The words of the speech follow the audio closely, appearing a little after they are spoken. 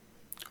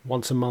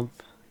Once a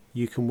month,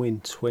 you can win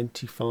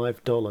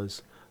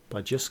 $25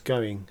 by just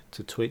going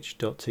to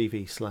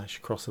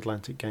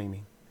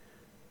twitch.tv/crossatlanticgaming.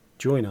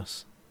 Join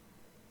us.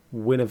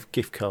 Win a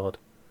gift card.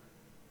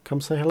 Come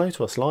say hello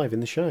to us live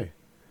in the show.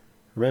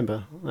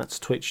 Remember, that's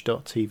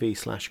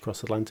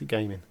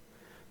twitch.tv/crossatlanticgaming.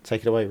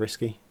 Take it away,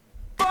 Risky.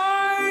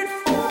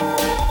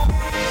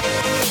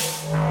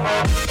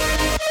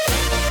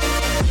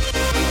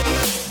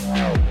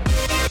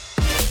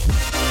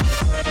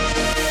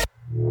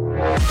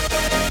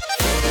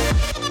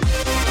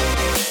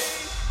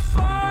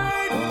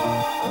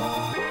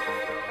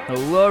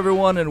 Hello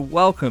everyone and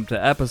welcome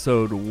to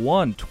episode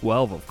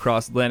 112 of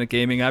Cross Atlantic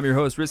Gaming. I'm your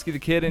host Risky the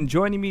Kid, and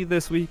joining me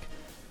this week,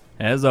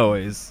 as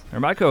always, are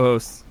my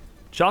co-hosts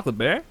Chocolate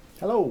Bear.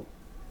 Hello.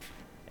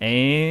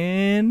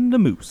 And the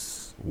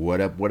Moose.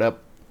 What up, what up?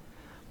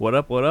 What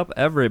up,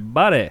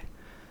 everybody?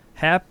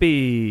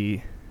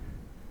 Happy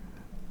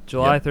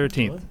July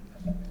 13th.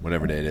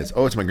 Whatever day it is.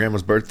 Oh, it's my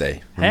grandma's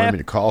birthday. Remind me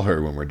to call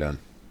her when we're done.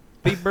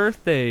 Happy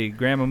birthday,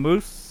 Grandma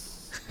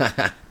Moose.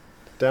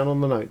 Down on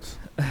the notes.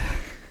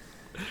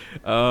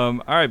 All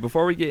right,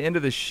 before we get into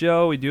the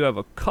show, we do have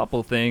a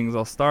couple things.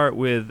 I'll start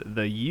with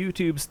the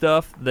YouTube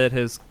stuff that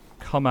has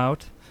come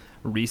out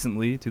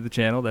recently to the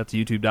channel. That's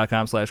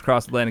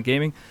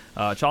youtube.com/crossatlanticgaming.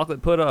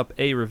 Chocolate put up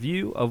a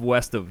review of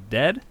West of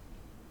Dead.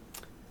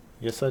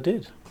 Yes, I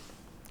did.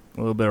 A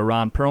little bit of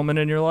Ron Perlman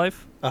in your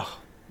life. Oh,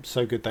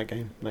 so good, that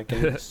game. That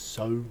game is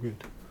so good.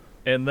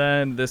 And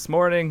then this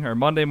morning, or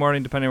Monday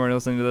morning, depending on when you're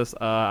listening to this,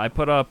 I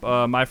put up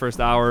my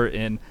first hour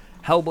in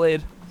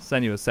Hellblade,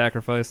 Senua's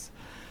Sacrifice.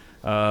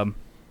 I'll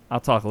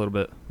talk a little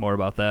bit more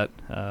about that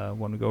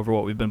when we go over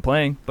what we've been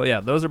playing. But yeah,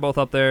 those are both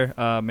up there.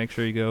 Make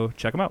sure you go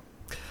check them out.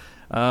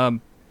 All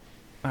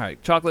right,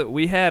 Chocolate,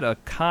 we had a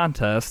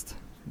contest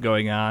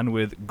going on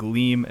with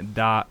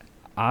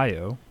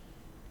Gleam.io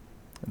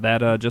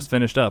that just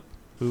finished up.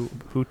 Who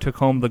took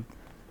home the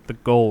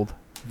gold?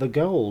 The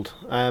gold.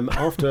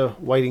 After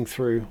wading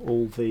through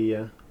all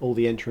the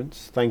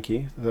entrants, thank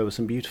you. There were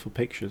some beautiful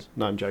pictures.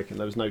 No, I'm joking.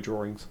 There was no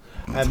drawings.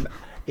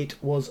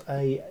 It was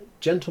a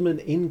gentleman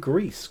in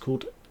Greece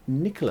called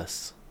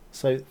Nicholas.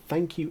 So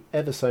thank you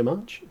ever so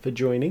much for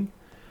joining.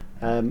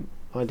 I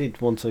did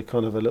want a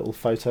kind of a little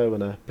photo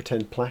and a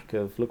pretend plaque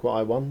of look what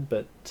I won,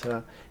 but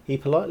he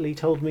politely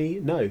told me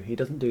no, he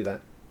doesn't do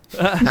that.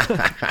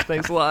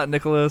 Thanks a lot,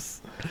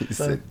 Nicholas. He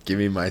said, give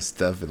me my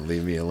stuff and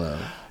leave me alone.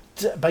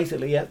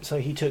 Basically, yeah. So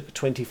he took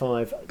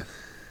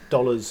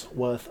 $25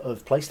 worth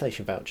of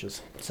PlayStation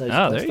vouchers. So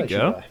there you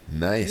go. Guy.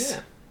 Nice.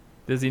 Yeah.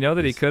 Does he know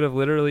that he could have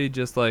literally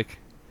just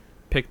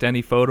picked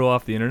any photo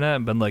off the internet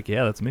and been like,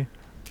 yeah, that's me.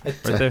 Right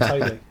there.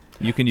 Totally.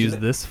 You can use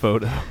this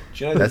photo.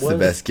 Do you know That's the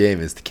best game,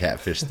 is to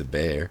catfish the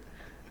bear.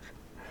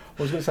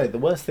 I was going to say, the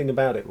worst thing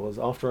about it was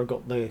after I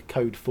got the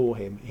code for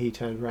him, he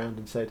turned around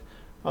and said,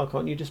 oh,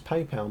 can't you just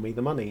PayPal me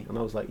the money? And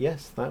I was like,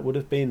 yes, that would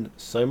have been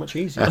so much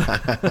easier.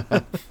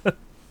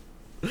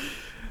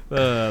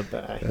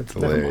 That's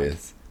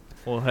hilarious.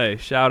 Well, hey,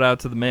 shout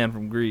out to the man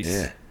from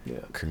Greece. Yeah.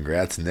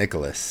 Congrats,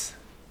 Nicholas.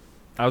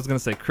 I was going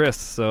to say Chris,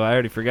 so I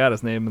already forgot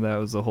his name, and that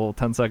was a whole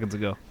 10 seconds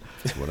ago.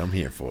 That's what I'm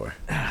here for.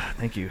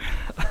 Thank you.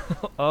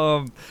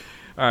 All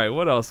right,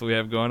 what else do we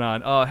have going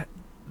on?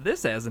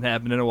 This hasn't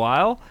happened in a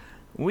while.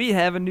 We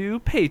have a new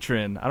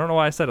patron. I don't know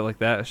why I said it like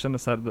that. I shouldn't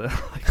have said it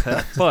like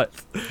that. But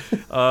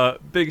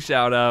big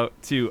shout out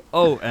to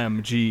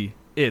OMG.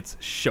 It's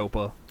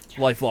Shopa,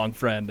 lifelong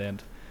friend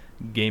and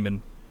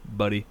gaming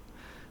buddy.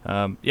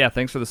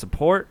 Thanks for the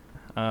support.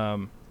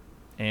 And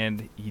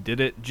he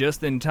did it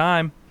just in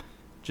time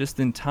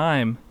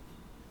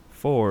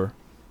for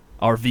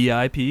our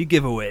VIP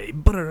giveaway.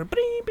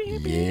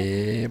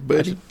 Yeah,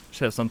 buddy.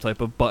 Should have some type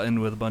of button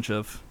with a bunch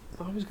of...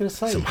 I was going to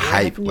say... some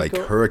hype, like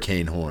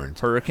hurricane horns.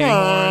 Hurricane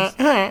horns?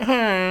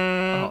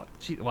 Oh,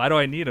 gee, why do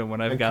I need them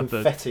when I've got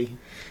confetti?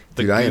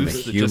 the Dude, I am a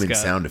goose that human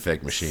just sound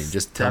effect machine.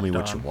 Just tell me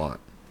what you want.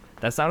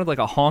 That sounded like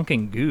a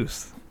honking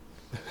goose.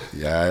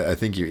 Yeah, I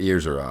think your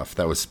ears are off.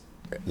 That was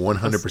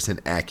 100%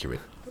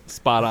 accurate.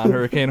 Spot on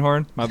hurricane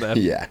horn? My bad.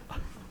 Yeah.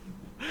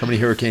 How many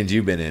hurricanes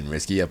you been in,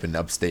 Risky, up in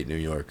upstate New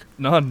York?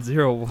 None.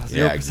 Zero.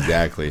 Yeah,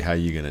 exactly. How are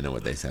you going to know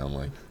what they sound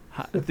like?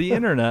 The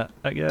internet,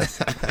 I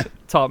guess,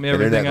 taught me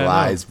everything Internet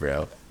I lies, know.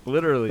 bro.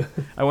 Literally.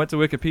 I went to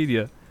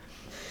Wikipedia.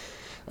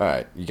 All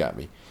right, you got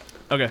me.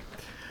 Okay.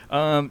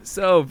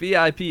 So,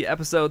 VIP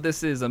episode.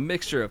 This is a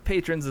mixture of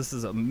patrons. This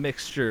is a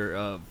mixture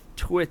of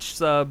Twitch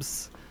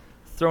subs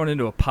thrown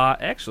into a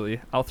pot. Actually,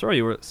 I'll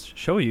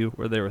show you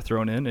where they were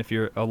thrown in if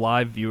you're a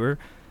live viewer.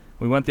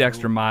 We went the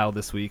extra mile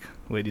this week,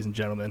 ladies and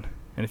gentlemen.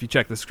 And if you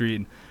check the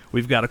screen,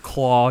 we've got a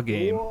claw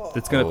game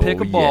that's going to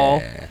pick a ball.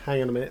 Yeah.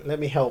 Hang on a minute. Let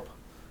me help.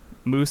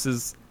 Moose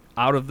is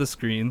out of the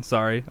screen.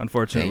 Sorry,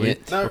 unfortunately.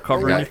 Dang it. We're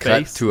covering your Got cut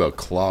face. to a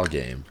claw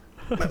game.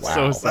 Wow, Wow.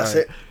 so sorry. That's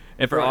it.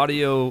 And for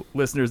audio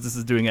listeners, this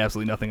is doing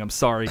absolutely nothing. I'm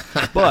sorry.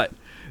 But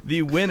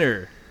the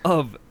winner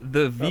of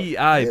the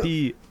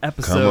VIP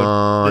episode Come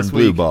on, this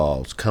blue week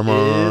balls. Come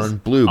is- on,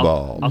 blue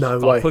balls. No I'll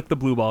way. click the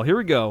blue ball. Here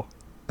we go.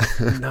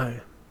 No.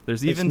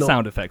 There's It's even not.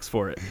 sound effects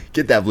for it.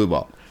 Get that blue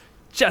ball.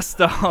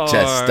 Chestar.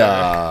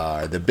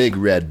 Chestar, the big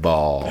red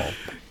ball.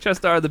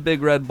 Chestar, the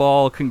big red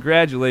ball.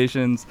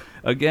 Congratulations.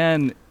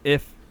 Again,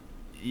 if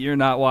you're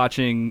not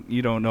watching,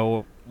 you don't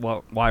know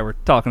why we're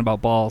talking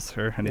about balls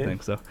or anything.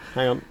 Yeah. So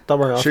Hang on, don't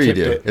worry. I've Sure you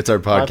clipped do. it. It's our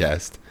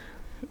podcast.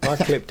 I've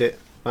clipped it.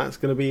 That's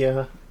going to be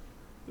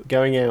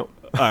going out.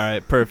 all right,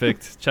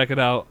 perfect. Check it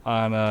out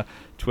on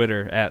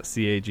Twitter at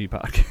CAG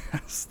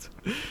Podcast.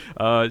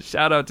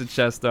 Shout out to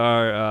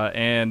Chestar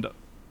and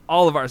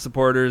all of our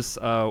supporters.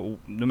 No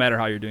matter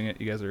how you're doing it,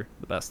 you guys are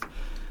the best.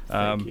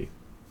 Thank you.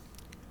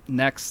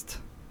 Next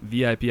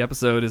VIP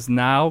episode is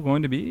now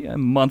going to be a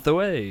month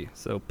away,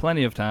 so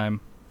plenty of time.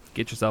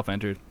 Get yourself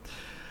entered.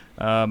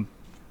 But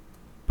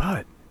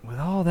with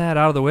all that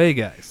out of the way,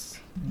 guys,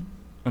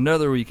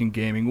 another week in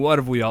gaming. What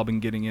have we all been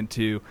getting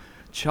into?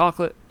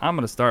 Chocolate, I'm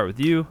going to start with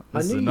you.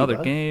 This is another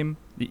game.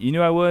 You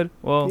knew I would?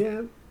 Well,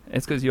 Yeah.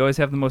 it's because you always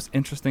have the most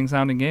interesting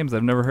sounding games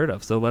I've never heard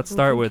of. So let's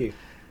start with you.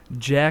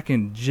 Jack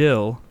and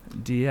Jill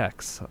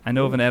DX. I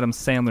know of an Adam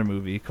Sandler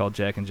movie called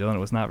Jack and Jill, and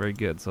it was not very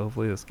good. So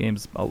hopefully this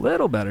game's a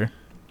little better.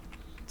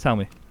 Tell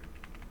me.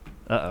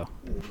 Uh-oh.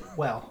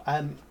 Well,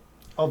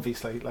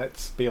 obviously,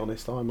 let's be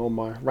honest. I'm on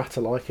my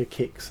Ratalaika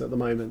kicks at the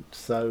moment.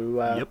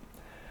 So, Yep.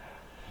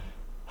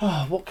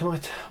 what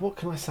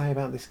can I say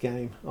about this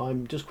game?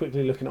 I'm just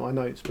quickly looking at my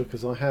notes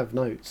because I have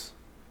notes.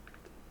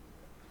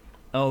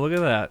 Oh, look at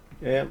that.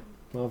 Yeah,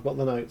 I've got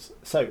the notes.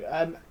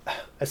 So,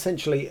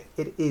 essentially,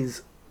 it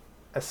is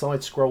a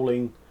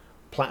side-scrolling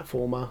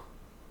platformer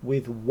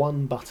with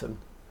one button,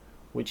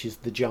 which is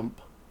the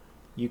jump.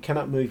 You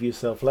cannot move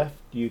yourself left.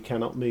 You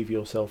cannot move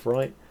yourself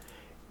right.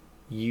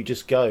 You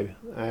just go.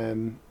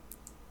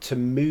 To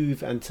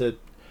move and to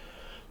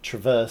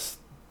traverse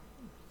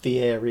the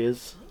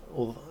areas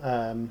or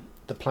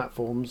the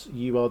platforms,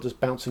 you are just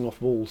bouncing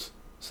off walls.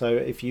 So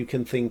if you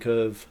can think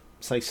of,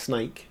 say,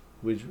 Snake,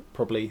 which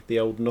probably the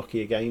old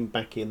Nokia game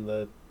back in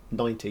the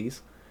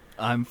 90s.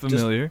 I'm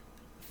familiar.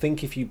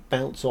 Think if you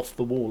bounce off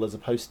the wall as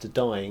opposed to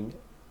dying,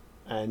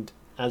 and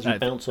as you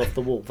bounce off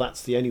the wall,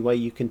 that's the only way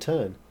you can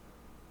turn.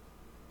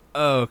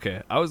 Oh,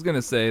 okay. I was going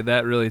to say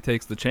that really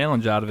takes the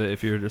challenge out of it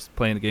if you're just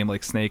playing a game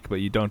like Snake, but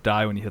you don't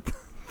die when you hit the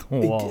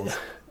walls.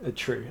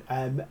 True.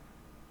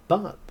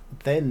 But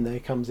then there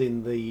comes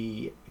in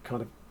the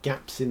kind of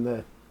gaps in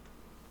the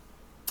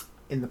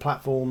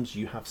platforms.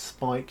 You have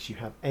spikes, you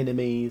have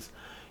enemies.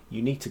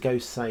 You need to go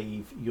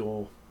save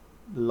your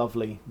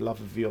lovely love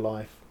of your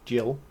life,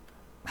 Jill.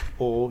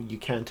 Or you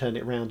can turn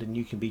it around and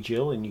you can be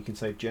Jill and you can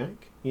save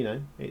Jack. You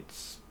know,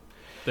 it's...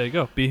 There you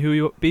go. Be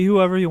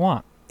whoever you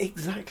want.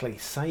 Exactly.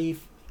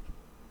 Save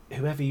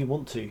whoever you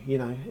want to. You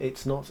know,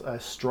 it's not a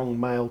strong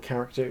male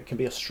character. It can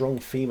be a strong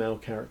female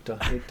character.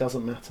 It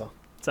doesn't matter.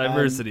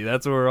 Diversity.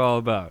 That's what we're all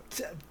about.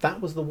 That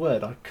was the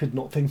word I could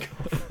not think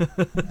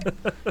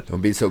of.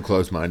 Don't be so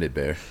close-minded,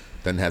 Bear.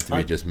 Doesn't have to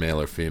be just male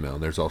or female.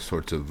 There's all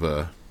sorts of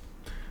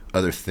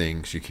other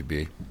things you could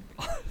be.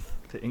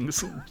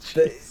 Things.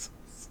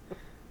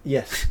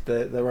 Yes,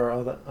 there are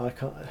other... I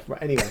can't...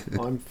 Right, anyway,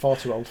 I'm far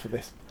too old for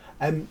this.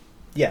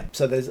 Yeah,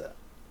 so there's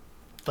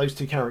those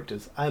two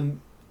characters.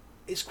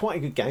 It's quite a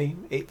good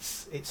game.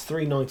 It's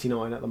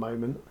 $3.99 at the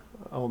moment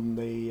on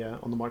the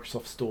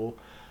Microsoft Store.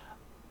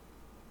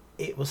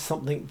 It was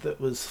something that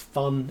was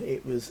fun.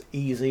 It was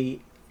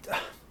easy.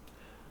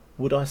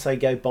 Would I say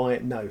go buy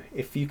it? No.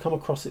 If you come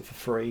across it for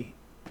free,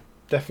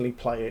 definitely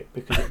play it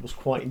because it was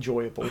quite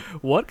enjoyable.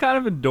 What kind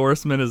of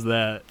endorsement is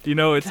that? You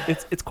know,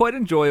 it's quite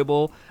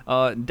enjoyable.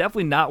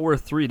 Definitely not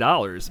worth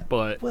 $3,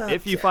 but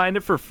if you find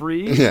it for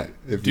free, yeah.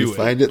 If you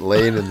find it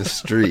laying in the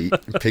street,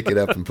 pick it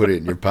up and put it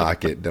in your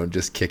pocket. Don't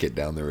just kick it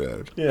down the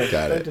road. Yeah,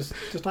 Got it.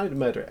 Just don't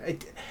murder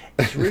it.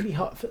 It's really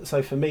hard.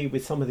 So for me,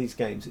 with some of these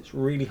games, it's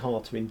really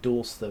hard to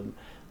endorse them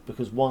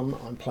because one,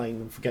 I'm playing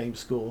them for game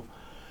score.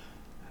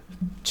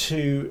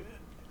 Two,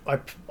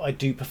 I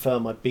do prefer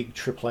my big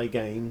AAA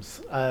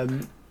games.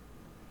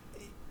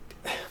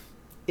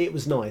 It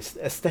was nice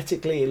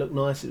aesthetically. It looked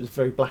nice. It was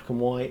very black and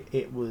white.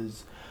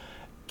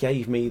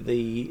 Gave me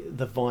the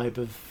vibe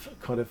of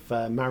kind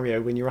of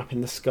Mario when you're up in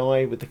the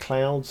sky with the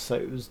clouds. So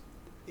it was.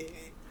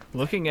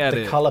 Looking at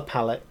the color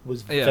palette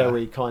was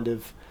very kind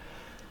of.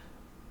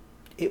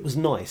 It was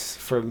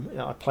nice.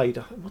 I played.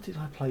 What did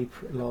I play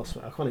last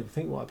week? I can't even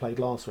think what I played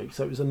last week.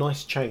 So it was a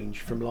nice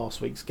change from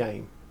last week's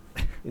game.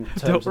 I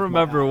don't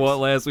remember what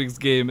last week's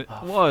game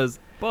was,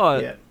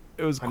 but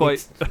it was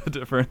quite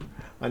different.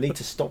 I need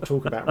to stop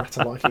talking about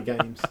Ratalaika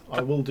games.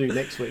 I will do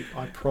next week,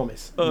 I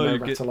promise. No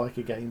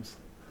Ratalaika games.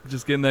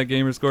 Just getting that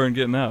gamer score and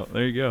getting out.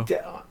 There you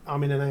go.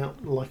 I'm in and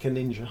out like a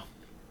ninja.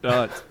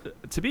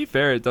 To be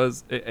fair,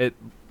 it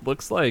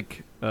looks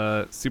like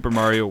Super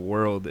Mario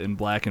World in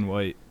black and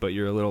white, but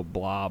you're a little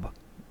blob.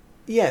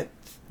 Yeah.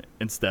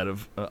 Instead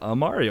of a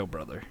Mario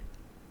brother.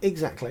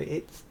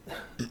 Exactly.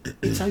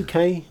 It's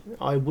okay.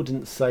 I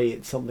wouldn't say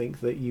it's something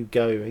that you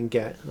go and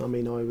get. I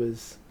mean, I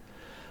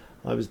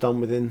was done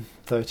within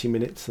 30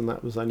 minutes, and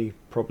that was only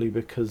probably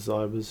because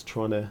I was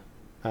trying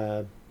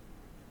to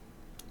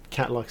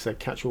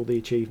catch all the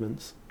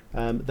achievements.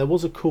 There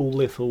was a cool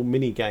little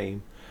mini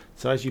game.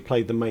 So as you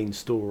played the main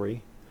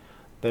story,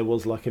 there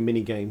was like a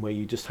mini game where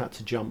you just had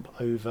to jump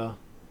over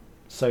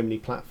so many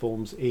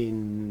platforms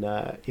in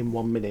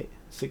 1 minute,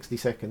 60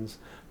 seconds,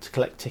 to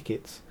collect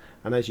tickets.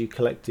 And as you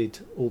collected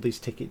all these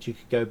tickets, you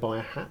could go buy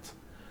a hat.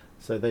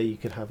 So there you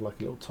could have like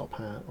a little top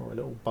hat or a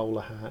little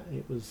bowler hat.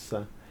 It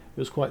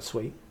was quite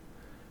sweet.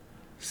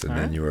 So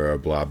then you were a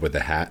blob with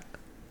a hat.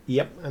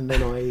 Yep, and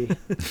then I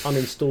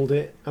uninstalled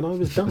it and I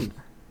was done.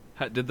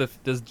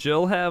 Is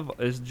Jill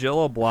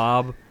a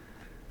blob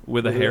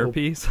with a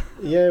hairpiece?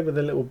 Yeah, with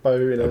a little bow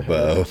in her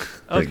bow, hair.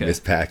 like Okay. Miss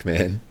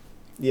Pac-Man.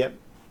 Yep.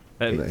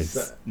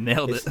 Nice.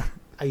 Nailed It's it.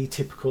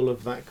 atypical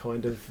of that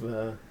kind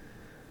of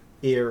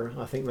era.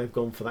 I think they've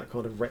gone for that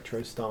kind of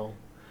retro style.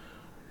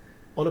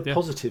 On a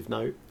positive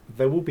note,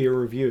 there will be a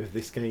review of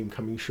this game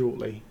coming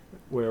shortly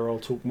where I'll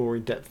talk more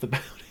in depth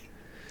about it.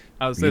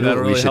 I would say You know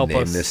that'll what we really should help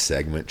name us. this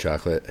segment,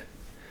 Chocolate?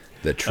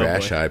 The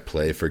Trash boy. I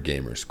Play for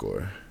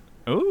Gamerscore.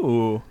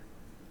 Ooh.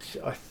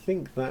 I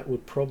think that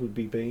would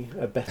probably be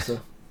a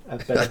better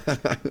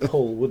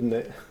pull, wouldn't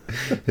it?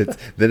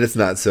 Then it's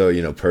not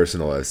so,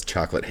 personal as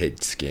Chocolate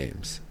hates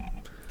games.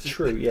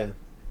 True, yeah.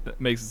 That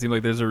makes it seem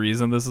like there's a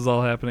reason this is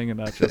all happening and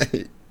not just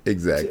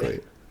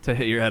Exactly. to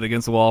hit your head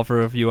against the wall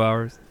for a few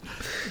hours.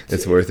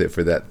 It's worth it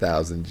for that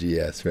 1,000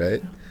 GS,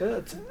 right?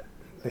 But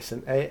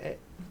listen,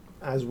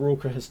 as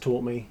Rorka has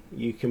taught me,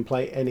 you can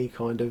play any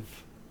kind of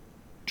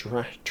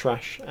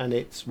trash and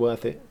it's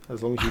worth it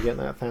as long as you get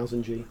that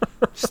 1,000 G.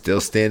 Still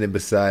standing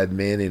beside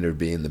Manning or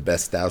being the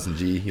best 1,000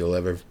 G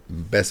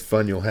best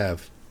fun you'll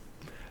have.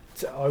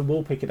 So I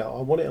will pick it up.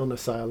 I want it on a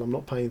sale. I'm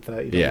not paying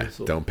 $30. Yeah,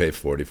 don't pay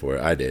 40 for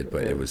it. I did,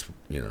 but it was,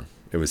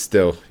 it was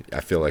still, I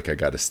feel like I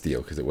got a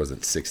steal because it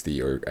wasn't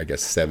 60 or I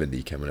guess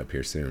 70 coming up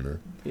here soon.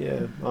 Huh?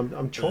 Yeah,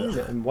 I'm trying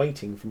it and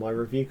waiting for my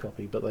review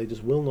copy, but they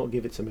just will not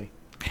give it to me.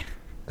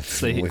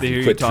 They When hear you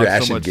you put talk so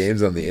trash much.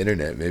 games on the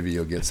internet, maybe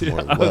you'll get some more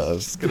I was love.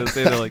 just gonna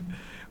say they're like,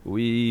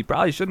 we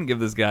probably shouldn't give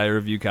this guy a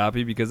review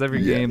copy because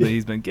every game that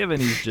he's been given,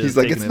 he's just He's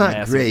like, taking it's a not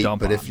massive great,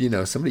 dump but on.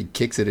 if somebody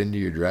kicks it into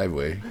your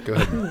driveway, go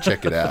ahead and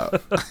check it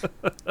out.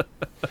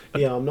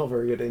 Yeah, I'm not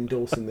very good at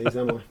endorsing these,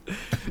 am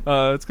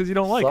I? It's because you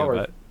don't like Sorry.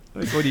 it.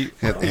 Like, what do you?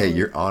 Hey,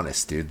 you're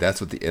honest, dude. That's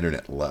what the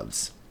internet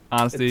loves.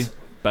 Honesty, It's-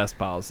 best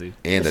policy.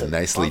 And Listen, a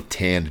nicely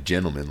tanned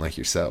gentleman like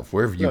yourself.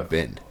 Where have you Look.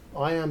 been?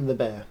 I am the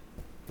bear.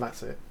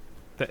 That's it.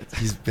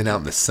 He's been out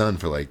in the sun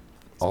for like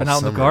all been out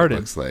in the summer, garden.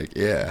 it looks like.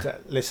 Yeah.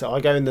 Listen,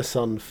 I go in the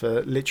sun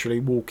for literally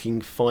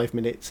walking 5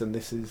 minutes, and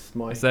this is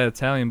my It's that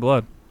Italian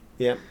blood.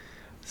 yeah.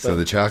 So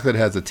the chocolate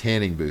has a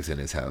tanning booth in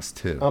his house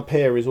too. Up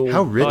here is all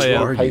How rich Oh, yeah.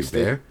 are you,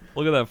 pasted. Bear?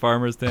 Look at that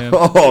farmer's tan.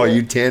 Oh,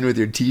 you tan with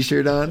your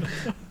t-shirt on?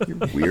 You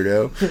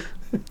weirdo.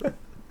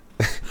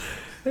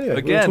 Anyway, Again,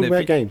 we'll if talk about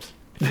you- games.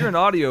 If you're an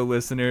audio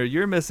listener,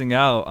 you're missing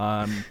out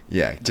on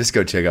Yeah, just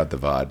go check out the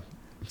VOD.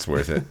 It's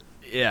worth it.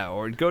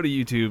 or go to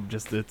YouTube.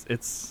 Just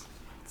it's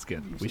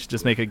good. We should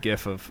just make a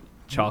GIF of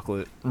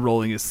Chocolate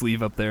rolling his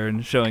sleeve up there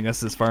and showing us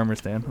his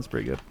farmer's tan. That's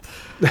pretty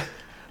good.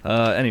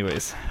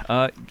 Anyways,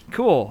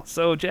 cool.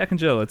 So Jack and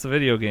Jill, it's a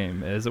video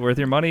game. Is it worth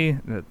your money?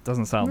 It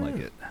doesn't sound like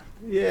it.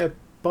 Yeah,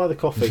 buy the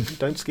coffee.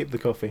 Don't skip the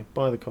coffee.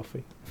 Buy the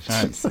coffee.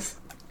 All right.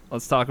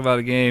 Let's talk about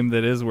a game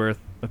that is worth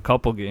a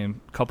couple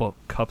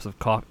cups of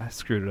coffee. I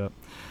screwed it up.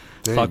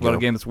 There Talk you about go.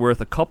 a game that's worth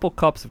a couple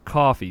cups of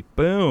coffee.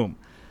 Boom.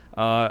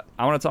 I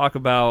want to talk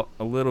about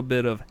a little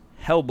bit of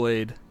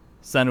Hellblade: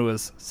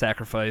 Senua's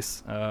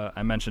Sacrifice.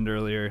 I mentioned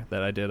earlier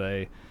that I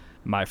did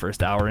my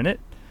first hour in it.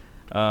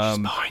 She's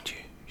behind you.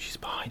 She's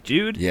behind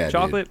you. Dude, Yeah,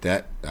 Chocolate, dude,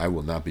 that I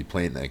will not be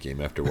playing that game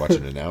after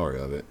watching an hour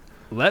of it.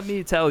 let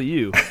me tell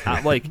you,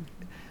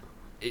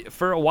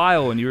 for a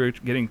while when you were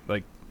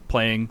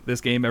playing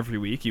this game every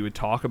week, you would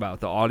talk about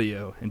the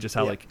audio and just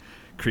how Yeah.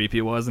 creepy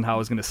it was and how it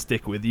was going to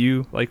stick with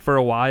you for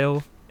a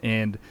while.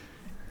 And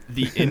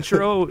the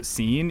intro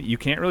scene, you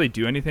can't really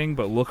do anything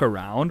but look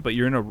around, but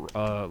you're in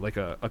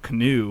a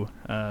canoe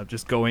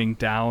just going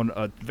down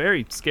a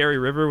very scary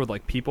river with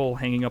people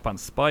hanging up on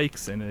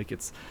spikes, and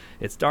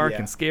it's dark Yeah.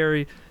 and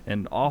scary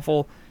and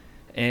awful,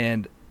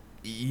 and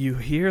you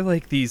hear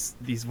these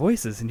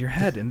voices in your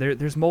head, and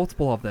there's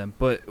multiple of them,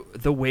 but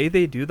the way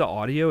they do the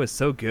audio is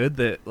so good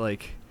that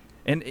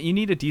and you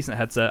need a decent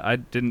headset. I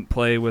didn't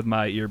play with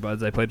my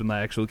earbuds. I played with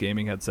my actual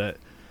gaming headset.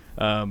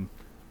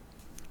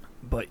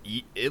 But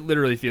it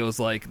literally feels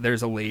like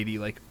there's a lady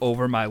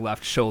over my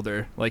left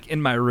shoulder,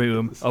 in my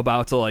room,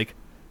 about to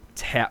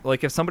tap.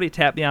 If somebody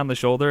tapped me on the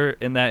shoulder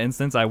in that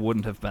instance, I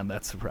wouldn't have been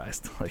that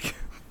surprised.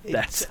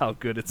 That's how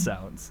good it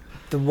sounds.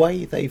 The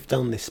way they've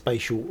done this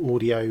spatial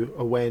audio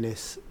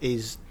awareness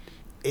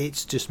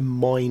it's just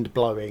mind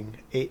blowing.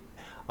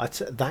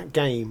 That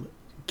game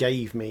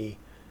gave me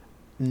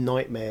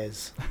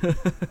nightmares,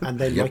 and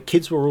then my Yep.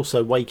 kids were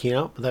also waking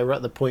up. They were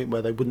at the point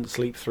where they wouldn't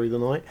sleep through the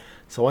night,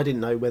 so I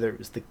didn't know whether it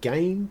was the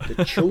game,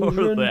 the Or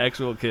children. the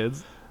actual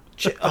kids.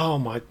 Oh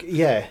my,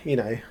 yeah,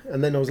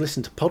 and then I was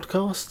listening to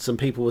podcasts, and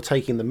people were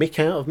taking the mick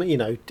out of me,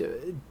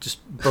 just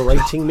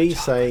berating me,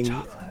 saying,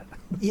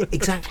 "Yeah,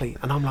 exactly."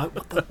 And I'm like,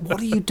 "What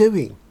are you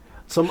doing?"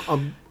 So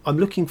I'm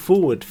looking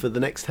forward for the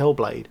next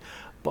Hellblade,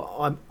 but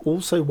I'm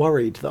also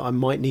worried that I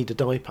might need a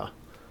diaper.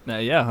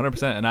 Yeah,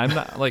 100%. And I'm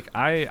not like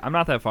I'm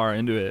not that far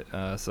into it,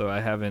 so I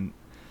haven't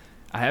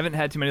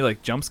had too many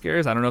like jump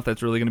scares. I don't know if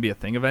that's really going to be a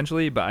thing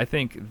eventually, but I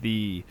think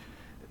the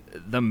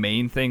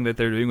main thing that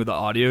they're doing with the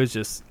audio is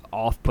just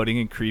off-putting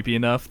and creepy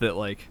enough that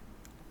like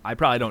I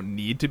probably don't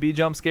need to be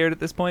jump scared at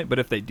this point. But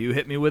if they do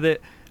hit me with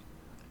it,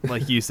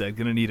 like you said,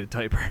 gonna need a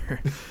typer.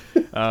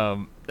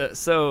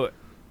 So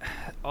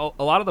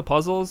a lot of the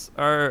puzzles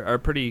are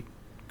pretty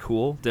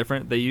cool,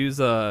 different. They use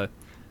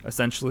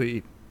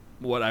essentially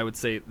what I would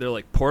say they're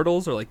like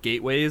portals or like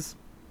gateways,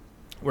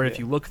 where if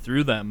you look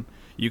through them,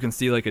 you can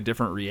see like a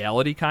different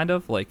reality. Kind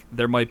of like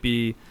there might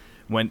be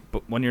when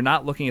you're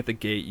not looking at the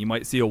gate, you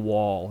might see a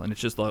wall, and it's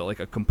just like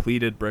a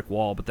completed brick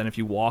wall. But then if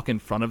you walk in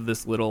front of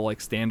this little like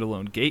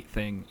standalone gate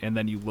thing, and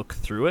then you look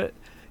through it,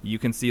 you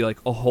can see like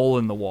a hole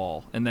in the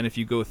wall. And then if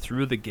you go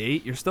through the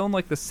gate, you're still in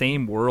like the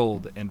same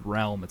world and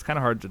realm. It's kind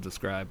of hard to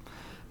describe,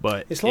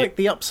 but it's like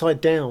the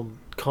Upside Down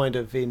kind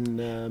of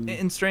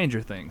in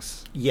Stranger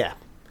Things. Yeah.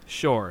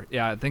 Sure.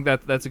 Yeah, I think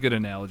that's a good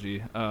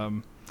analogy.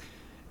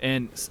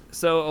 And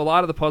so a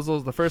lot of the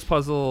puzzles, the first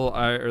puzzle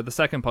or the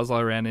second puzzle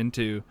I ran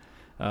into,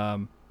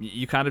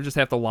 you kind of just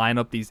have to line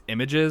up these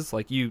images,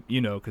 like you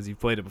know, because you've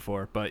played it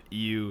before, but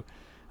you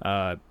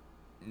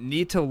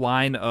need to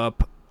line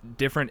up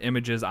different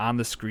images on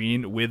the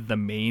screen with the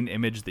main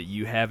image that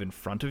you have in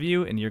front of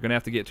you, and you're gonna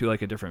have to get to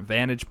like a different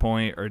vantage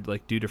point or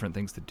like do different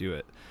things to do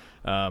it.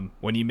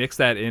 When you mix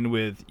that in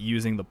with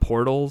using the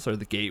portals or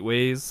the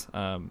gateways,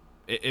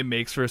 it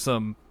makes for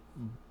some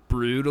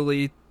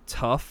brutally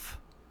tough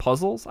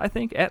puzzles, I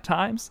think, at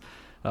times.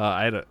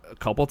 I had a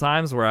couple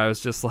times where I was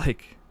just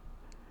like,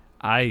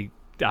 I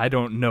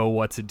don't know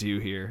what to do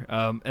here.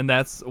 And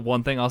that's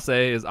one thing I'll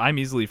say is I'm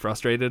easily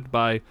frustrated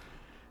by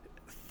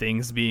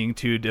things being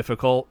too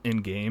difficult in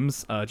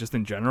games, just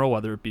in general,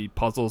 whether it be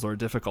puzzles or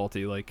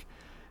difficulty. Like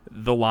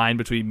the line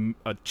between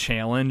a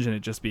challenge and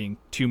it just being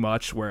too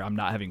much where I'm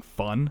not having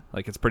fun,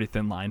 like it's a pretty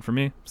thin line for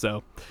me.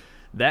 So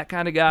that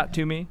kind of got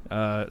to me.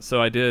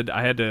 So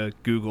I had to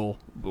Google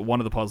one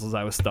of the puzzles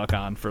I was stuck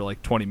on for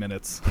like 20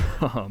 minutes.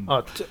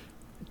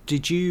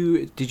 Did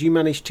you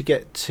manage to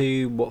get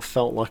to what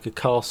felt like a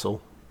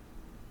castle?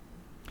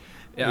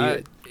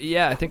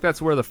 Yeah, I think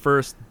that's where the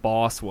first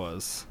boss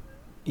was.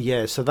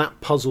 Yeah, so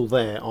that puzzle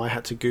there, I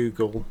had to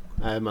Google,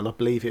 and I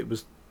believe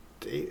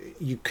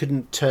you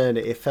couldn't turn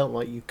it. It felt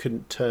like you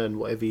couldn't turn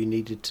whatever you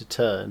needed to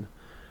turn.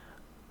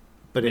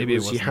 But Maybe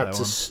you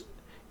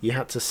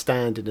had to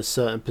stand in a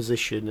certain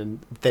position,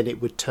 and then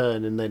it would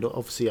turn, and then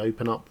obviously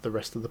open up the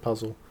rest of the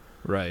puzzle.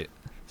 Right.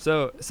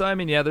 So I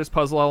mean, yeah, there's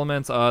puzzle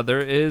elements.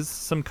 There is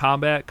some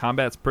combat.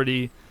 Combat's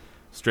pretty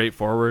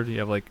straightforward. You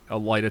have like a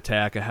light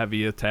attack, a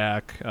heavy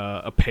attack,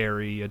 a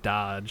parry, a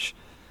dodge,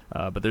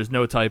 but there's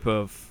no type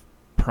of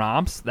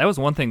prompts. That was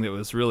one thing that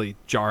was really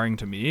jarring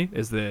to me,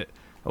 is that,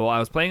 well, I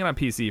was playing it on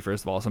PC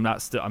first of all, so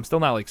I'm still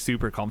not like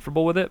super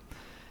comfortable with it.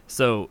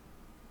 So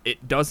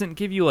it doesn't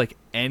give you like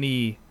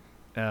any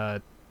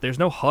there's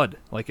no HUD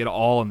like at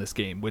all in this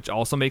game, which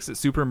also makes it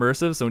super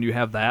immersive. So when you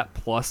have that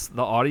plus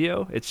the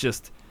audio, it's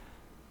just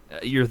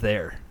you're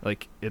there.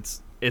 Like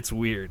it's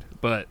weird,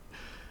 but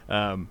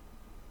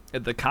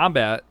the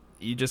combat,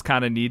 you just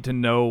kind of need to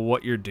know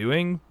what you're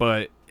doing.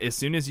 But as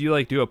soon as you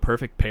like do a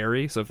perfect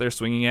parry, so if they're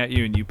swinging at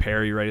you and you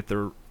parry right at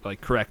the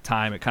like correct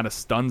time, it kind of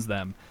stuns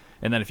them.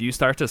 And then if you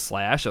start to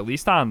slash, at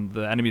least on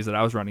the enemies that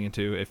I was running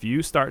into, if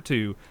you start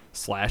to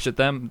slash at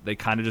them, they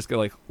kind of just get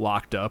like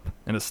locked up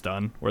in a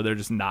stun where they're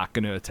just not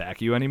going to attack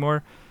you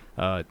anymore.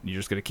 You're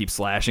just going to keep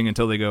slashing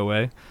until they go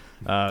away.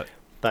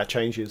 That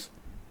changes.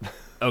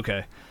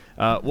 Okay.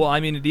 Well, I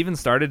mean, it even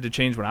started to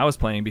change when I was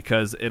playing,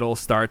 because it'll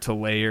start to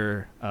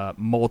layer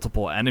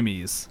multiple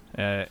enemies.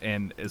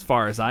 And as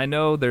far as I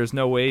know, there's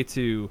no way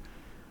to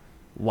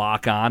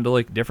lock on to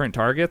like different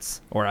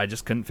targets, or I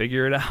just couldn't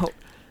figure it out.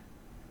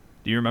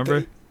 Do you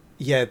remember?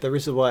 Yeah, there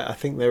is a way. I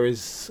think there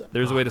is.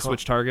 There's a way to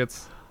switch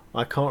targets.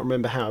 I can't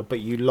remember how,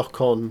 but you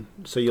lock on,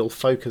 so you'll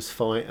focus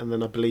fight, and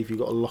then I believe you've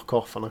got to lock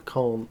off, and I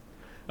can't.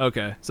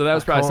 Okay, so that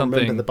was probably something.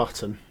 I can't remember the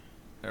button.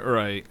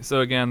 Right.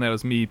 So again, that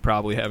was me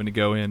probably having to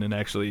go in and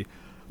actually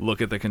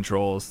look at the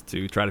controls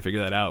to try to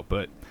figure that out.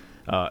 But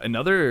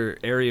another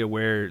area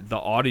where the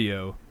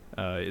audio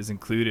is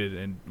included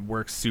and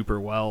works super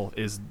well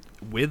is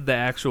with the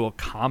actual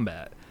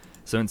combat.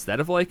 So instead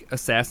of like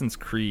Assassin's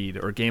Creed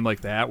or a game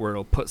like that where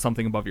it'll put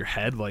something above your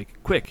head,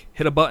 like quick,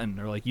 hit a button,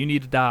 or like you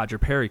need to dodge or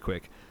parry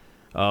quick,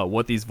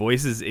 what these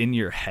voices in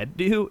your head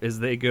do is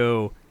they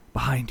go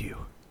behind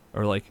you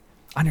or like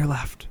on your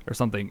left or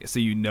something. So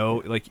you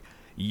know, like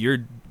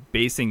you're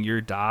basing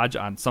your dodge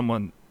on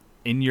someone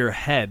in your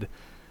head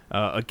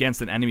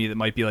against an enemy that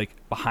might be like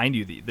behind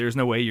you. There's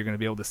no way you're going to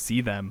be able to see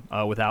them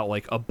without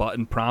like a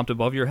button prompt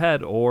above your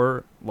head,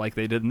 or like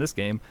they did in this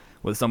game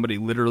with somebody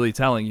literally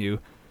telling you,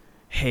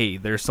 hey,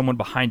 there's someone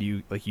behind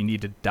you, like you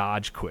need to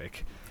dodge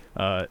quick.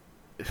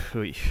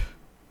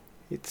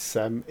 It's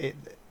I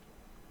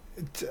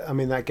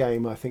mean, that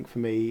game, I think for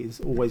me is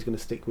always going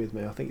to stick with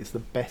me. I think it's the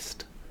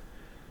best.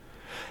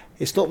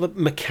 It's not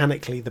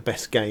mechanically the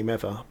best game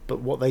ever, but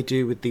what they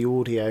do with the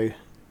audio,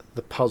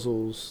 the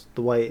puzzles,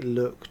 the way it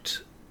looked,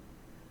 just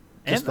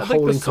And the I think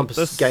whole this- encompassed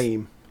this-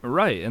 game.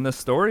 Right, and the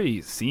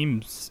story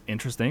seems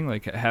interesting,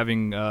 like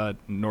having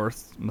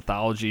Norse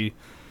mythology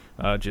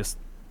just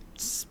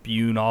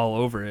spewed all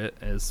over it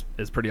is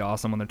pretty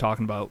awesome when they're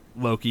talking about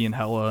Loki and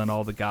Hela and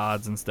all the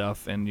gods and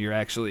stuff, and you're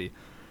actually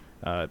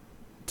to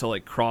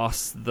like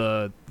cross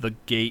the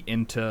gate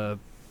into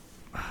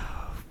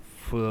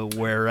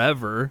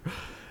wherever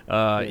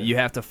you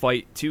have to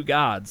fight two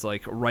gods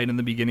like right in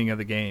the beginning of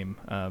the game,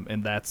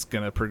 and that's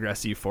gonna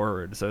progress you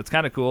forward. So it's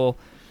kind of cool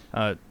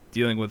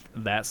dealing with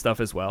that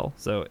stuff as well.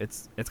 So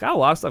it's got a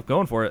lot of stuff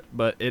going for it,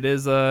 but it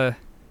is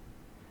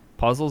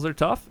puzzles are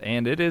tough,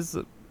 and it is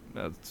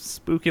a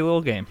spooky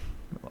little game,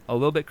 a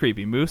little bit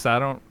creepy. Moose, I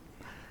don't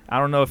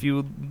know if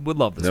you would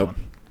love this one.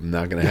 I'm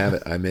not gonna have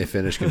it. I may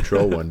finish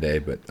Control one day,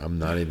 but I'm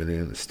not even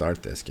gonna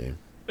start this game.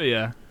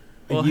 Yeah. Are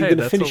Well, you hey, going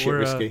to that's finish what it, we're,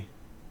 Risky?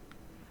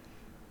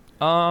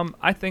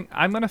 I think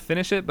I'm gonna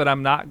finish it, but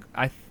I'm not.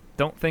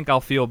 Don't think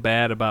I'll feel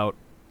bad about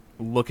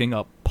looking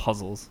up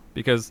puzzles,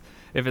 because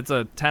if it's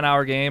a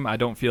 10-hour game, I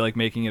don't feel like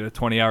making it a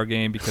 20-hour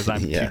game because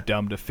I'm Yeah. too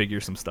dumb to figure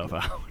some stuff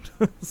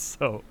out.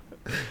 So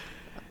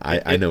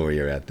I know where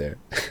you're at there.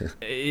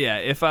 yeah,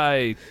 if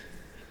I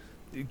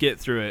get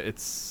through it,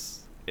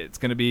 it's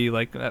gonna be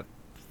like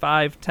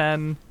 5,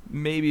 10,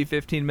 maybe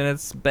 15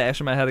 minutes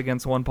bashing my head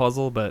against one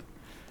puzzle, but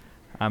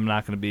I'm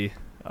not gonna be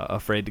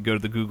afraid to go to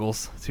the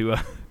Googles to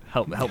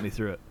help me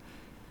through it.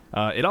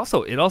 It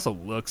also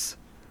looks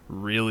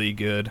really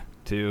good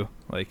too.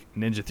 Like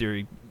Ninja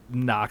Theory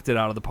knocked it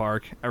out of the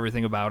park.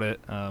 Everything about it,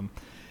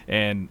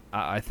 and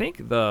I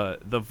think the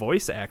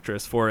voice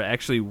actress for it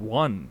actually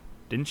won.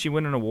 Didn't she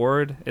win an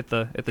award at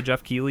the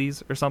Jeff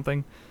Keighley's or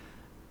something?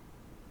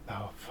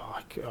 Oh,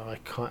 fuck. I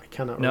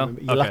cannot No?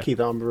 remember. You're Okay. lucky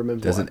that I remember. what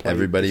I Doesn't played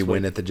everybody this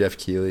win week. at the Jeff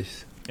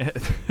Keighley's?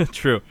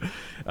 True.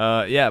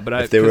 Yeah, but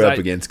If they were up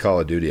against Call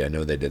of Duty, I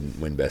know they didn't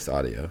win Best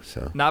Audio.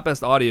 So not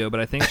best audio, but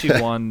I think she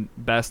won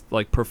best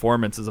like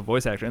performance as a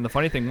voice actor. And the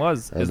funny thing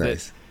was Oh, is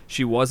nice. that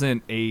she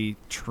wasn't a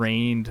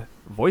trained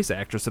voice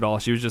actress at all.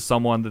 She was just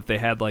someone that they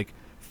had like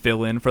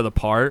fill in for the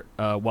part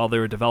while they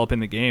were developing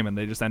the game, and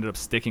they just ended up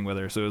sticking with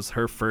her. So it was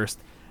her first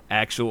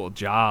actual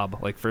job,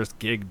 like first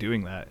gig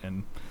doing that,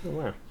 and Oh,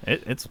 wow.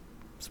 it's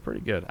pretty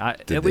good. did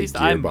At they least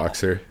I'm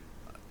gearbox her?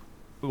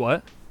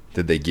 what?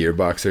 Did they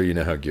gearbox her? You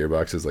know how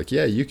Gearbox is like,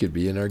 yeah, you could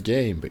be in our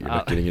game, but you're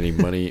not getting any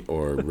money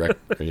or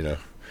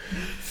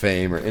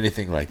fame or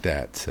anything like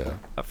that. So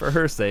For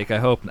her sake, I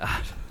hope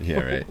not. yeah,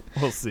 right.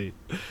 We'll see.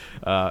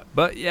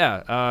 But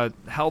yeah,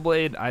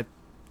 Hellblade,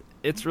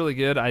 it's really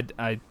good.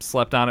 I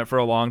slept on it for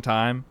a long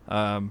time.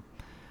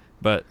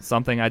 But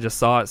something I just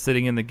saw it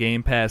sitting in the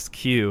Game Pass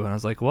queue, and I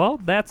was like, well,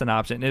 that's an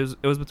option. It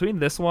was between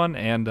this one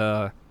and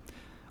A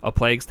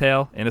Plague's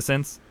Tale,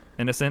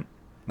 Innocent,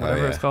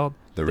 whatever it's called.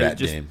 The They rat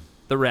just- game.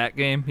 The rat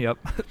game, yep.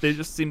 They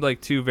just seemed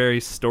like two very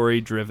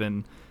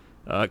story-driven,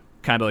 kind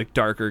of like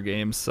darker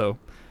games. So,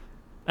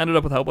 ended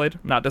up with Hellblade.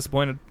 Not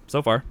disappointed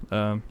so far.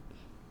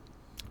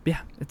 Yeah,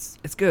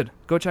 it's good.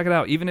 Go check it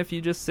out. Even if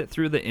you just sit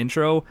through the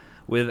intro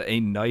with a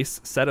nice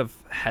set of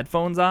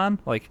headphones on,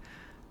 like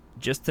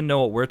just to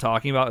know what we're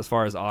talking about as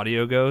far as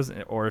audio goes,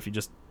 or if you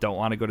just don't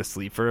want to go to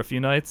sleep for a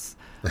few nights,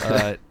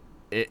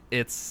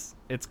 it's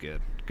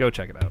good. Go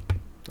check it out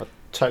I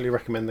totally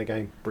recommend the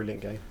game.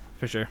 Brilliant game.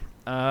 for sure.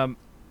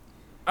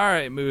 All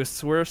right,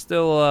 Moose, we're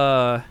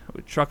still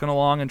trucking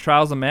along in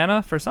Trials of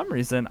Mana. For some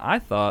reason, I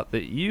thought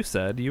that you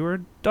said you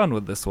were done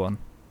with this one.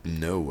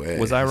 No way.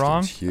 Was I This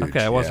wrong? game's huge,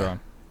 Okay, I was yeah. wrong.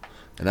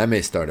 And I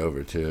may start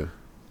over too.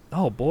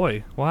 Oh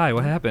boy, why?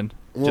 What happened?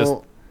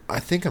 Well, I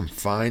think I'm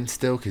fine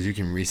still because you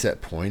can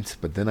reset points.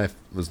 But then I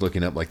was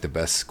looking up like the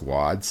best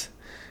squads,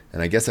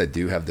 and I guess I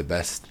do have the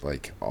best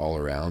like all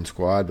around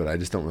squad, but I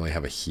just don't really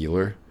have a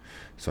healer,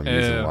 so I'm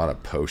using a lot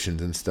of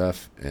potions and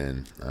stuff.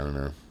 And I don't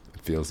know.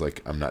 It feels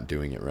like I'm not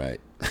doing it right.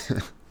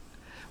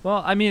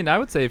 Well, I mean, I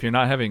would say if you're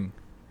not having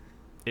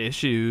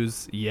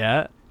issues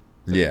yet,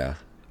 Yeah.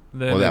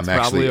 then Well, it's I'm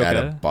probably actually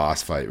okay. at a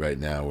boss fight right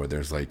now where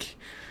there's like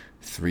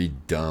 3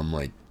 dumb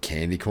like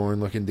candy corn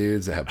looking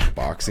dudes that have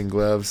boxing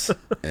gloves,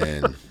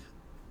 and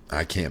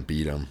I can't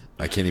beat them.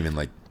 I can't even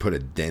like put a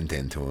dent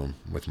into them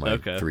with my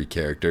 3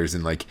 characters,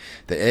 and like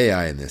the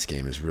AI in this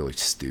game is really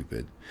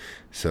stupid.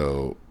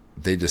 So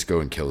they just go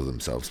and kill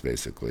themselves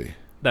basically.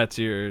 That's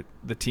the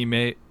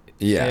teammate.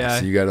 Yeah, AI.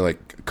 so you got to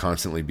like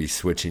constantly be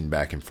switching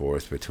back and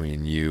forth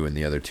between you and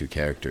the other 2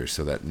 characters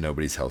so that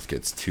nobody's health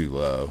gets too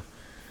low.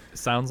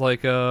 Sounds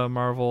like a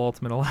Marvel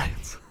Ultimate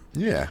Alliance.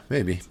 Yeah,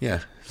 maybe.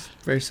 Yeah,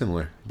 very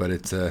similar, but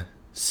it's a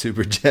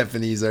super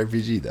Japanese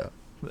RPG though.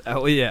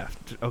 Oh yeah.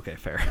 Okay,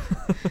 fair.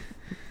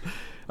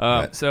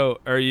 But- So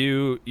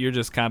you're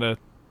just kind of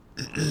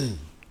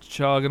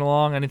chugging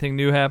along? Anything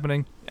new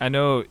happening? I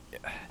know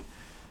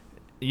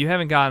you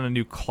haven't gotten a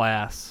new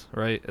class,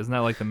 right? Isn't that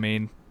like the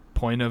main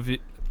point of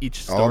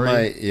each story?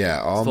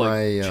 All To, like,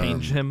 my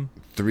change him.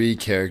 3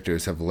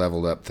 characters have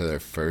leveled up to their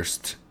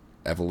first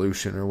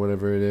evolution or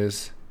whatever it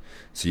is.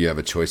 So you have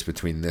a choice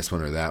between this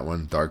one or that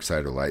one, dark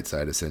side or light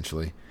side,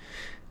 essentially.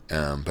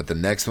 But the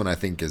next one I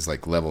think is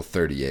like level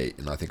 38,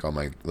 and I think all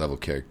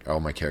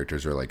my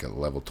characters are like a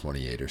level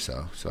 28 or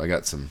so. So I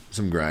got some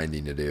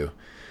grinding to do.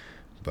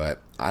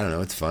 But I don't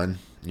know, it's fun.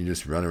 You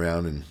just run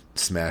around and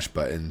smash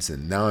buttons,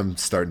 and now I'm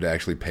starting to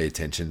actually pay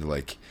attention to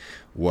like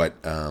what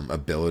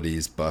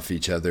abilities buff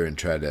each other and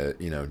try to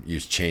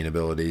use chain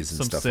abilities and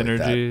Some stuff synergy, like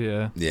that.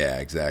 yeah. Yeah,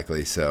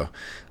 exactly. So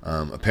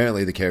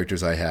apparently the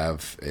characters I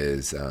have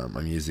is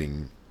I'm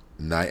using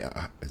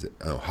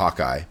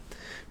Hawkeye,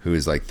 who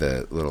is like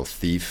the little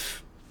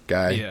thief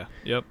guy. Yeah.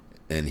 Yep.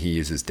 And he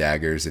uses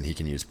daggers and he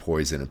can use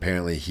poison.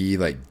 Apparently he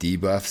like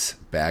debuffs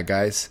bad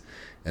guys.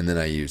 And then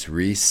I use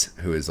Reese,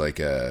 who is like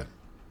a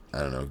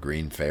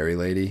green fairy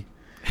lady.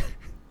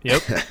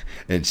 Yep.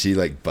 And she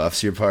like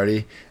buffs your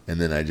party. And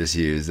then I just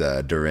use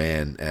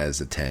Duran as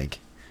a tank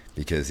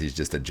because he's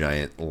just a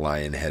giant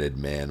lion-headed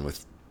man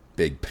with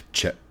big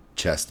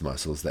chest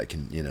muscles that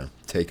can,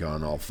 take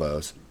on all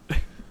foes.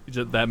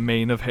 Just that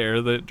mane of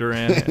hair that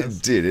Duran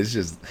has. Dude, it's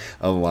just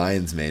a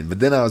lion's mane. But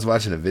then I was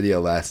watching a video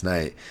last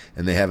night,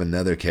 and they have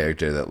another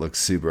character that looks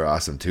super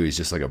awesome too. He's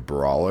just like a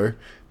brawler,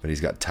 but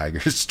he's got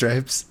tiger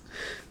stripes.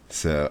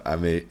 So I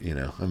may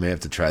have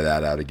to try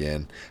that out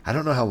again. I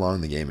don't know how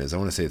long the game is. I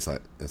want to say it's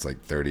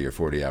like 30 or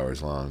 40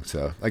 hours long.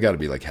 So I got to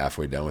be like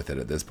halfway done with it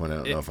at this point. I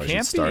don't know if I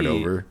should start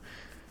over.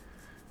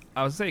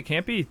 I would say it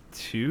can't be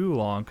too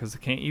long because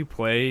can't you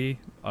play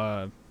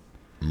Multiple.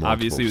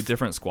 Obviously with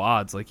different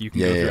squads? Like you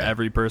can go through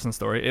every person's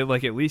story.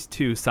 Like at least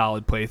 2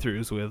 solid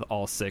playthroughs with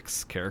all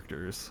 6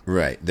 characters.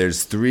 Right.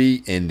 There's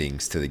 3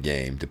 endings to the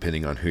game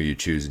depending on who you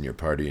choose in your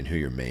party and who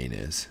your main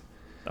is.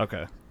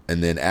 Okay.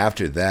 And then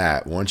after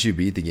that, once you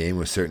beat the game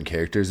with certain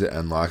characters, it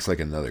unlocks like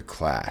another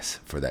class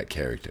for that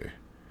character.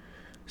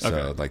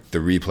 So like the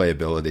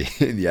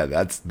replayability, yeah,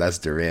 that's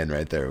Duran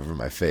right there over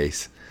my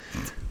face.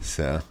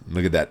 So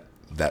look at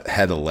that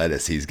head of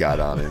lettuce he's got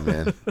on him,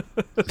 man.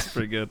 That's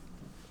pretty good.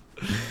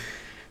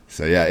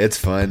 So yeah, it's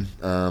fun.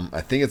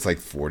 I think it's like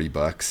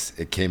 $40.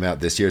 It came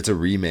out this year. It's a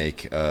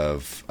remake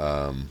of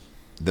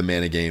the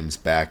Mana games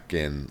back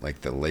in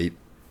like the late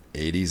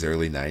 80s,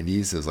 early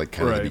 90s. It was like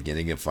kind of the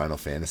beginning of Final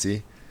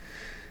Fantasy.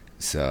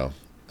 So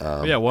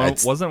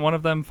wasn't one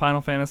of them Final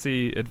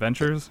Fantasy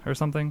Adventures or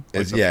something?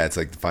 It's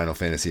like the Final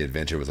Fantasy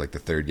Adventure was like the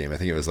 3rd game. I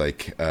think it was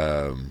like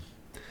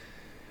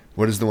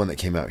what is the one that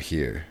came out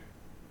here?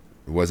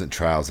 It wasn't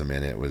Trials of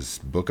Mana. It was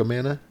Book of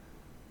Mana.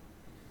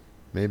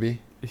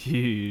 Maybe.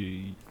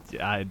 I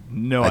had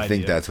no idea. I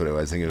think that's what it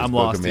was. I think it was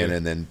Book of Mana,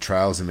 and then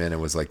Trials of Mana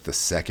was like the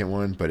 2nd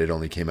one, but it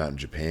only came out in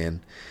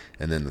Japan.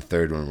 And then the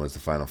 3rd one was the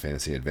Final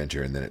Fantasy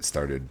Adventure, and then it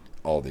started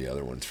all the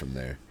other ones from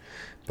there.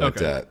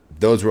 But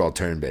those were all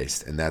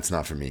turn-based, and that's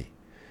not for me.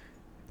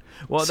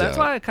 Well, that's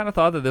why I kind of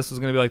thought that this was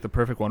going to be like the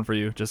perfect one for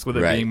you, just with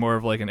it being more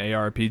of like an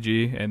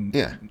ARPG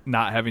and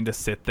not having to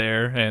sit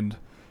there and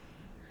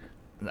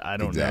I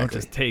don't know,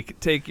 just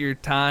take your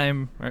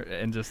time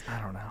and just I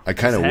don't know. I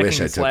kind of wish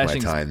I took my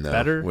time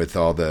though with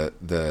all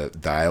the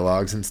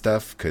dialogues and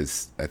stuff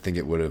because I think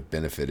it would have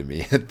benefited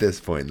me at this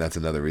point. And that's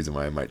another reason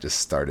why I might just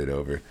start it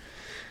over.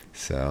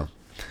 So.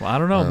 Well, I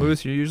don't know,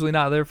 Moose. You're usually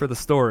not there for the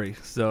story,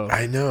 so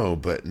I know,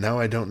 but now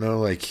I don't know.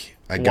 Like,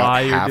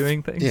 why you're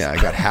doing things. Yeah,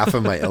 I got half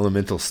of my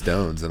elemental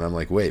stones, and I'm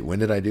like, wait, when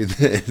did I do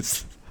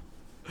this?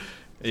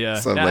 Yeah,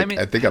 so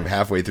I think I'm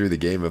halfway through the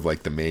game of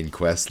like the main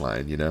quest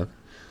line,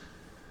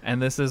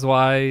 And this is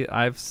why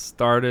I've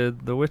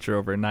started The Witcher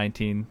over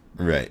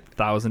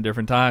 19,000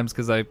 different times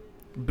because I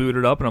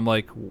booted up and I'm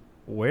like,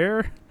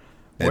 where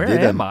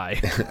am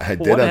I? I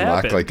did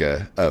unlock like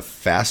a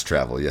fast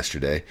travel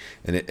yesterday,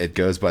 and it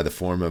goes by the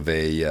form of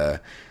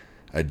a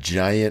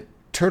giant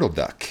turtle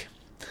duck.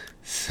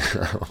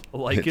 So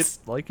like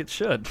it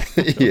should.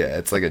 Yeah,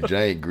 it's like a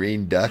giant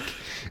green duck,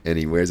 and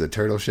he wears a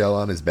turtle shell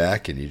on his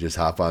back, and you just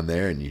hop on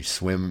there and you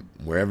swim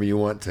wherever you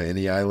want to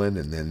any island,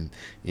 and then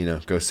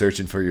go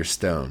searching for your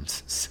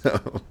stones.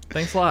 So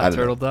thanks a lot,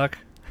 turtle duck.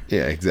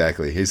 Yeah,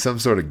 exactly. He's some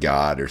sort of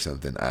god or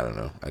something. I don't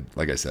know.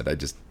 Like I said, I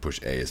just push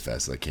A as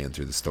fast as I can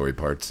through the story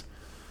parts.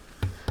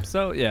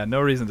 So, yeah,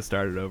 no reason to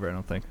start it over, I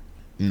don't think.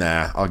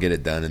 Nah, I'll get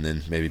it done and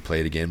then maybe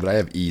play it again. But I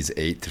have Ys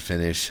 8 to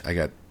finish. I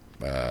got,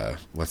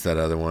 what's that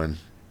other one?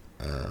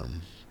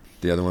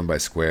 The other one by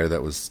Square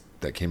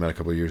that came out a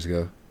couple of years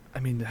ago. I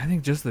mean, I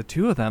think just the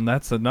 2 of them,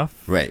 that's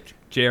enough. Right.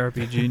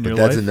 JRPG in your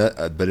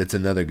life. But it's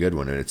another good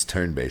one, and it's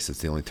turn-based. It's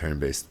the only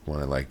turn-based one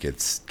I like.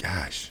 It's,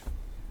 gosh.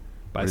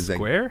 By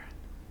Square? That?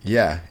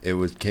 Yeah,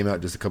 it came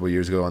out just a couple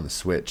years ago on the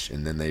Switch,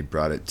 and then they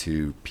brought it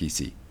to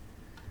PC.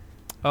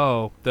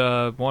 Oh,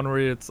 the one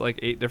where it's like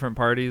 8 different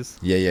parties?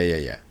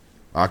 Yeah.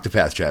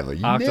 Octopath Traveler.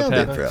 You nailed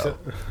it, bro.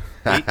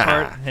 8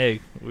 part.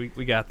 Hey, we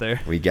got there.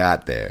 We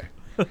got there.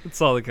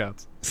 That's all that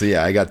counts. So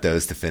yeah, I got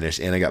those to finish,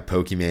 and I got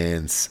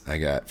Pokemans. I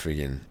got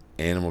freaking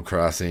Animal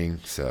Crossing.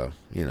 So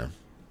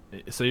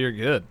So you're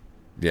good.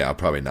 Yeah, I'll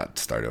probably not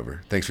start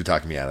over. Thanks for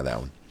talking me out of that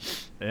one.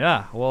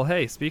 Yeah, well,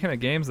 hey, speaking of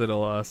games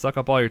that'll suck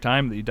up all your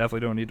time that you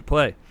definitely don't need to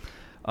play,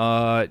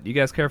 you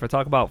guys care if I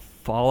talk about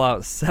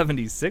Fallout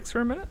 76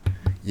 for a minute?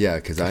 Yeah,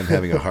 because I'm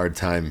having a hard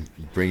time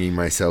bringing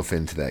myself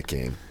into that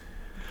game.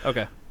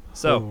 Okay,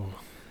 so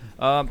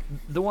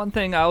The one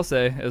thing I'll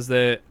say is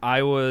that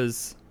I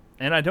was,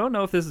 and I don't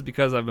know if this is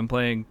because I've been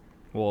playing,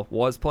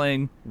 was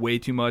playing way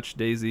too much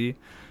DayZ,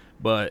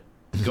 but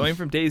going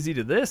from DayZ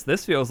to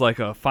this feels like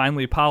a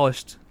finely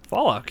polished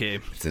Fallout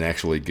game. It's an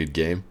actually good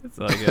game. It's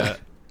like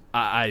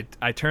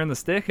I turn the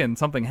stick and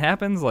something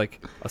happens,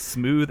 like a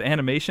smooth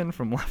animation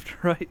from left to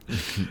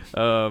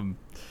right.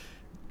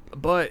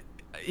 But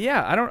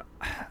yeah,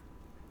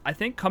 I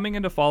think coming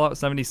into Fallout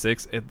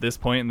 76 at this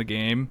point in the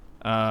game,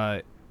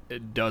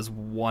 it does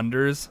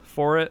wonders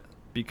for it,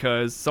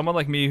 because someone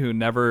like me who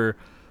never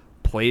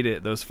played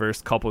it those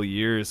first couple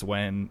years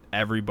when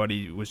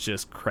everybody was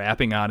just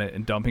crapping on it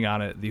and dumping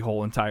on it the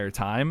whole entire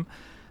time,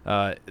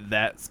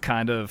 that's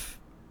kind of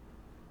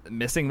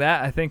missing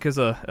that, I think, is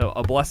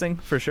a blessing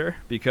for sure,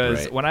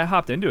 because when I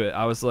hopped into it,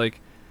 I was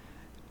like,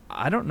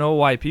 I don't know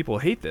why people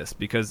hate this,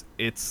 because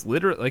it's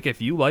literally like,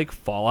 if you like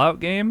Fallout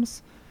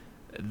games,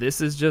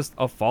 this is just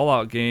a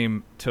Fallout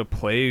game to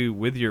play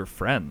with your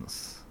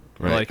friends.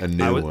 Right, like, a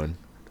new one.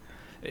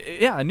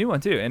 Yeah, a new one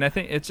too. And I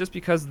think it's just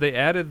because they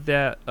added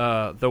that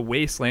the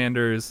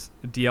Wastelanders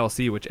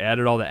DLC, which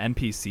added all the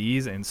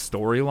NPCs and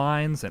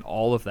storylines and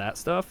all of that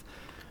stuff.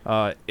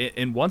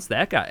 And once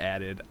that got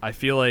added, I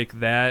feel like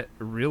that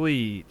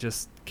really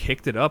just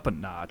kicked it up a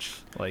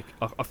notch, like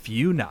a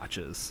few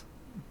notches.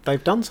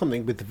 They've done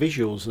something with the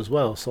visuals as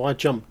well. So I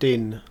jumped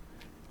in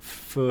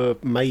for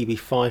maybe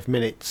 5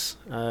 minutes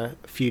a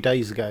few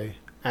days ago,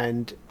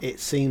 and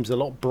it seems a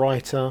lot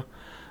brighter.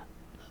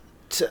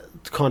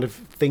 Kind of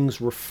things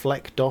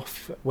reflect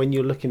off when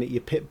you're looking at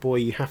your Pip-Boy.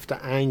 You have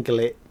to angle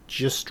it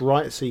just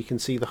right so you can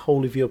see the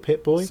whole of your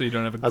Pip-Boy, so you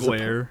don't have a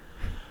glare.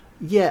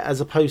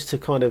 As opposed to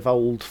kind of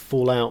old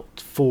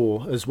Fallout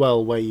 4 as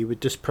well, where you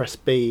would just press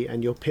B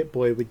and your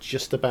Pip-Boy would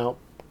just about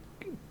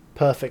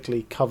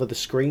perfectly cover the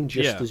screen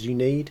just as you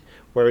need,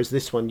 whereas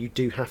this one you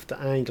do have to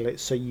angle it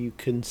so you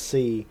can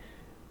see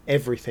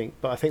everything.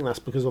 But I think that's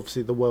because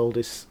obviously the world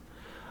is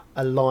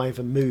alive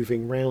and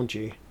moving around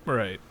you.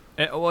 Right.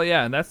 Well,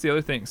 yeah, and that's the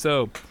other thing.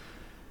 So,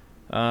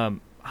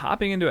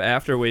 hopping into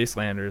after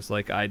Wastelanders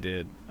like I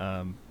did,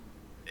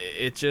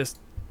 it just,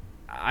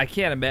 I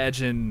can't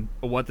imagine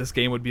what this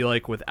game would be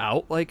like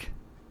without like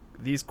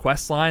these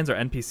quest lines or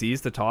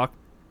NPCs to talk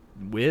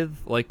with.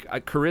 Like,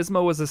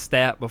 charisma was a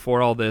stat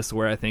before all this,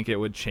 where I think it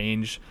would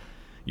change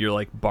your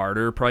like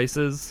barter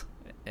prices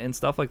and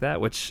stuff like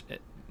that, which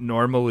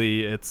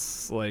normally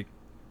it's like,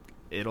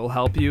 it'll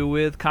help you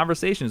with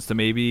conversations to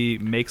maybe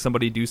make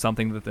somebody do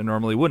something that they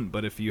normally wouldn't.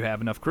 But if you have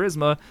enough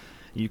charisma,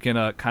 you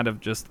can kind of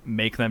just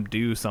make them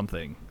do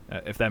something,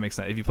 if that makes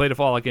sense. If you played a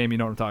Fallout game, you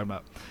know what I'm talking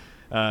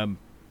about.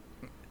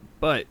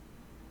 But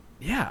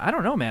yeah, I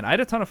don't know, man. I had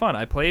a ton of fun.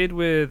 I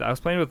was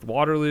playing with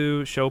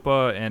Waterloo,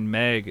 Shopa, and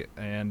Meg,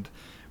 and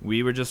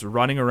we were just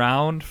running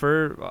around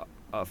for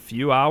a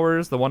few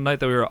hours the one night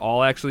that we were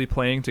all actually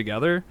playing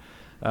together.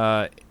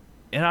 And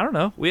I don't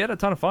know, we had a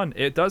ton of fun.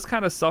 It does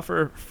kind of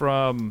suffer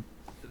from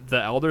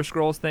the Elder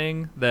Scrolls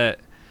thing that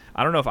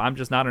I don't know if I'm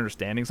just not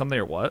understanding something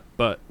or what,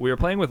 but we were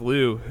playing with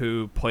Lou,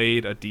 who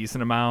played a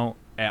decent amount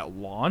at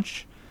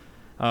launch.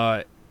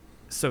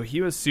 So he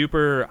was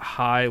super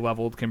high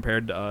leveled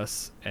compared to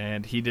us,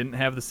 and he didn't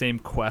have the same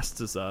quests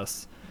as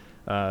us.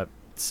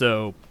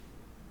 So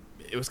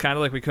it was kind of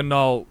like we couldn't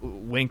all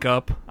link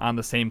up on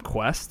the same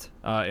quest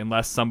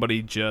unless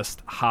somebody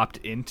just hopped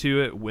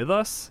into it with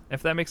us,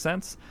 if that makes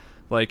sense.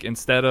 Like,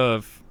 instead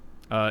of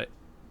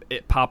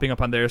it popping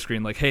up on their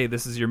screen like, hey,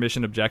 this is your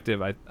mission objective,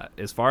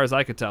 as far as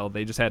I could tell,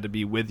 they just had to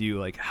be with you,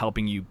 like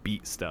helping you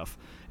beat stuff.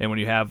 And when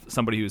you have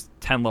somebody who's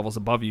 10 levels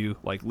above you,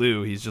 like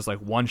Lou, he's just like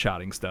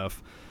one-shotting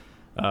stuff.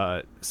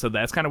 So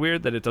that's kind of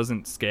weird that it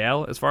doesn't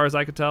scale, as far as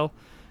I could tell.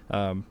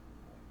 But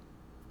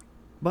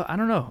I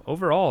don't know.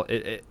 Overall,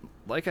 it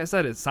like I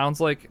said, it sounds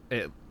like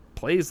it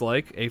plays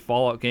like a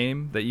Fallout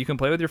game that you can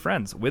play with your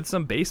friends with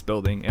some base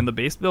building. And the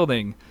base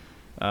building,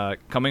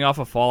 coming off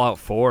of Fallout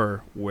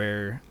 4,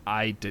 where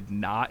I did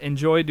not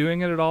enjoy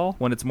doing it at all,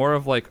 when it's more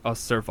of like a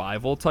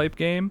survival type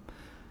game,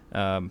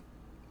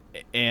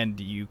 and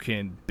you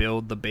can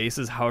build the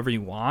bases however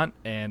you want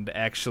and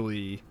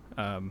actually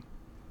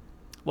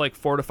like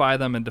fortify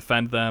them and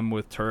defend them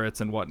with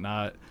turrets and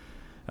whatnot.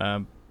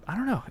 I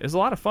don't know, it's a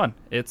lot of fun.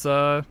 It's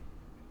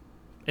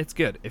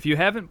good. If you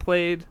haven't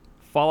played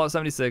Fallout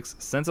 76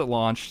 since it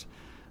launched,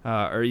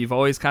 or you've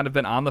always kind of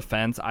been on the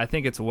fence, I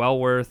think it's well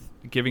worth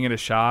giving it a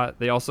shot.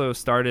 They also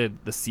started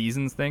the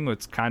seasons thing,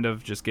 which kind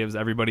of just gives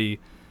everybody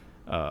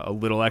a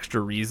little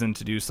extra reason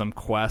to do some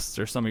quests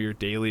or some of your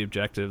daily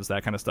objectives,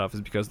 that kind of stuff,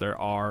 is because there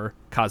are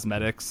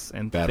cosmetics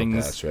and Battle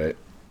things. Pass, right?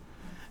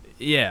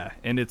 Yeah,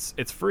 and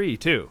it's free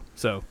too,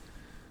 so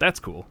that's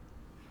cool.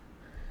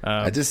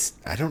 I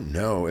don't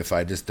know if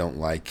I just don't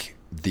like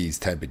these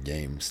type of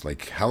games.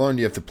 Like, how long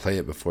do you have to play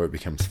it before it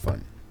becomes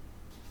fun?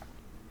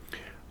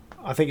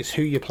 I think it's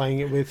who you're playing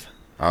it with.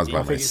 I was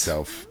by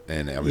myself,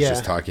 and I was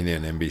just talking to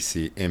an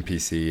NPC,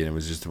 and it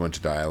was just a bunch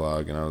of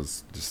dialogue, and I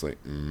was just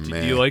like,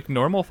 man. Do you like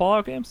normal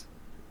Fallout games?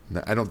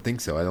 No, I don't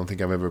think so. I don't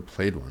think I've ever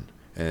played one.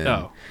 And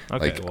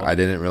okay, I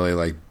didn't really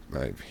like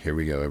like, here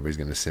we go. Everybody's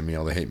gonna send me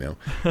all the hate mail.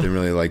 Didn't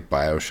really like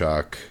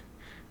BioShock.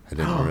 I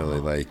didn't really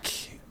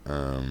like.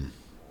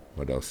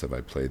 What else have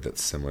I played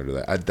that's similar to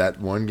that? That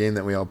one game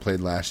that we all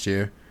played last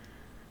year.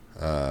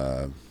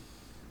 The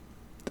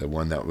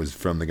one that was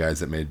from the guys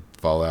that made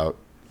Fallout.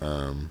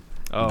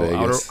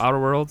 Outer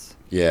Worlds.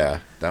 Yeah,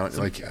 that one.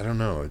 Like, I don't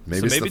know.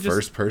 Maybe it's the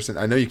first person.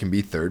 I know you can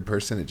be third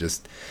person. It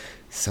just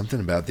something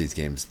about these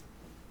games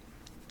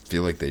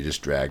feel like they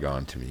just drag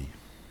on to me.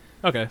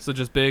 Okay, so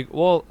just big.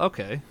 Well,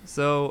 okay.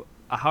 So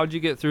how'd you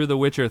get through The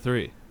Witcher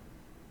 3?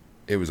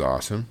 It was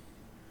awesome.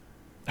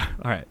 All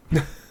right.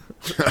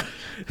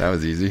 That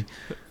was easy.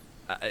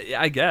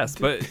 I guess,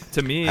 but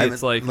to me,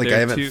 it's like I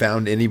haven't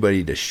found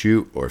anybody to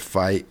shoot or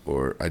fight,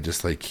 or I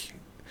just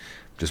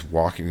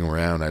walking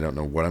around. I don't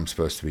know what I'm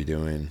supposed to be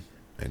doing.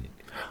 And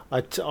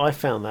I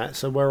found that.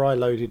 So where I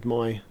loaded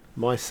my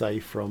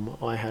save from,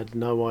 I had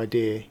no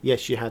idea.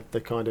 Yes, you had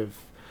the kind of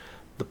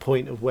the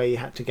point of where you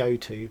had to go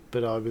to,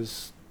 but I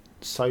was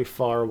so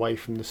far away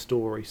from the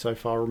story, so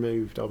far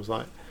removed. I was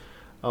like,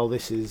 oh,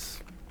 this is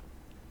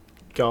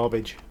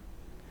garbage.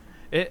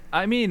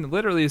 I mean,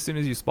 literally, as soon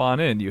as you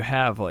spawn in, you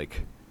have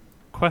like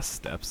quest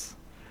steps.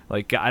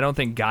 Like, I don't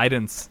think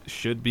guidance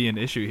should be an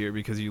issue here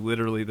because you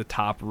literally, the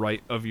top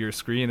right of your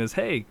screen is,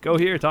 hey, go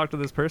here, talk to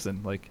this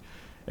person. Like,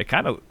 it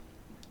kind of,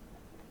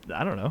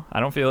 I don't know. I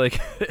don't feel like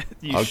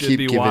you should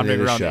be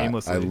wandering around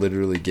aimlessly. I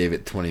literally gave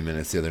it 20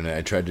 minutes the other night.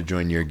 I tried to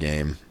join your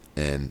game,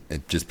 and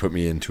it just put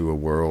me into a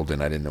world,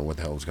 and I didn't know what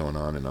the hell was going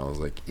on, and I was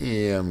like,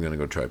 yeah, I'm going to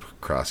go try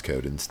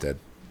CrossCode instead.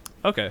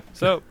 Okay,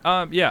 so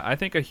yeah, I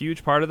think a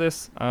huge part of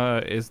this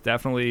is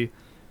definitely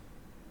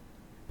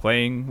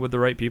playing with the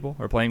right people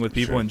or playing with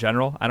people in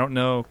general. I don't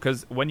know,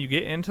 because when you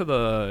get into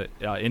the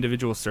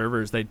individual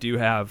servers, they do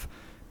have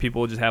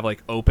people just have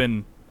like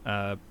open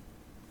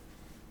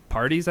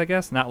parties, I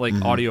guess, not like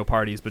audio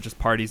parties, but just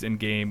parties in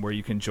game where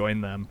you can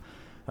join them.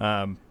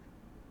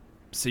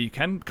 So you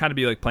can kind of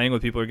be like playing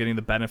with people or getting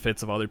the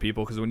benefits of other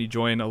people, because when you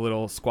join a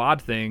little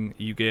squad thing,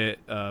 you get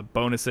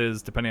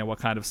bonuses depending on what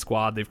kind of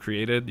squad they've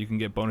created. You can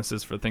get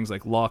bonuses for things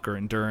like luck or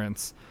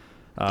endurance.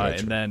 Gotcha.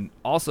 And then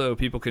also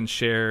people can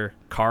share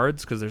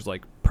cards because there's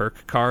like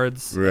perk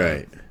cards.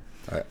 Right.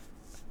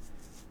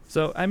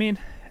 So, I mean,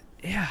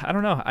 yeah, I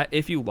don't know.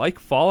 If you like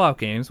Fallout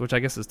games, which I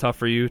guess is tough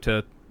for you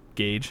to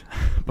gauge,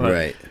 but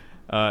right.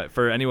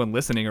 For anyone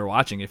listening or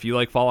watching, if you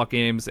like Fallout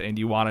games and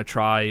you want to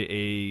try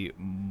a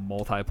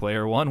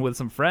multiplayer one with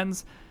some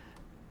friends,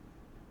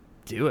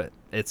 do it.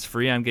 It's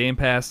free on Game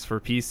Pass for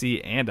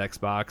PC and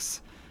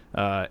Xbox.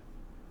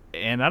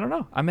 And I don't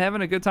know. I'm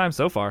having a good time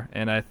so far,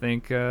 and I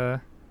think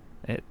it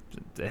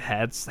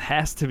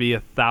has to be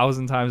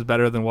 1,000 times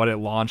better than what it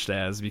launched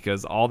as,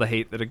 because all the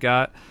hate that it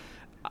got,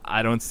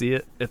 I don't see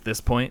it at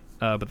this point.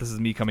 But this is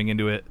me coming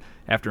into it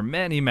after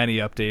many, many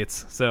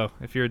updates. So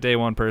if you're a day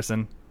one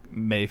person,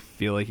 may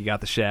feel like you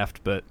got the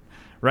shaft, but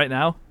right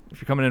now,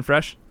 if you're coming in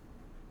fresh,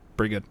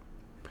 pretty good.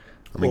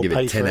 I'm gonna give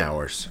it 10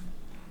 hours.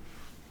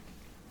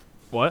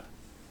 What?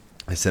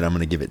 I said I'm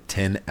gonna give it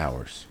 10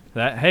 hours.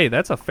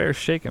 That's a fair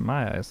shake in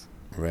my eyes.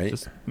 Right?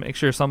 Just make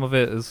sure some of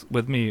it is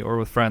with me or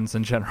with friends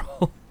in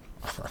general.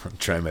 I'll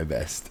try my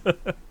best. All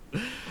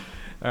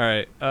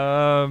right.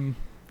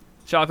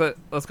 Chocolate,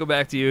 let's go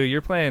back to you.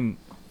 You're playing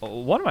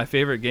one of my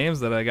favorite games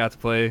that I got to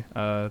play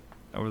over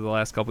the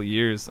last couple of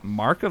years,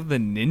 Mark of the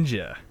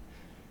Ninja.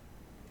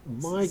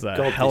 My it's a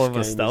God, hell of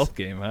a stealth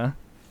game, huh?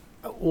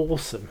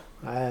 Awesome.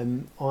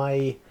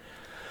 I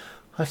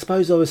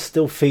suppose I was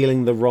still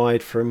feeling the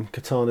ride from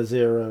Katana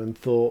Zero and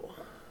thought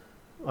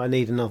I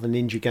need another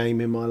ninja game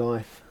in my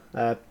life.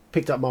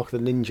 Picked up Mark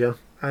of the Ninja,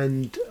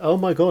 and oh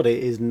my God,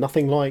 it is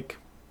nothing like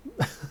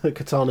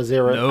Katana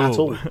Zero at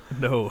all.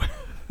 No.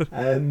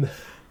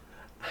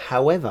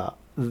 However,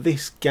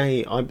 this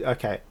game,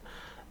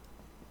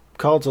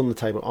 cards on the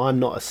table. I'm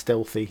not a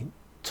stealthy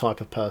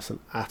type of person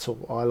at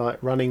all. I like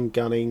running,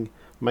 gunning,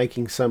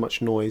 making so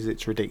much noise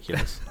it's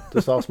ridiculous.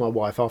 Just ask my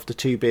wife. After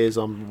 2 beers,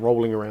 I'm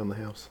rolling around the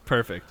house.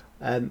 Perfect.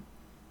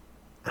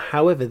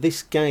 However,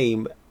 this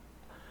game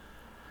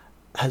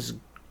has,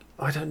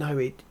 I don't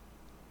know,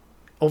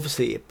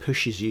 obviously it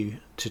pushes you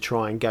to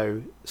try and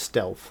go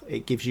stealth.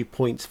 It gives you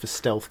points for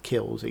stealth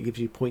kills. It gives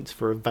you points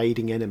for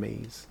evading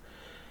enemies.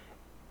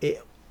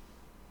 It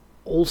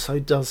also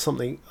does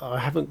something I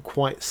haven't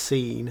quite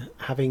seen.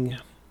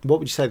 What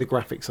would you say the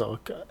graphics are?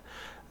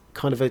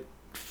 Kind of a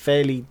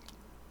fairly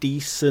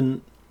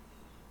decent.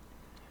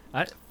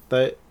 I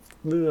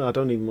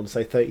don't even want to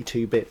say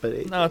 32-bit, but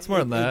it's more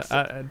than that.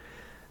 I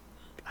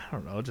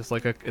don't know, just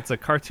like it's a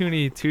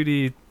cartoony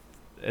 2D.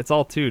 It's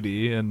all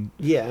 2D, and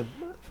yeah,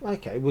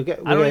 okay. I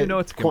don't even know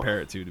what to compare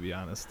it to be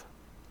honest.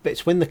 But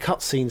it's when the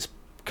cutscenes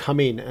come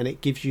in, and it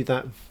gives you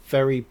that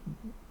very.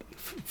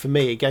 For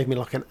me, it gave me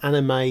like an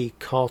anime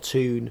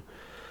cartoon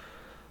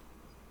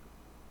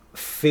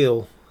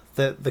feel.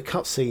 That the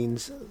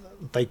cutscenes,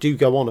 they do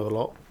go on a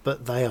lot,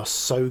 but they are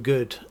so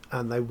good,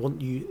 and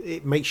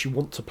it makes you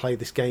want to play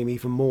this game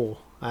even more.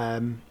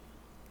 I've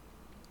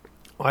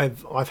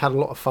had a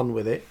lot of fun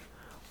with it.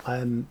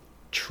 I'm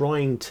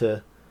trying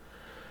to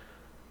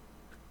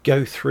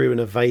go through and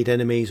evade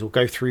enemies or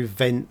go through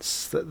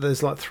vents.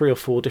 There's like 3 or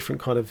 4 different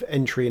kind of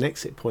entry and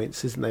exit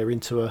points, isn't there,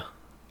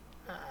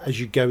 as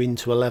you go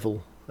into a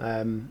level,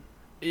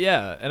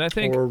 Yeah, and I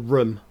think or a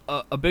room.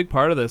 a big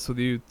part of this, with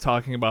you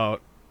talking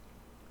about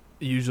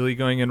usually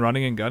going and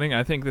running and gunning,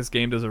 I think this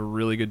game does a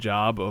really good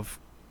job of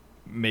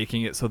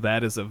making it so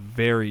that is a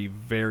very,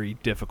 very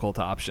difficult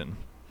option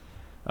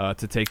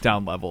to take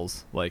down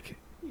levels. Like,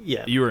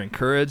 Yeah, you are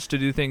encouraged to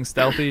do things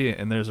stealthy,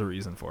 and there's a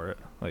reason for it.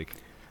 Like,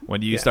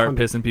 when you Yeah, start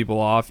 100. pissing people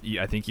off,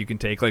 I think you can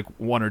take like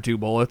 1 or 2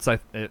 bullets,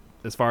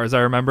 as far as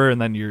I remember,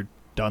 and then you're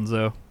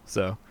donezo.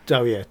 So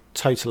oh yeah,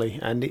 totally.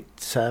 And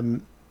it's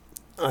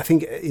I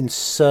think in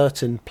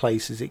certain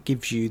places it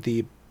gives you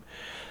the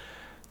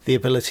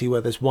ability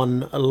where there's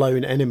one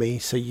lone enemy,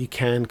 so you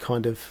can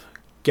kind of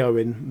go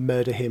and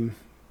murder him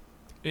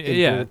in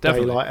yeah, broad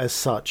definitely. daylight as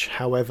such.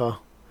 However,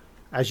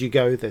 as you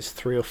go, there's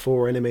 3 or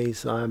 4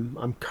 enemies.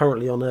 I'm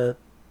currently on a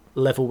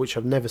level which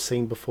I've never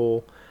seen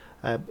before.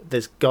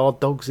 There's guard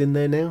dogs in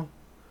there now.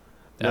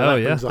 Oh,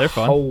 that yeah, brings they're a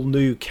fun. whole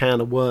new can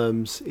of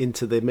worms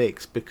into the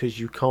mix, because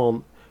you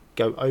can't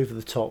go over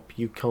the top.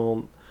 You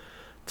can't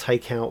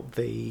take out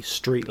the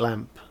street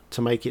lamp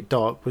to make it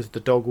dark, because the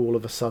dog all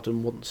of a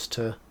sudden wants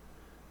to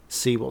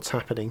see what's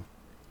happening,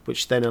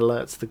 which then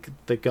alerts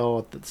the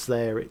guard that's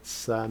there.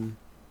 It's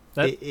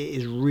it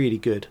is really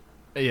good.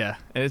 Yeah,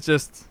 and it's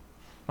just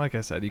like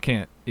I said, you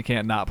can't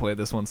not play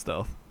this one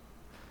stealth.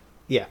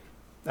 Yeah,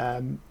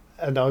 and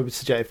I would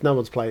suggest, if no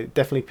one's played it,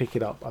 definitely pick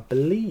it up. I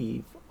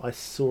believe I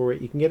saw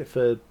it. You can get it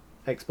for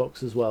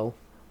Xbox as well.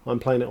 I'm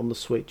playing it on the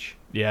Switch.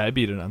 Yeah, I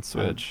beat it on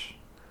Switch.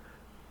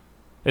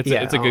 It's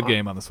yeah, a good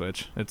game on the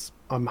Switch. It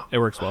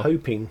works well.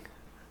 Hoping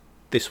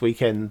this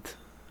weekend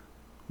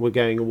we're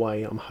going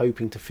away. I'm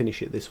hoping to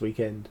finish it this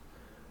weekend.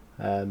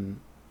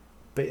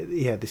 But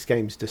yeah, this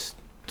game's just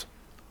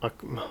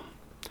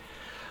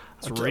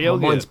It's real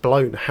my mind's good.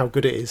 blown how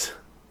good it is.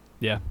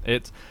 Yeah,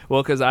 it's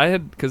because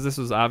this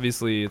was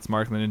obviously, it's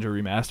Mark the Ninja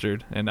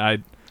Remastered, and I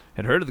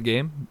had heard of the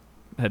game,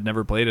 had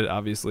never played it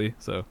obviously,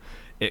 so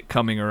it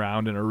coming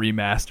around in a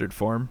remastered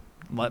form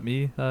let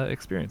me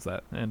experience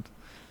that, and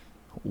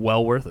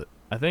well worth it.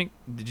 I think,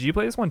 did you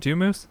play this one too,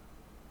 Moose?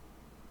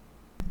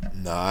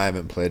 No, I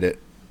haven't played it.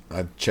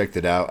 I've checked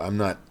it out. I'm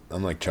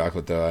like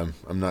Chocolate though.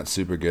 I'm not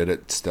super good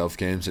at stealth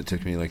games. It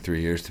took me like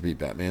 3 years to beat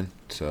Batman.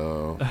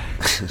 So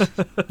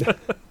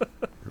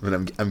but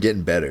I'm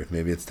getting better.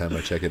 Maybe it's time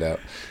I check it out.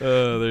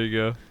 There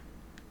you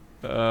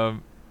go.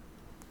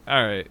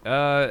 All right.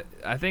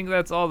 I think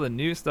that's all the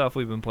new stuff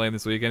we've been playing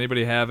this week.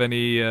 Anybody have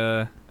any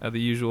of the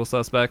usual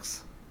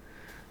suspects?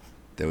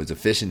 There was a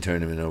fishing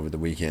tournament over the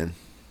weekend.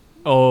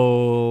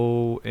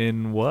 Oh,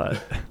 in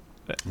what?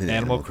 In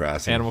Animal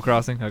Crossing. Animal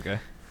Crossing. Okay.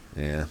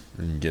 Yeah,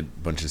 and you get a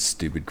bunch of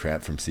stupid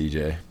crap from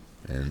CJ.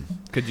 And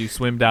Could you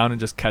swim down and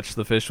just catch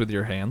the fish with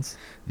your hands?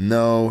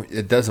 no,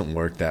 it doesn't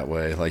work that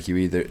way. Like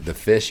the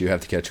fish you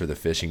have to catch with a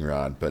fishing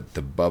rod, but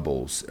the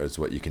bubbles is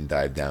what you can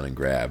dive down and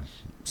grab.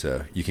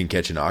 So you can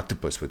catch an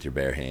octopus with your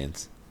bare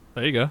hands.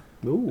 There you go.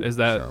 Ooh. Is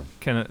that So-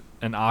 can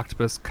an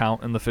octopus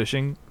count in the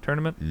fishing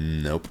tournament?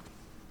 Nope.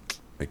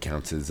 It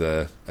counts as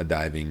a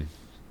diving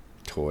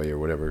toy or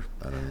whatever.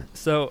 I don't know.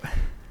 So,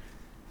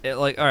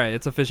 all right,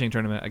 it's a fishing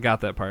tournament. I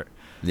got that part.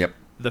 Yep.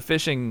 The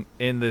fishing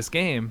in this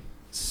game,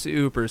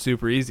 super,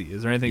 super easy.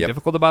 Is there anything Yep.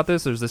 difficult about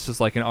this, or is this just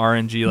like an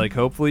RNG? Like,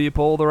 hopefully you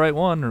pull the right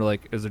one, or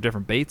like, is there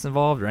different baits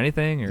involved or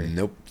anything, or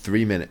Nope.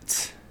 3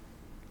 minutes.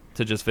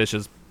 to just fish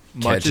as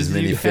much Catch as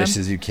many you fish can?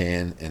 as you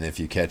can, and if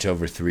you catch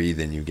over 3,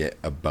 then you get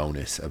a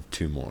bonus of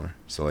 2 more.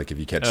 So like if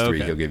you catch Oh, 3,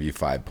 okay. he'll give you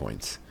 5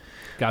 points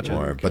Gotcha.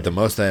 more. But the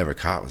most I ever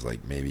caught was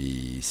like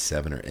maybe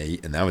 7 or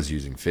 8, and that was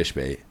using fish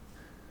bait.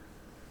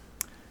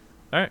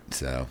 All right.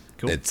 So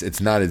Cool. it's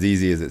not as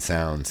easy as it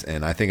sounds,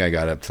 and I think I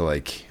got up to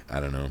like, I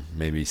don't know,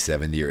 maybe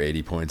 70 or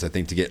 80 points. I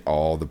think to get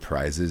all the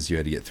prizes you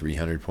had to get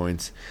 300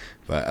 points,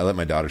 but I let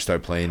my daughter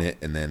start playing it,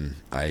 and then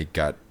I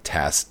got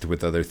tasked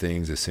with other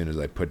things as soon as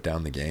I put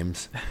down the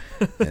games.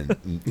 And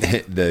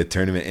the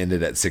tournament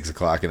ended at 6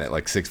 o'clock, and at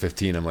like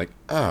 6:15 I'm like,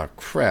 oh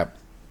crap,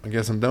 I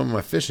guess I'm done with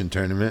my fishing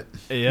tournament.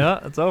 Yeah,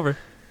 it's over.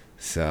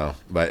 So,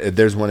 but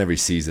there's one every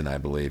season, I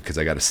believe, because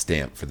I got a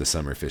stamp for the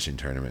summer fishing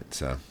tournament.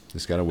 So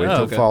just gotta wait Oh,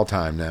 till okay. fall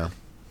time now.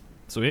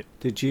 Sweet.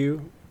 Did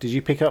you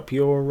pick up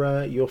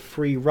your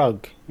free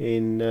rug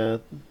in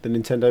the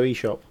Nintendo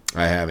eShop?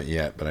 I haven't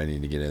yet, but I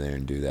need to get in there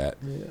and do that.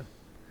 Yeah.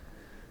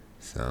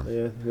 So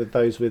Yeah, with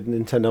those with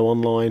Nintendo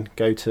Online,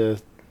 go to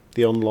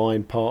the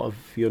online part of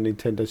your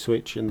Nintendo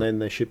Switch, and then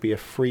there should be a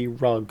free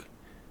rug.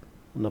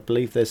 And I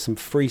believe there's some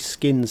free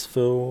skins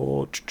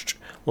for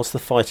what's the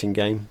fighting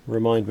game?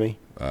 Remind me.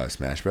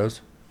 Smash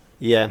Bros.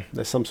 Yeah,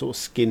 there's some sort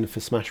of skin for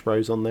Smash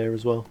Bros on there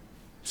as well.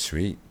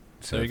 Sweet.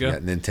 So There if you you go.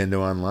 got Nintendo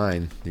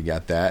Online, you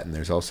got that, and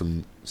there's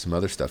also some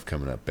other stuff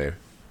coming up there.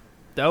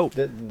 Dope.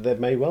 There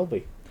may well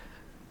be.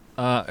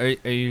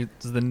 Is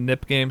the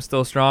Nip game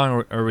still strong,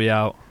 or are we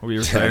out? Are we I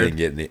retired?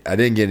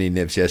 didn't get any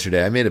nips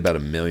yesterday. I made about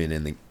 1 million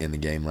in the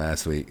game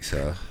last week,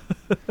 so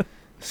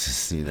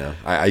it's just,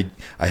 I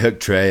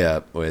hooked Trey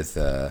up with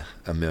 1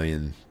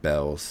 million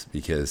bells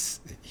because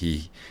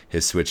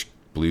his Switch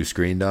blue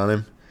screened on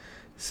him.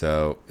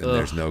 So and Ugh.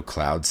 there's no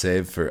cloud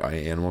save for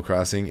Animal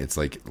Crossing. It's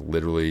like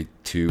literally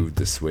to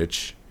the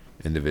Switch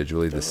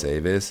individually the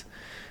save is.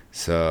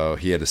 So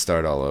he had to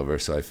start all over.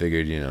 So I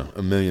figured,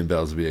 $1 million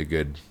bells would be a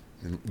good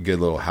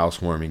little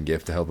housewarming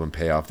gift to help him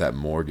pay off that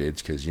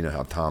mortgage, because you know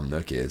how Tom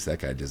Nook is. That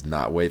guy does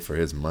not wait for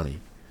his money.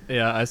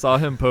 Yeah, I saw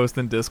him post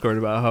in Discord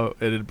about how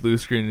it had blue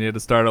screen and he had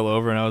to start all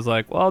over, and I was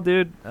like, well,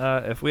 dude,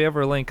 if we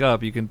ever link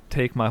up, you can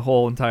take my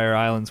whole entire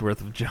island's worth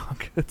of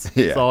junk.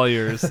 It's all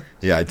yours.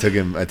 Yeah, I took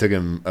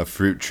him a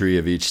fruit tree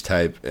of each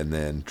type and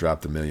then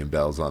dropped 1 million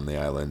bells on the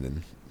island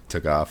and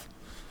took off.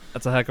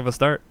 That's a heck of a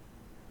start.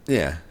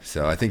 Yeah,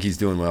 so I think he's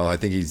doing well. I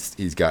think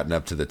he's gotten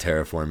up to the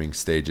terraforming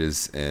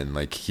stages, and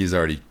like he's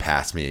already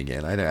passed me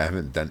again. I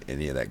haven't done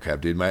any of that crap,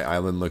 dude. My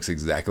island looks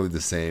exactly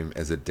the same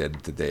as it did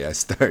the day I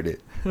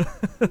started.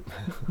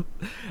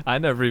 I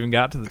never even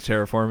got to the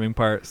terraforming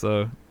part,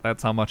 so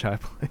that's how much I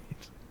played.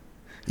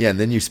 Yeah, and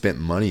then you spent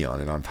money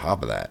on it on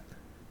top of that.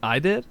 I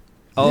did?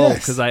 Oh, Yes.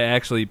 because I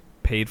actually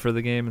paid for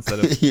the game instead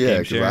of Yeah, game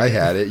because sharing. I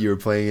had it. You were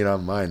playing it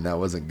on mine. That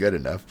wasn't good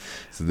enough.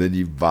 So then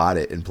you bought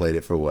it and played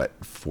it for what,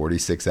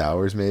 46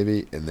 hours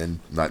maybe? And then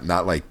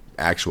not like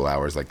actual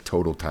hours, like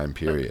total time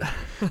period,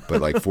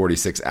 but like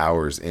 46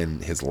 hours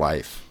in his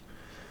life,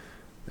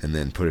 and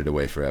then put it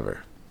away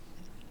forever.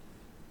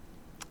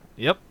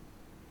 Yep.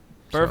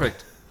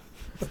 Perfect.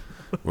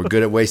 We're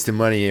good at wasting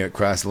money here at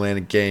Cross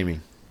Atlantic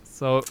Gaming.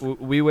 So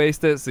we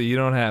waste it so you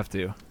don't have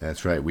to.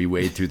 That's right. We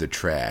wade through the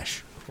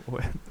trash.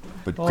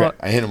 But Well,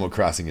 Animal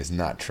Crossing is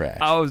not trash.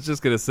 I was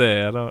just going to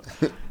say,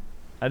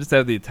 I just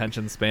have the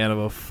attention span of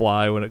a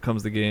fly when it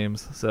comes to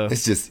games. So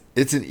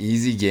It's an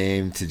easy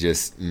game to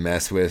just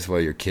mess with while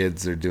your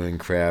kids are doing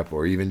crap,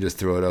 or even just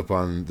throw it up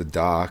on the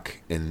dock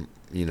and,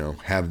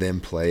 have them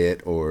play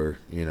it, or,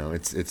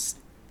 it's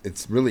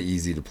really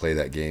easy to play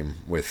that game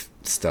with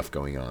stuff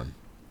going on.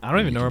 I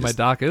don't even know where my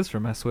dock is for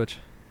my Switch.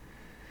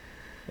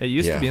 It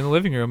used to be in the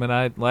living room,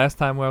 and last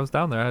time when I was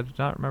down there, I did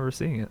not remember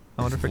seeing it.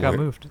 I wonder if it got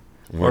moved.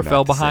 Or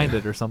fell behind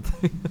it or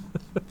something.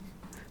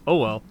 Oh,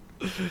 well.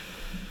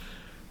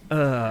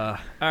 All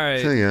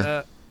right. So,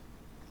 yeah.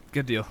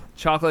 Good deal.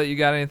 Chocolate, you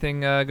got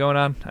anything going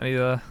on?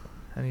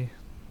 Any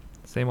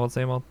same old,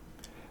 same old?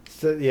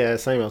 So, yeah,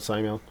 same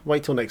old.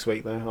 Wait till next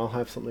week, though. I'll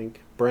have something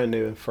brand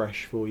new and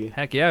fresh for you.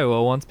 Heck yeah.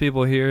 Well, once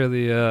people hear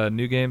the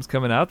new games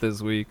coming out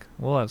this week,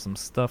 we'll have some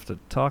stuff to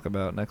talk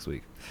about next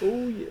week.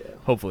 Oh, yeah.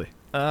 Hopefully.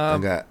 I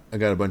got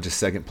a bunch of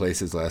second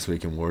places last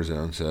week in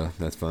Warzone, so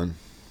that's fun.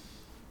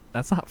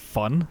 That's not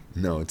fun.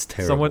 No, it's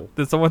terrible.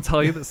 Did someone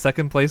tell you that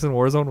second place in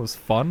Warzone was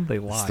fun? They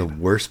lied. It's the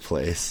worst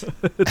place.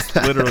 It's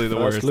literally the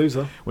First worst.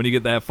 loser. When you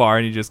get that far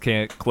and you just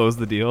can't close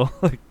the deal,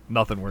 like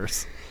nothing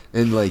worse.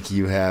 And like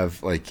you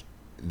have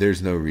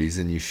there's no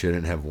reason you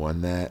shouldn't have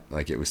won that.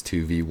 Like it was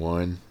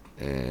 2v1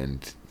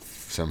 and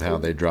somehow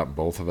they dropped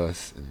both of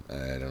us. And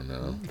I don't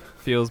know.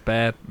 Feels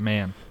bad,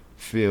 man.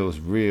 Feels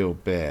real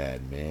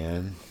bad,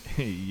 man.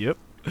 Yep.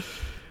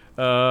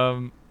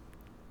 All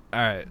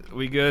right,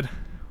 we good?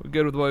 We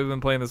good with what we've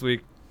been playing this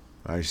week?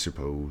 I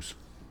suppose.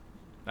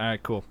 All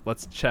right, cool.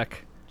 Let's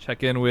check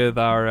in with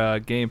our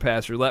Game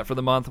Pass roulette for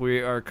the month. We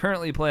are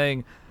currently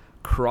playing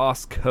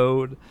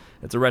Crosscode.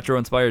 It's a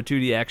retro-inspired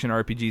 2D action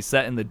RPG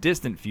set in the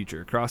distant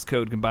future.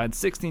 Crosscode combines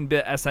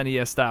 16-bit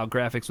SNES-style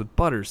graphics with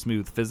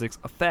butter-smooth physics,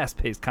 a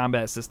fast-paced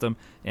combat system,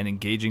 and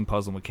engaging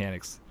puzzle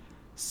mechanics,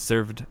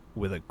 served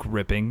with a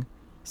gripping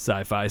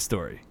sci-fi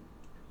story.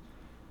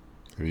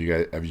 Have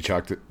you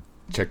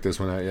checked this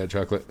one out yet,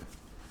 Chocolate?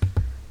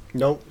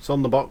 No, it's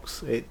on the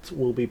box. It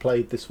will be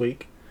played this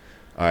week.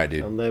 All right,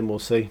 dude. And then we'll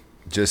see.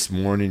 Just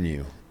warning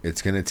you,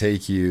 it's going to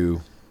take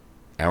you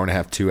hour and a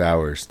half, 2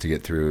 hours to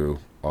get through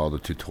all the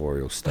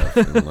tutorial stuff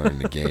and learn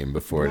the game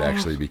before it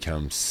actually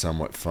becomes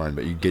somewhat fun.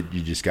 But you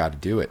just got to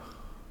do it.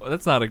 Well,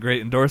 that's not a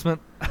great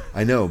endorsement.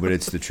 I know, but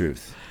it's the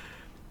truth.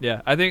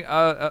 Yeah, I think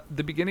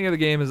the beginning of the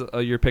game is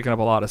you're picking up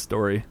a lot of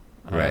story.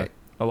 Right.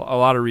 A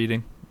lot of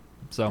reading.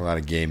 So A lot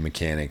of game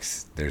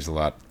mechanics. There's a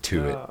lot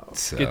to it.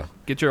 So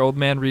get your old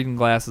man reading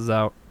glasses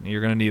out.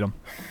 You're going to need them.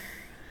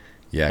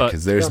 yeah, but-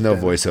 because there's no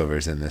Okay.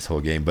 voiceovers in this whole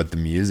game, but the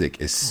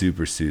music is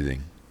super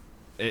soothing.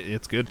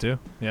 It's good, too.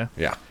 Yeah.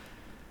 Yeah.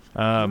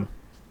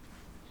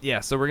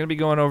 Yeah, so we're going to be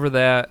going over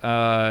that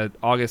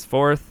August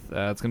 4th.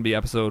 It's going to be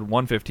episode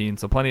 115,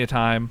 so plenty of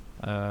time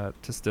to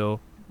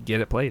still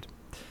get it played.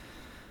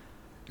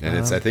 And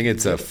I think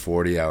it's a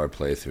 40-hour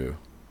playthrough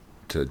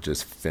to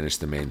just finish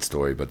the main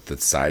story, but the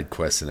side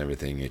quests and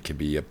everything, it could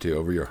be up to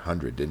over your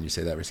 100. Didn't you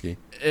say that, Risky?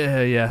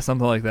 Yeah,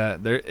 something like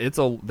that. There's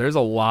a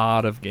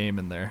lot of game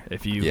in there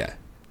if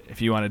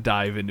you want to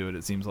dive into it,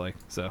 it seems like.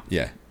 So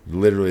Yeah.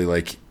 Literally,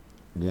 like,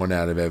 1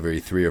 out of every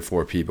 3 or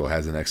 4 people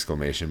has an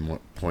exclamation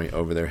point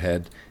over their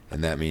head,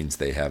 and that means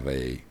they have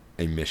a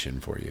mission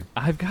for you.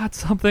 I've got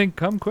something.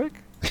 Come quick.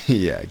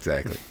 Yeah,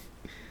 exactly.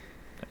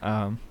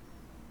 All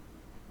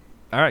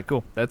right,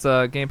 cool. That's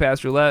Game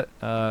Pass Roulette.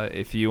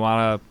 If you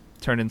want to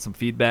turn in some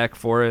feedback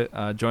for it,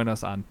 join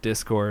us on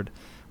Discord.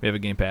 We have a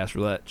Game Pass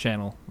Roulette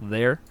channel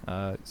there,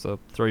 so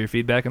throw your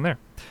feedback in there.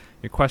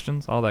 Your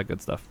questions, all that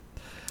good stuff.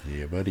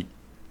 Yeah, buddy.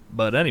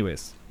 But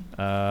anyways,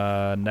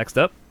 next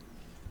up,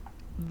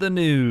 the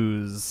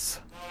news.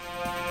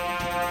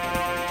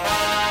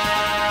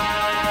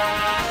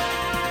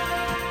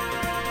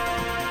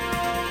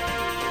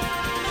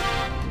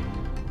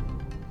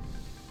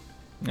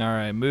 All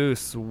right,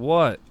 Moose,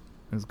 what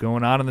is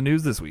going on in the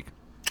news this week?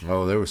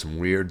 Oh, there was some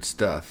weird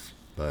stuff,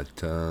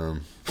 but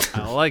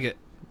I like it.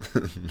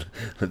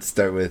 let's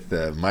start with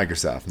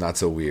Microsoft. Not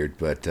so weird,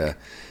 but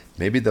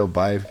maybe they'll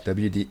buy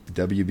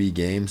WB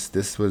Games.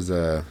 This was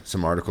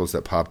some articles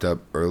that popped up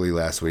early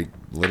last week,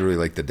 literally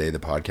like the day the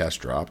podcast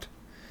dropped.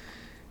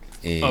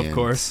 And, Of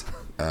course.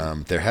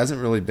 There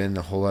hasn't really been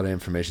a whole lot of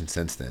information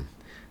since then,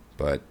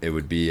 but it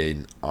would be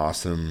an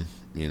awesome,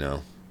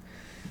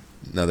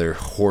 another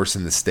horse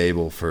in the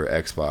stable for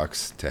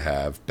Xbox to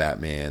have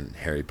Batman,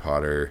 Harry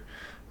Potter,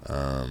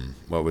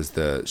 what was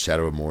the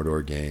Shadow of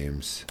Mordor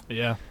games?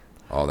 Yeah.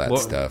 All that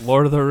stuff.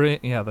 Lord of the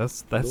Rings. Yeah,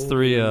 that's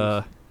three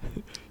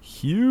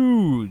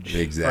huge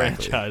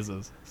Exactly.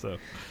 franchises. So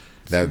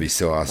That would be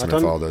so awesome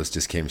if all those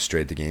just came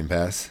straight to Game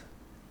Pass.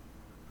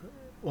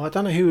 Well, I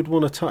don't know who would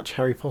want to touch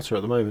Harry Potter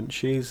at the moment.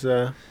 She's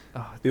the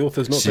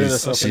author's not doing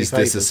herself any She's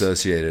favours.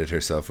 disassociated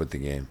herself with the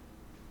game.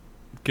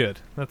 good.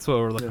 That's what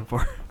we're looking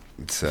for.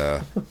 It's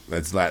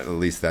at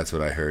least that's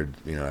what I heard,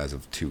 as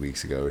of 2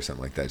 weeks ago or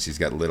something like that. She's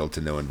got little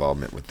to no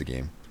involvement with the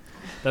game.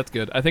 That's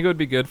good. I think it would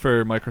be good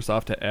for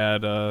Microsoft to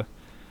add a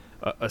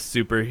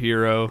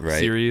superhero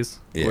series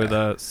with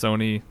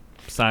Sony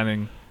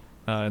signing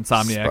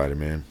Insomniac.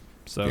 Spider-Man.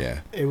 So yeah,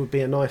 It would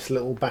be a nice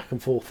little back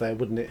and forth there,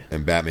 wouldn't it?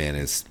 and Batman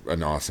is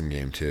an awesome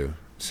game too.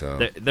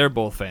 So they're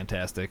both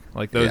fantastic.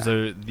 Like those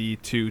are the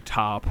two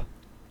top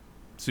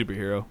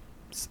superhero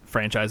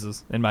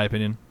franchises, in my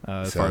opinion.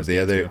 As far as the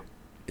games other, go.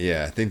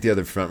 I think the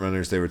other front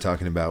runners they were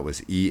talking about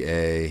was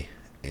EA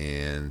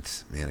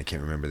and I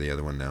can't remember the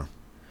other one now.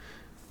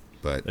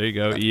 But There you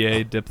go.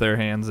 EA dip their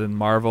hands in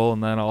Marvel,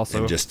 and then also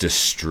and just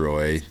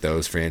destroy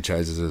those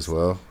franchises as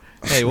well.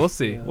 hey, we'll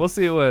see. We'll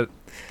see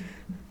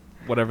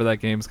whatever that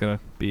game's gonna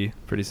be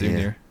pretty soon Yeah.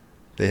 here.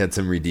 They had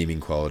some redeeming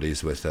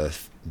qualities with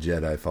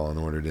Jedi Fallen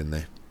Order, didn't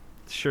they?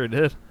 Sure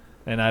did.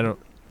 And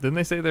didn't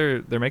they say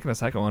they're making a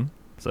second one?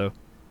 So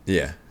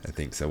Yeah, I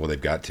think so. Well,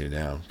 they've got to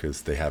now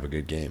because they have a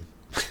good game.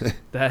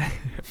 that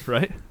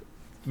right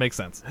makes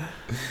sense.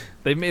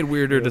 They've made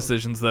weirder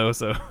decisions though.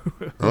 So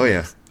Oh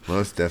yeah,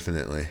 most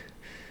definitely.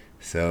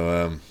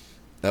 So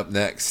up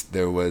next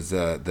there was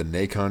the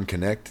Nacon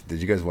Connect.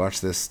 Did you guys watch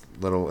this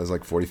little? It was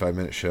like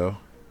 45-minute show.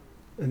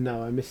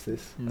 No, I missed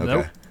this. Nope. Okay.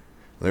 Well,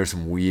 there's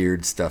some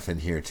weird stuff in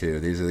here too.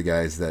 These are the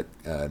guys that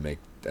make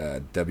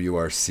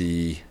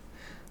WRC.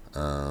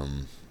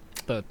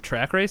 The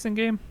track racing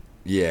game,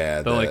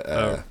 Yeah,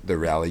 the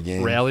rally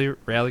game.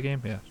 rally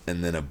game, yeah.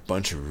 And then a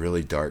bunch of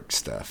really dark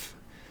stuff.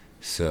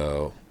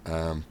 So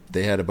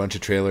they had a bunch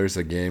of trailers,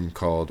 a game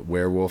called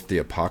Werewolf the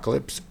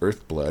Apocalypse,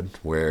 Earthblood,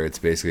 where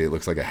it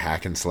looks like a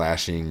hack and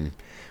slashing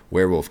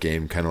werewolf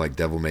game, kind of like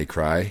Devil May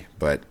Cry,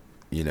 but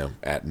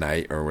at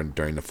night or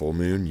during the full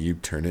moon, you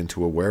turn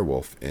into a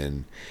werewolf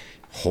and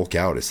Hulk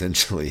out,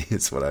 essentially.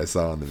 It's what I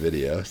saw in the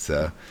video.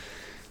 So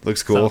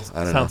looks cool.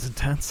 I don't know. Sounds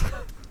intense.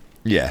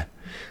 Yeah.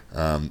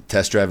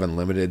 Test Drive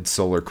Unlimited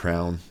Solar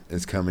Crown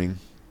is coming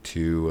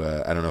to,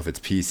 I don't know if it's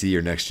PC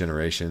or next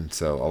generation.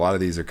 So a lot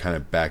of these are kind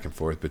of back and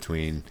forth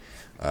between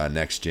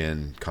next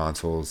gen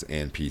consoles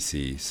and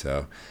PC.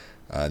 So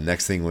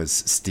next thing was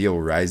Steel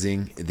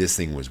Rising. This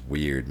thing was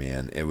weird,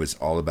 man. It was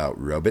all about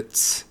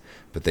robots,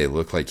 but they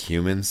look like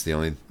humans.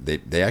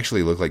 They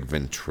actually look like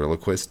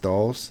ventriloquist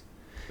dolls.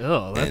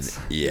 Oh, that's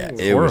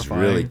it was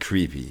really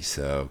creepy.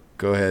 So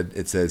go ahead.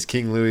 It says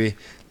King Louis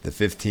the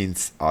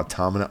 15th's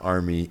Automata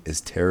army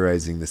is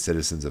terrorizing the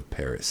citizens of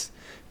Paris.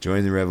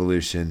 Join the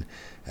revolution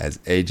as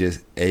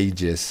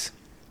Aegis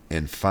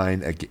and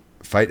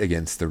fight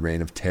against the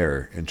reign of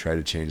terror and try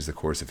to change the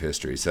course of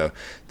history. So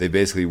they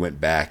basically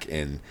went back,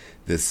 and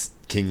this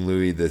King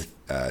Louis the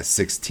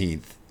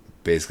 16th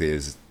basically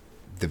has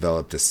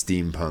developed a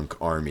steampunk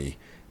army,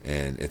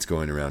 and it's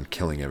going around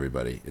killing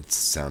everybody. It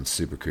sounds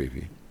super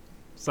creepy.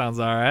 sounds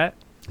all right.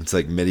 It's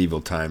like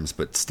medieval times,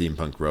 but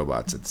steampunk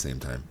robots at the same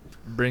time.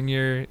 Bring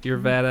your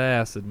vat of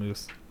acid,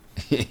 Moose.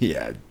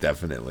 Yeah,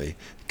 definitely.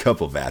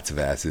 Couple vats of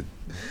acid.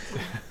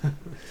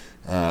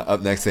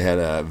 Up next, they had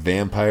a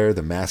Vampire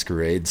the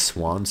Masquerade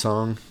Swan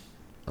Song.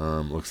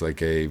 Looks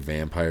like a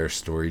vampire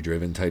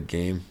story-driven type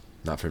game.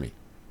 Not for me.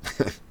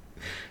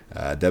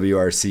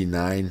 WRC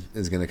 9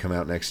 is going to come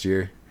out next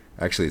year.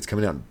 Actually, it's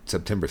coming out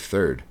September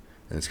 3rd,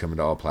 and it's coming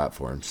to all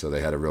platforms. So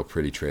they had a real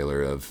pretty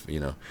trailer of,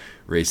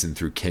 racing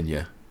through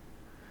Kenya.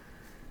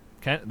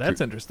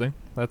 That's interesting.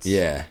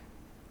 Yeah.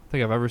 I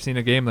think I've ever seen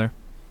a game there.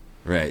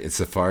 Right. It's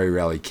Safari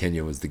Rally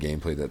Kenya was the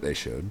gameplay that they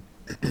showed.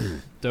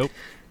 Dope.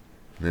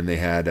 And then they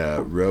had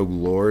Rogue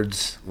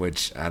Lords,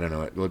 which, I don't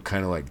know, it looked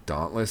kind of like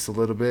Dauntless a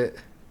little bit.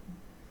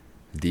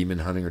 Demon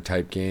Hunter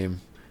type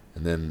game.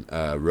 And then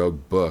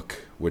Rogue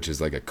Book, which is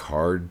like a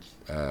card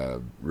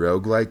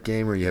roguelike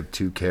game where you have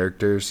two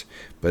characters,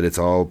 but it's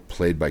all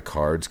played by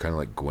cards, kind of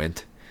like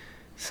Gwent.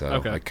 So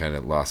Okay. I kind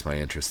of lost my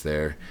interest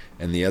there.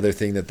 And the other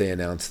thing that they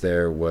announced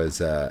there was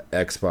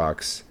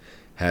Xbox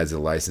has a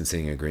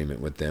licensing agreement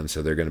with them,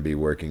 so they're going to be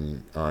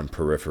working on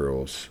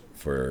peripherals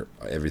for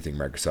everything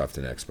Microsoft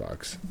and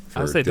Xbox I for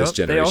would say, this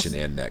don't- they generation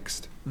also- and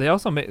next. They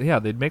also make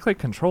they'd make like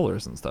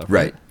controllers and stuff.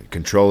 Right.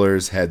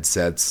 Controllers,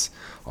 headsets,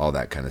 all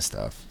that kind of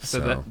stuff.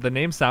 So the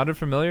name sounded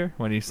familiar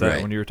when you said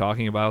Right. when you were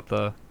talking about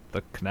the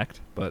Kinect,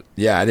 but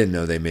yeah, I didn't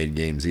know they made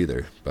games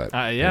either, but yeah,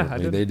 I apparently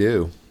didn't. they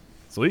do.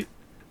 sweet.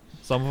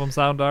 Some of them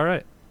sound all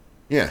right.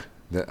 Yeah,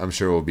 I'm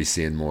sure we'll be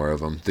seeing more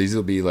of them. These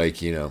will be like,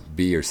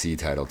 B or C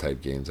title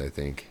type games, I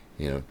think.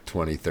 $20,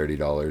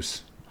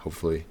 $30,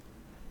 hopefully.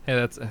 Hey,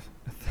 that's if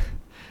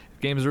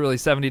games are really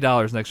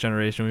 $70 next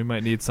generation. We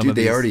might need some Dude, of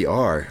these they already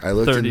are. I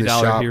looked in the $30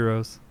 shop.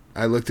 heroes.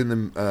 I looked in the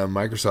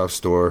Microsoft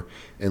store,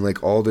 and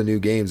like all the new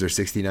games are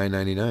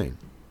 $69.99.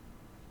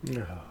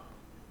 No.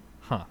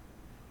 Huh.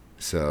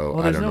 So Well,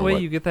 I there's don't no know way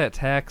what. you get that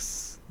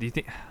tax. Do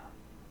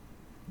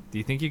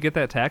you think you get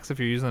that tax if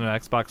you're using an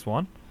Xbox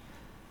One?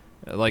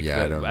 Like Yeah,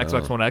 I the don't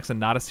Xbox know. One X and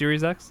not a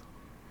Series X?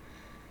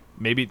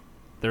 Maybe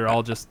they're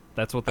all just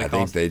that's what they I cost.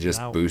 think they just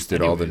now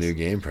boosted all the anyways.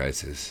 new game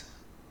prices.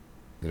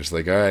 They're just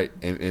like, all right,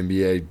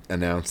 NBA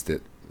announced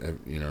it.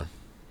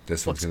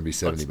 This one's going to be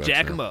 $70. Let's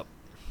jack now. them up.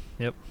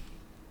 Yep.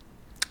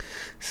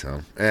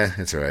 So,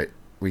 it's all right.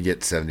 We get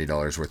 $70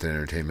 worth of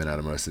entertainment out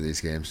of most of these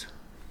games.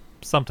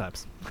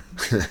 Sometimes.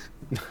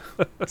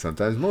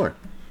 Sometimes more.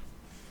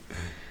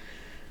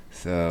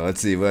 So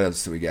let's see, what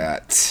else do we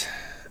got?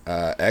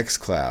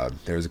 xCloud.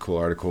 There was a cool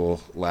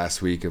article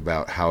last week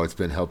about how it's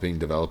been helping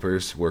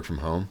developers work from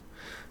home.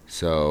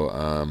 So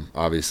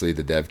obviously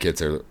the dev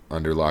kits are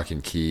under lock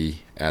and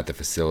key at the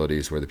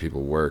facilities where the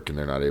people work, and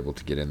they're not able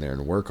to get in there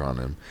and work on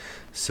them.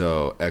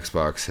 So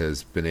Xbox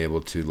has been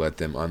able to let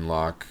them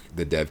unlock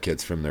the dev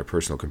kits from their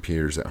personal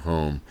computers at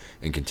home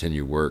and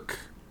continue work.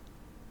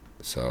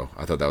 So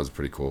I thought that was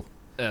pretty cool.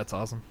 That's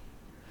awesome.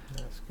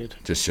 That's good.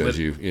 Just shows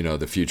you,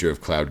 the future of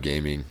cloud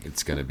gaming.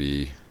 It's going to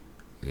be,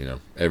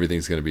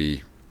 everything's going to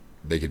be.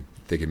 They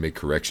could make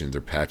corrections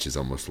or patches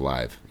almost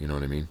live. You know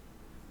what I mean?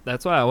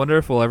 That's why I wonder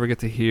if we'll ever get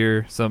to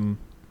hear some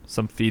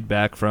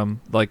feedback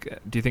from, like,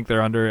 do you think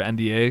they're under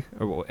NDA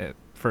or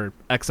for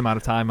X amount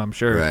of time? I'm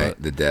sure. Right.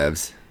 But The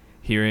devs.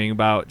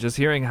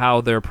 hearing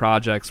how their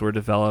projects were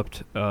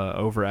developed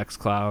over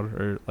xCloud,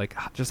 or like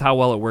just how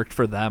well it worked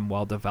for them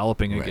while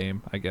developing a Right.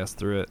 game, I guess,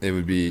 through it. It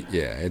would be,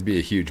 it'd be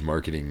a huge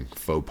marketing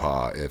faux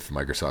pas if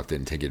Microsoft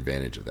didn't take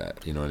advantage of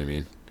that. You know what I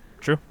mean?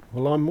 True.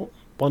 Well, I'm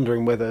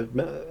wondering whether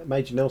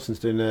Major Nelson's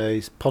doing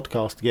his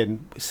podcast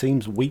again. It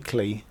seems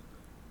weekly,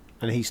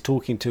 and he's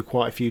talking to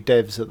quite a few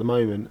devs at the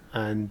moment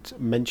and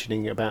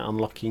mentioning about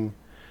unlocking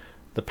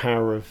the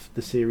power of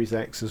the Series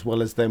X as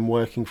well as them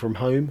working from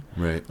home.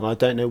 Right. And I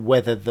don't know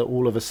whether that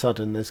all of a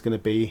sudden there's going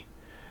to be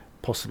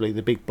possibly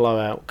the big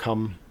blowout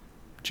come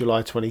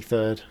July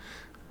 23rd.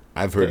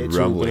 I've heard It's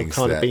all gonna rumblings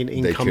kind of that be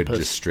they could encompassed.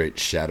 just straight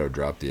shadow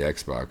drop the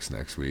Xbox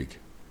next week.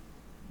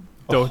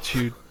 Don't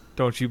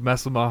you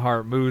mess with my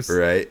heart, Moose.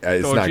 Right?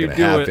 It's Don't not you going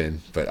to do it.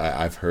 happen, but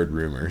I've heard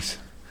rumors.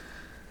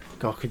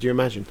 God, could you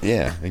imagine?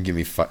 Yeah, and give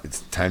me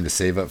it's time to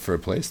save up for a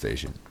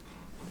PlayStation.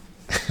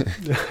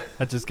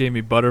 That just gave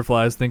me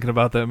butterflies thinking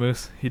about that,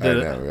 Moose. He did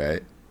I know,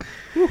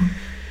 right?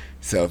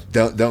 So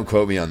don't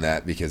quote me on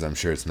that because I'm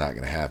sure it's not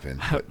going to happen.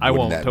 But I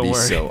wouldn't won't, that don't be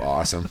worry. so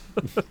awesome?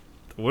 It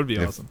would be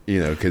awesome.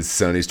 Because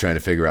Sony's trying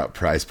to figure out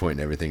price point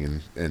and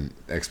everything, and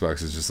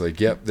Xbox is just like,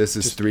 yep, this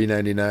is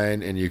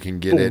 $3.99, and you can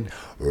get it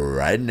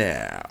right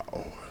now.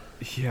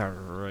 Yeah,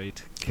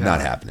 right. Not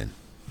God. happening.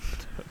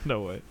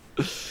 No way.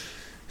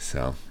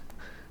 So,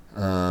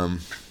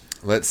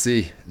 let's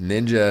see.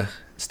 Ninja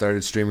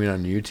started streaming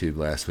on YouTube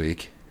last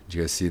week. Did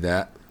you guys see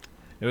that?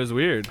 It was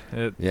weird.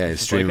 Yeah, he's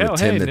it's streaming like,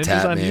 with oh, Tim hey, the Ninja's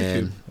Tap on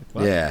Man. YouTube. Like,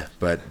 what? Yeah,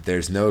 but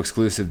there's no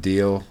exclusive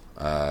deal.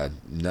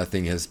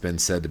 Nothing has been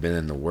said to been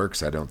in the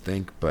works, I don't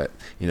think. But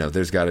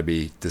there's got to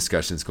be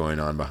discussions going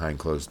on behind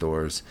closed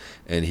doors,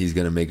 and he's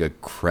going to make a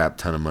crap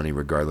ton of money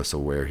regardless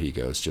of where he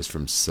goes, just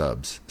from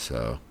subs.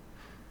 So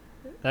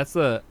That's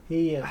the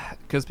He,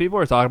 because people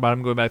were talking about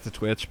him going back to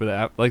Twitch,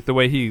 but like the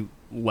way he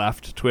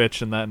left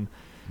Twitch and then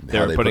they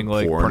how were putting put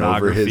like porn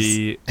over his-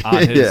 pornography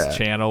on his Yeah.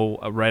 channel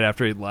right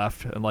after he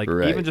left, and like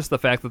Right. even just the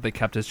fact that they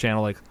kept his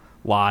channel like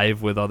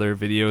live with other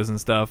videos and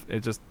stuff, it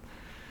just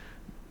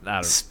I don't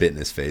know. spit in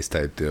his face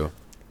type deal.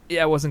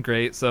 Yeah, it wasn't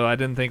great. So I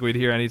didn't think we'd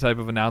hear any type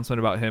of announcement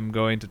about him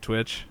going to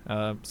Twitch.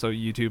 So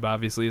YouTube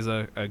obviously is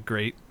a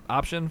great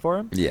option for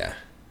him. Yeah,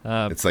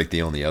 it's like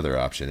the only other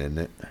option, isn't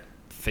it?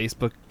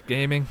 Facebook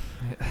gaming.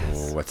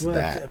 Well, what's well,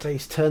 that? but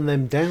he's turned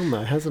them down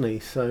though, hasn't he?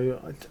 So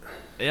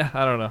Yeah,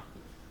 I don't know.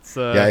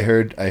 So Yeah,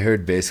 I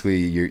heard basically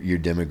your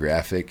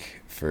demographic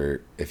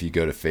for if you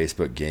go to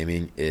Facebook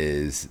gaming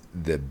is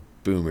the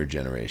boomer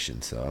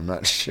generation. So I'm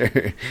not sure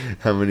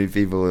how many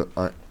people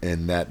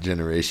in that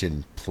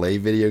generation play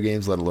video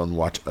games, let alone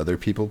watch other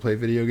people play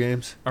video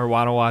games. or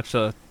want to watch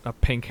a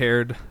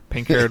pink-haired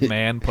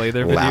man play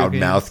their video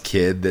Loudmouth games.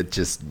 kid that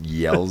just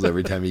yells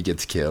every time he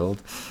gets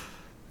killed.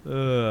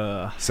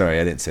 Ugh. Sorry,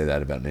 I didn't say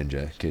that about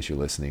Ninja. In case you're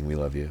listening, we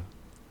love you.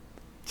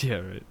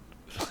 Yeah, right.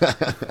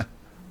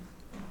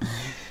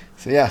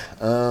 So yeah,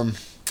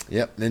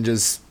 yep.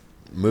 Ninjas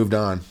moved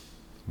on.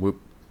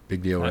 Whoop,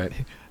 big deal, right?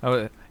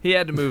 He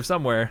had to move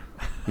somewhere.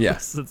 Yeah,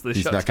 Since they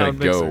he's shut not down going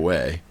to go Mixer.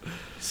 away.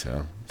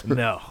 So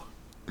No.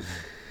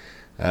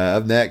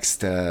 up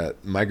next,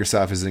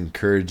 Microsoft is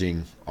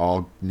encouraging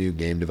all new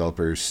game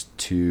developers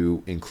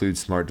to include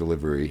smart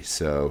delivery,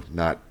 so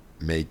not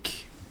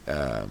make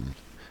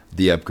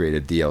the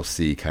upgraded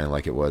DLC kind of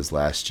like it was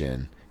last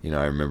gen.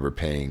 I remember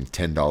paying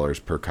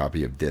 $10 per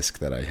copy of disc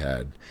that I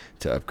had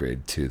to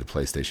upgrade to the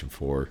PlayStation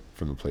 4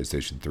 from the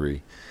PlayStation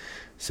 3.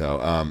 So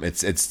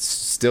it's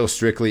still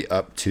strictly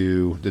up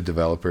to the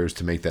developers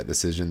to make that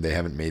decision. They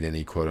haven't made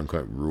any quote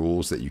unquote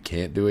rules that you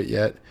can't do it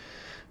yet,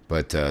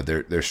 but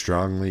they're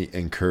strongly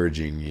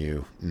encouraging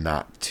you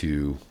not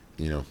to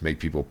make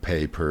people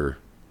pay per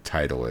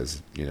title.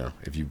 As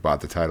if you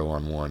bought the title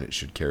on one, it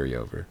should carry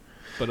over.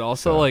 But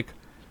also,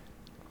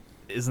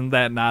 isn't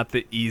that not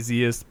the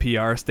easiest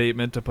PR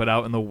statement to put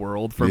out in the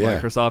world for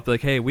Yeah. Microsoft?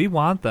 Like, hey, we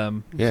want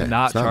them Yeah, to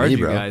not it's not charge me,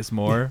 you bro. guys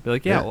more. Be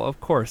like, yeah, Yeah. well,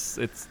 of course,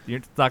 it's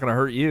not going to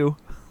hurt you.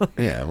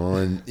 Yeah, well,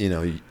 and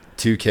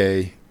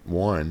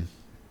 2K1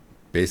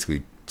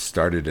 basically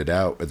started it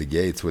out at the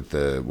gates with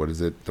the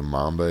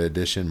Mamba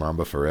edition,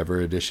 Mamba Forever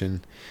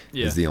edition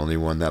Yeah. is the only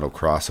one that'll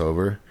cross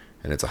over,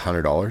 and it's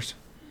 $100.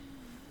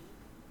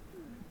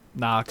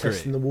 Nah,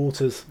 Testing great. the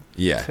waters.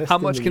 Yeah, How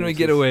Testing much the can we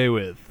get waters. away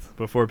with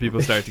before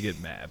people start to get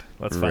mad?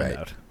 Let's find Right.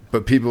 out.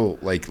 but people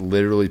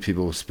literally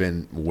people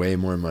spend way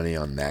more money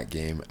on that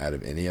game out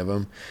of any of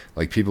them.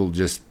 Like people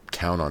just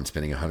count on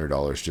spending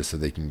 $100 just so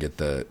they can get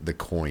the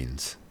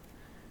coins.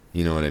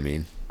 You know what I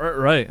mean?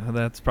 Right.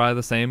 That's probably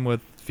the same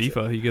with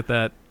FIFA. You get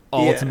that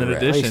Ultimate right.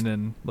 Edition,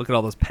 and look at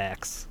all those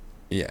packs.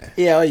 Yeah,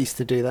 Yeah, I used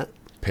to do that.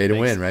 pay to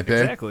win, right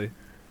there. Exactly.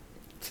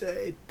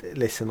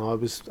 Listen, I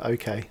was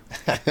okay.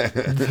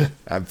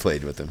 I've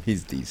played with him.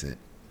 He's decent.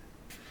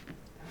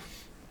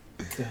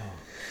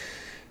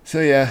 So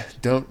yeah,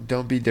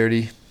 don't be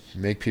dirty.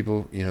 Make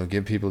people,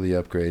 give people the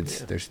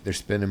upgrades. Yeah. They're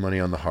spending money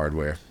on the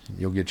hardware.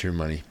 You'll get your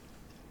money.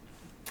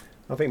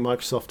 I think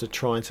Microsoft are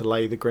trying to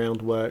lay the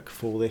groundwork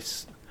for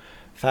this.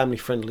 Family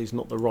friendly is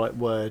not the right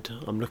word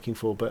I'm looking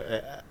for,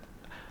 but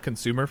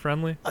Consumer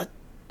friendly.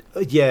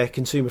 yeah,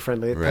 consumer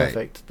friendly. Right.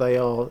 Perfect. They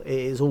are. It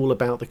is all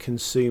about the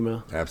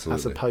consumer as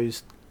Absolutely.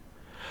 opposed.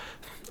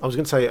 I was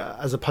going to say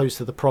as opposed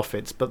to the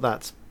profits, but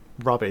that's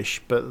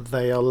rubbish. But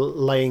they are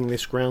laying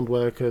this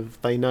groundwork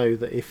of they know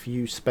that if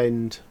you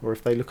spend or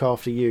if they look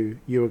after you,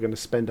 you are going to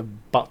spend a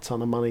butt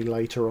ton of money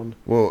later on.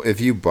 Well, if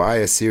you buy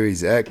a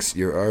Series X,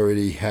 you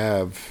already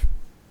have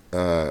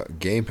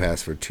Game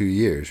Pass for 2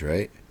 years,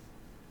 right?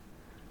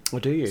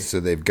 Or do you? So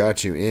they've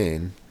got you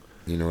in.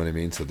 You know what I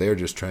mean? So they're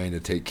just trying to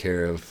take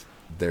care of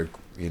their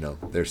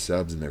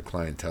subs and their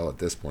clientele at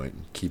this point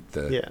and keep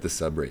the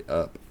sub rate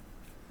up.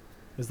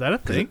 Is that a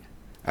thing?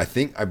 I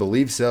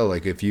believe so.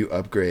 Like if you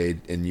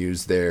upgrade and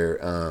use their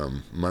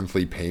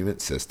monthly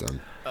payment system,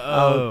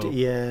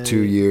 Yeah. 2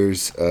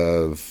 years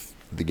of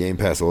the Game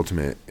Pass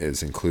Ultimate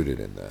is included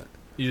in that.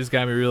 You just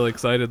got me really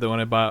excited that when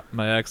I bought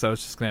my X, I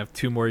was just going to have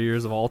 2 more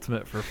years of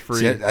Ultimate for free.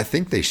 See, I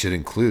think they should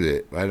include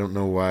it. I don't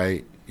know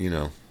why,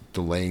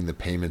 delaying the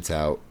payments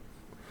out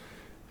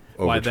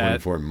over Why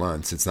that? 24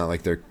 months. It's not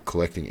like they're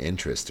collecting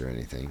interest or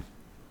anything.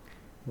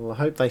 Well, I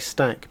hope they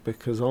stack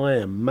because I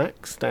am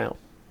maxed out.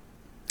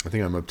 I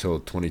think I'm up till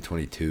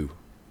 2022.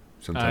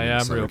 Sometime I in the am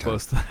real summertime.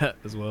 close to that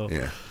as well.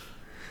 Yeah.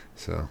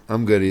 So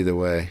I'm good either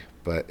way,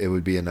 but it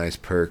would be a nice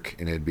perk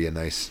and it'd be a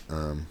nice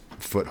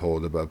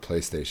foothold above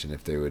PlayStation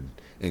if they would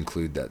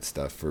include that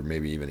stuff for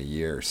maybe even a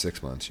year or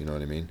 6 months. You know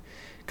what I mean?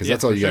 Because Yeah,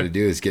 that's all for you got sure. to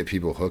do is get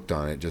people hooked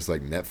on it, just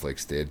like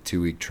Netflix did,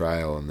 2-week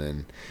trial, and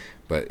then.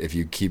 But if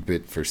you keep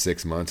it for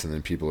 6 months and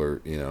then people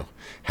are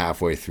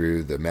halfway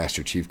through the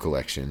Master Chief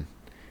Collection,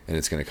 and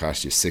it's going to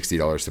cost you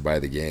 $60 to buy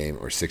the game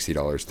or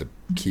 $60 to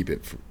keep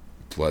it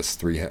plus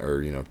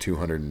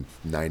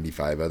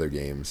 295 other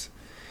games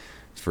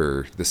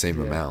for the same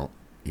amount,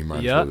 you might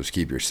as well just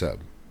keep your sub.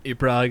 You're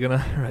probably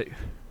gonna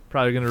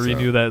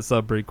renew that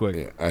sub pretty quick.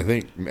 Yeah, I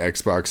think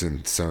Xbox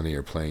and Sony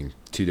are playing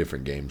 2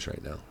 different games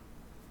right now.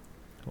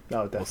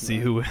 Oh, definitely. We'll see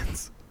who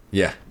wins.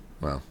 Yeah,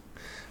 well,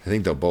 I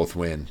think they'll both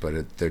win,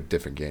 but they're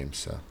different games,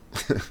 so.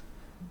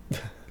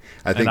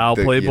 And I'll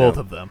play both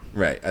of them.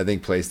 Right. I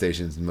think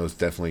PlayStation's most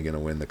definitely going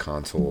to win the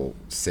console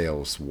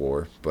sales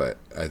war, but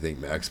I think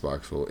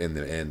Xbox will, in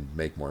the end,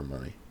 make more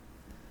money.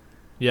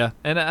 Yeah,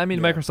 and I mean,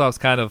 Microsoft's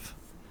kind of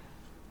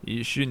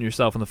you shooting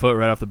yourself in the foot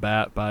right off the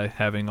bat by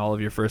having all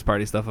of your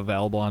first-party stuff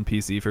available on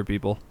PC for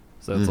people.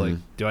 So it's like,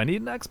 do I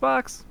need an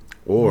Xbox?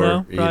 Or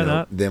No, probably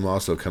not. them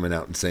also coming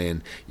out and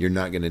saying you're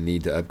not going to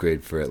need to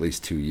upgrade for at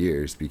least 2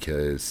 years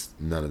because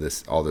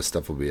all this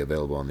stuff will be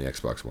available on the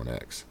Xbox One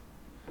X.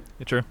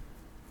 Yeah, true.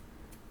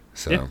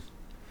 So,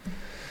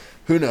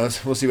 who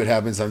knows? We'll see what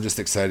happens. I'm just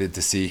excited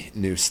to see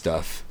new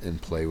stuff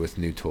and play with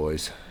new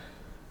toys.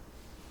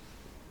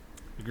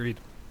 Agreed.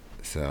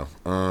 So,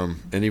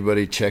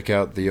 anybody check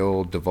out the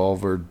old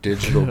Devolver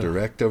Digital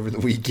Direct over the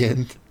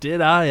weekend? Did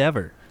I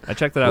ever? I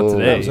checked it out Oh,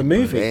 today. That was a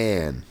movie.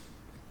 Man,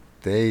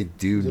 they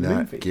do It was a not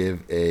movie.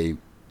 give a,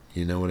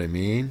 you know what I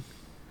mean?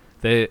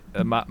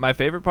 My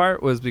favorite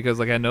part was because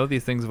like I know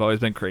these things have always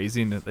been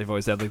crazy and they've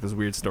always had like those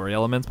weird story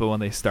elements, but when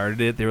they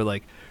started it, they were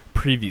like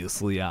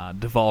previously on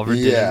Devolver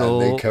Digital,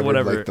 they covered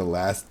whatever. like the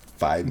last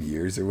 5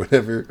 years or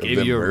whatever of Gave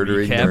them you a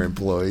murdering recap their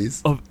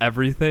employees. Of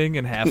everything,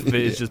 and half of it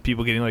is just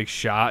people getting like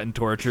shot and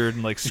tortured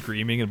and like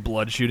screaming and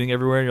blood shooting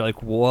everywhere. And you're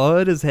like,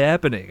 what is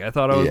happening? I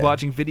thought I was Yeah.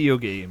 watching video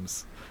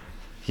games.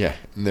 Yeah,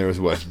 and there was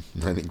what,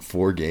 I think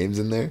 4 games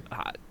in there.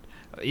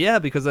 Yeah,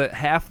 because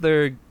half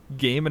their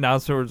game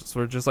announcements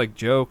were just like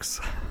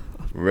jokes.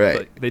 Right.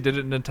 Like, they did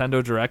it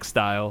Nintendo Direct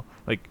style,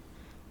 like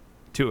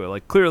to it,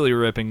 like clearly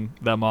ripping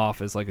them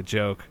off as like a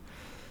joke.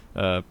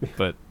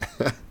 But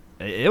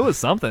it was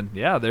something.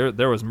 Yeah,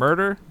 there was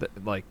murder,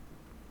 like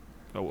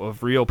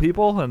of real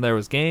people, and there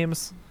was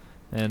games,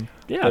 and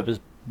yeah, There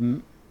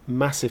was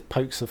massive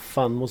pokes of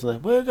fun,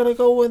 wasn't there? We're going to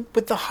go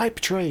with the hype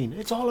train.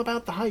 It's all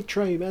about the hype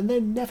train, and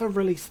then never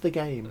release the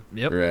game.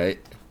 yep, Right.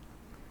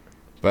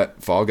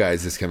 But Fall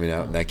Guys is coming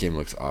out, and that game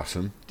looks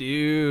awesome.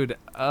 dude.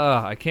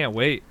 I can't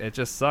wait. It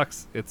just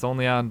sucks. It's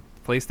only on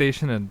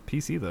PlayStation and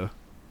PC though.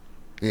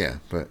 Yeah,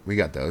 but we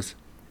got those.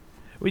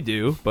 We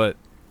do, but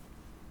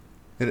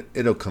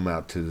It'll come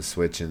out to the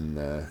Switch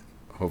and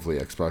hopefully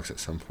Xbox at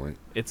some point.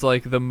 it's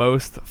like the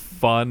most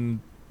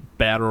fun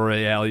battle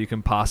royale you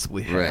can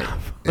possibly have.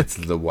 Right. It's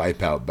the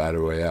Wipeout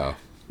Battle Royale.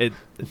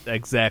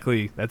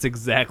 That's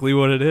exactly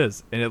what it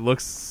is, and it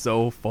looks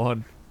so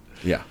fun.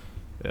 Yeah.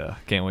 Yeah,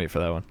 can't wait for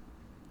that one.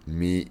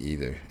 Me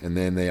either. And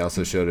then they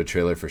also showed a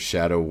trailer for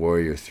Shadow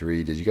Warrior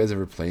 3. Did you guys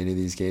ever play any of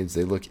these games?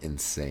 They look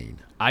insane.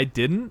 I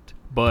didn't,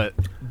 but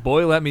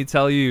boy, let me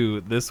tell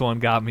you, this one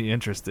got me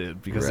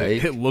interested because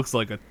Right? it looks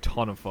like a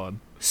ton of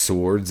fun.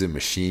 Swords and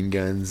machine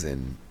guns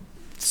and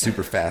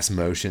super fast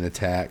motion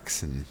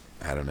attacks, and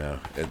I don't know.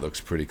 It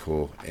looks pretty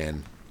cool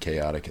and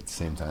chaotic at the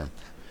same time.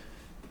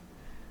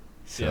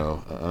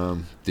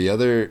 So, the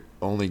other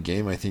only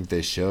game I think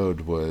they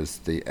showed was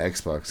the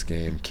Xbox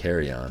game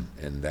Carry On,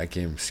 and that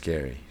game's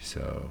scary.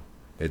 So,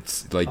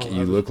 it's like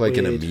you look like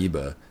an weird.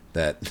 amoeba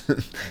that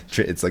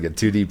it's like a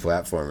 2D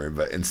platformer,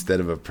 but instead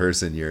of a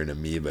person, you're an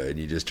amoeba, and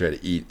you just try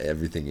to eat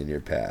everything in your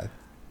path.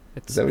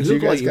 It's Is that It what you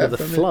looked guys like you were got the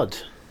from it? flood.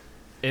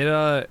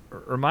 it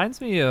reminds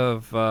me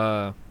of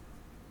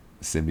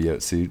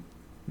Symbiote suit.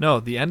 no,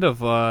 the end of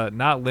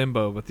not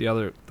Limbo, but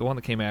the one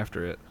that came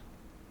after it.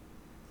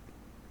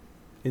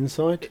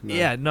 Inside?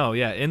 No.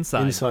 Yeah,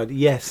 Inside. Inside.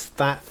 Yes,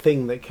 that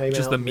thing that came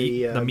Just out. the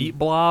meat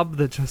blob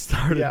that just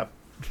started Yeah.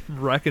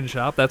 wrecking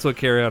shop. That's what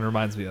Carry On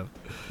reminds me of.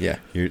 Yeah,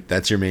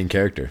 that's your main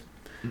character.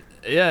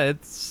 Yeah, it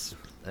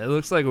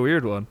looks like a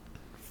weird one,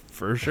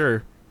 for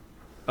sure.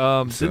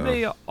 Didn't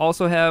they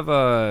also have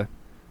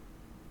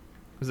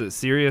was it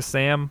Serious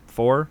Sam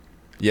 4?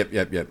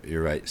 Yep.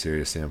 You're right.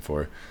 Serious Sam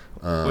 4.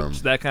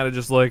 Which that kind of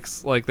just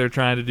looks like they're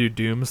trying to do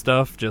Doom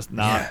stuff, just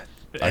not.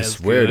 I as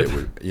swear good. it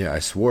was. Yeah, I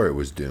swore it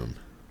was Doom.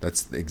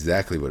 That's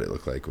exactly what it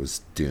looked like. Was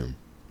Doom.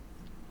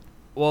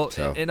 Well,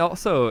 So. and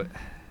also,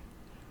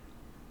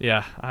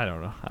 yeah, I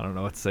don't know. I don't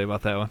know what to say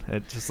about that one.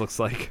 It just looks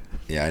like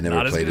Yeah, I never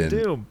not as played good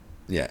in. Doom.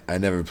 Yeah, I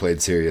never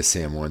played Serious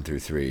Sam 1 through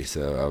 3,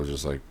 so I was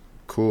just like,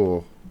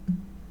 cool.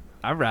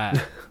 All right.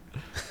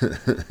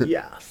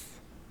 Yes.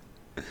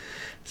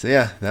 So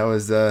yeah, that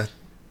was the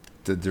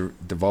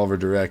Devolver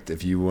Direct.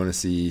 If you want to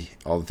see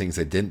all the things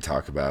I didn't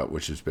talk about,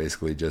 which is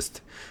basically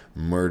just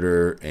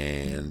murder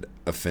and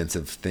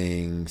offensive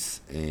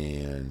things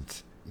and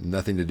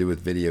nothing to do with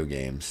video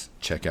games,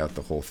 check out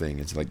the whole thing.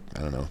 It's like, I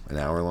don't know, an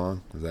hour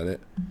long. Was that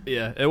it?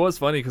 Yeah, it was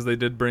funny because they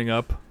did bring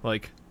up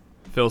like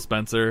Phil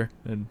Spencer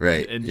and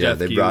Right. and Yeah, Jeff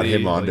they brought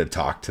Keighley, him on to like,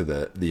 talk to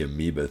the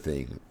amoeba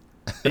thing.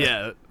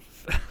 yeah.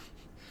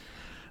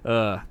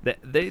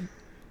 They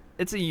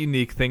it's a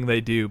unique thing they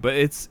do, but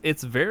it's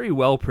very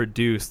well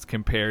produced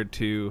compared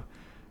to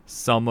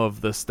some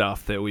of the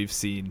stuff that we've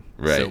seen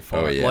so Right. far.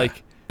 Oh, yeah.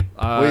 Like,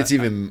 Well, it's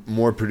even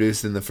more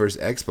produced than the first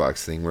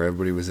Xbox thing where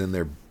everybody was in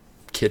their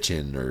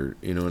kitchen, or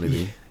you know what I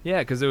mean? yeah,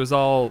 because it was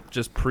all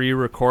just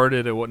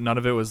pre-recorded. None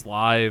of it was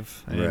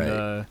live.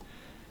 And,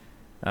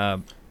 Right.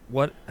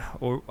 what?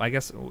 Or I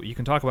guess you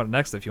can talk about it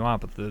next if you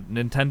want. But the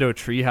Nintendo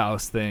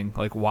Treehouse thing,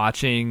 like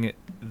watching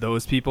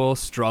those people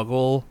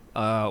struggle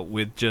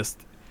with just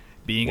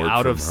being Work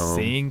out from of home.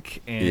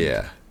 sync, and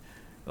Yeah.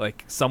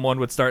 like someone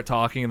would start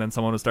talking, and then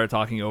someone would start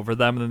talking over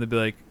them, and then they'd be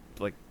like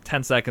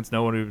 10 seconds,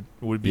 no one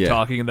would be Yeah.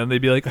 talking, and then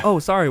they'd be like, "Oh,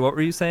 sorry, what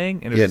were you saying?"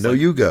 And it was Yeah, just no, like,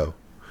 you go.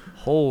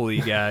 holy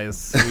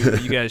guys,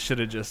 you guys should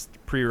have just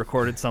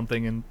pre-recorded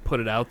something and put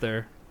it out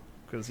there,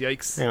 because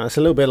yikes. Yeah, it's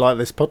a little bit like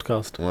this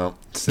podcast. Well,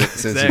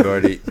 since you've Exactly.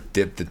 already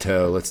dipped the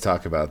toe, let's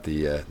talk about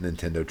the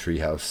Nintendo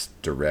Treehouse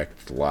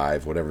Direct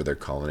Live, whatever they're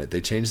calling it.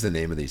 They change the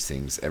name of these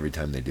things every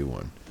time they do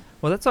one.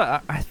 Well, that's why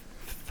I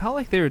felt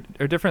like they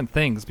are different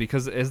things,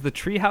 because is the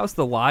Treehouse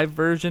the live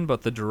version,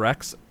 but the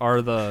directs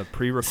are the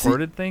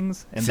pre-recorded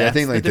things? And See, I that's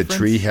think like the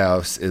difference?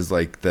 Treehouse is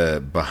like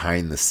the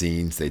behind the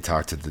scenes. They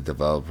talk to the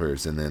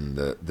developers, and then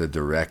the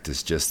Direct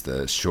is just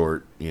the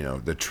short,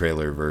 the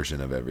trailer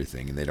version of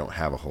everything, and they don't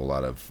have a whole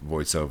lot of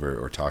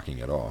voiceover or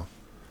talking at all.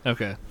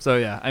 Okay, so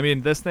yeah, I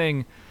mean this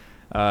thing.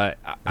 It's I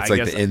like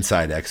guess the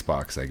inside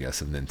Xbox, I guess,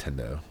 of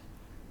Nintendo.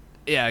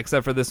 Yeah,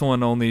 except for this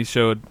one only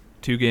showed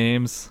 2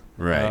 games.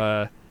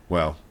 Right.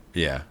 Well,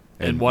 yeah.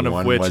 And one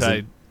of which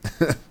I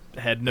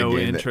had no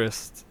game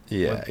interest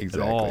Yeah, with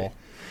exactly. at all.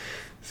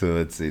 So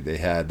let's see. They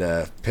had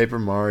Paper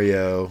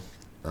Mario.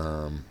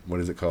 What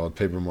is it called?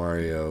 Paper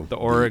Mario. The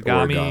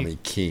Origami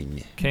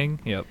King. King?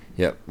 Yep.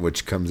 Yep,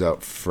 which comes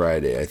out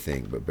Friday, I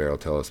think. But Bear will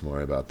tell us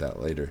more about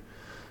that later.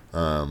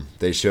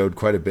 They showed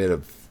quite a bit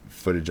of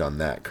footage on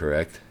that,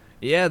 correct?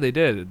 Yeah, they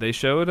did. They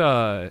showed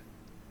a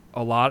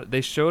lot.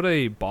 They showed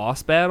a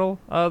boss battle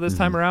this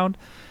time around,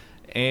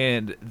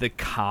 and the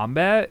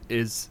combat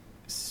is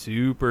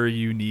super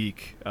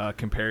unique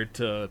compared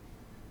to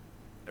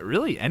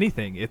really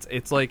anything.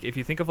 It's like if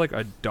you think of like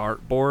a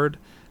dartboard,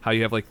 how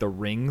you have like the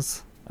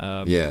rings.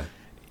 Yeah.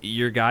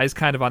 Your guy's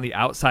kind of on the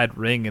outside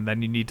ring, and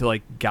then you need to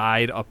like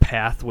guide a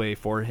pathway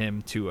for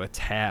him to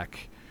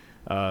attack.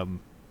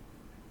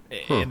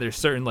 And there's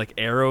certain like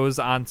arrows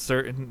on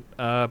certain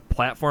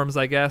platforms,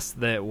 I guess,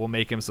 that will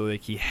make him so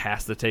like he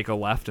has to take a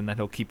left, and then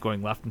he'll keep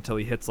going left until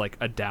he hits like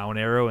a down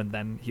arrow, and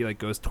then he like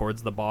goes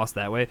towards the boss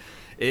that way.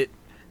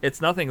 It's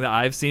nothing that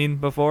I've seen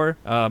before.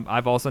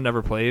 I've also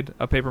never played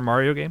a Paper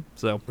Mario game,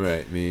 so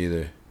Right, me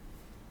either.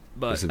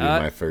 but This would be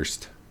my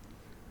first.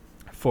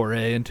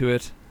 foray into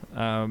it.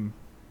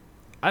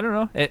 I don't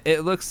know.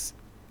 It looks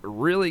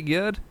really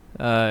good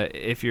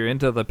if you're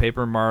into the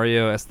Paper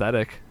Mario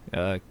aesthetic,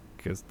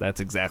 because that's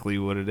exactly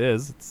what it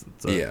is. It's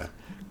a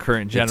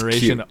current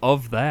generation cute.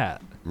 of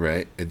that.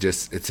 Right?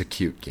 It's a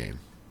cute game.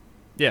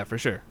 Yeah, for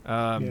sure.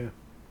 Yeah.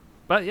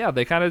 But yeah,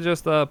 they kind of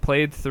just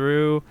played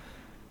through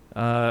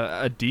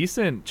a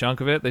decent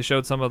chunk of it. They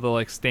showed some of the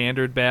like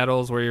standard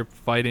battles where you're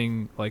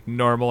fighting like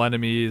normal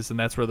enemies, and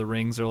that's where the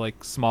rings are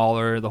like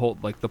smaller. The whole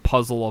like the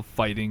puzzle of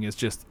fighting is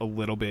just a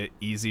little bit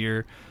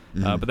easier.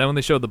 But then when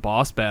they showed the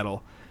boss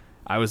battle,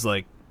 I was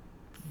like,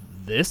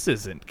 this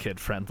isn't kid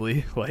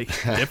friendly. Like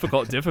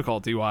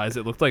difficulty wise,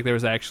 it looked like there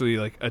was actually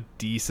like a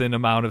decent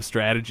amount of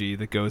strategy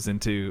that goes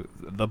into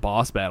the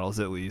boss battles,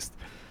 at least.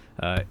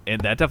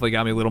 And that definitely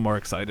got me a little more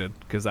excited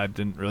because I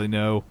didn't really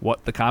know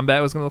what the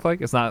combat was going to look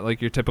like. It's not like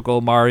your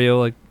typical Mario,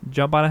 like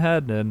jump on a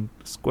head and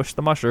squish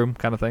the mushroom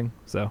kind of thing.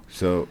 So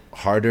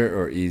harder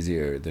or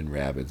easier than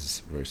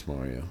Rabbids versus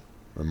Mario,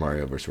 or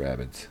Mario versus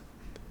Rabbids?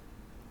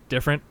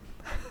 different.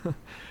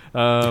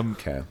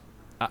 Okay.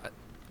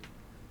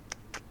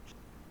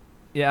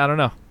 Yeah, I don't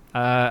know.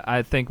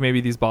 I think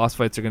maybe these boss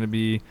fights are going to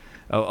be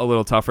a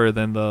little tougher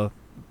than the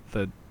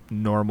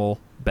normal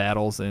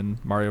battles in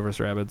Mario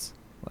vs. Rabbids.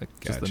 Like,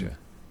 Gotcha.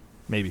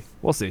 Maybe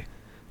we'll see.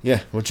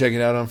 Yeah, we'll check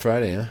it out on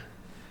Friday, huh?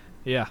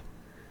 Yeah.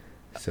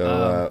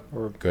 So,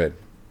 go ahead.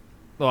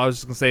 Well, I was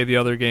just gonna say the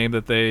other game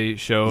that they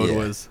showed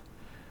was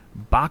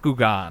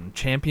Bakugan,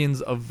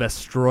 Champions of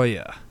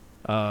Vestroia.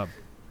 I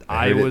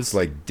heard it's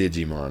like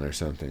Digimon or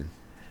something.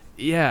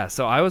 Yeah,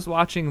 so I was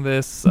watching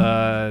this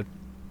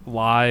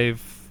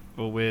live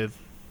with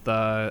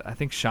I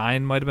think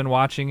Shine might have been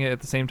watching it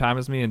at the same time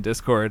as me in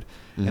Discord,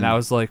 and I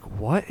was like,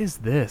 "What is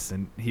this?"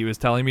 And he was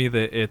telling me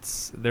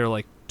that they're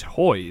like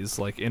toys,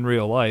 like in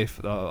real life.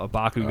 A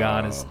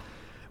Bakugan is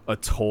a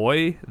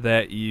toy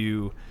that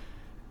you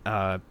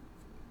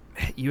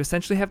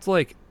essentially have to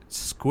like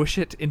squish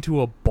it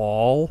into a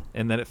ball,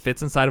 and then it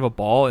fits inside of a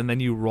ball, and then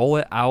you roll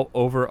it out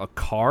over a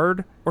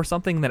card or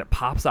something, and then it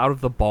pops out of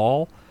the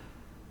ball.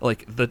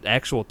 Like the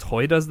actual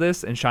toy does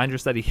this, and Shine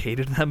just said he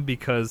hated them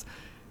because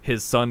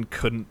his son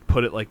couldn't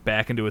put it like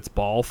back into its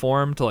ball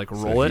form to like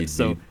roll it.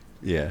 So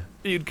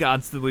he'd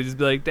constantly just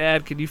be like,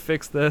 "Dad, can you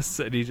fix this?"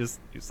 And he's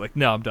like,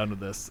 "No, I'm done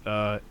with this."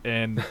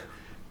 And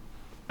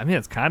I mean,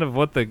 it's kind of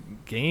what the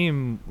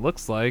game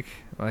looks like.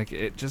 Like,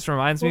 it just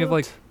reminds me of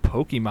like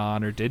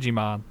Pokemon or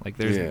Digimon. Like,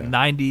 there's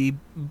 90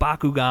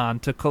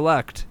 Bakugan to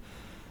collect,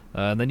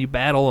 and then you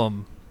battle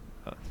them.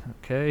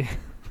 Okay.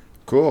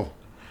 Cool.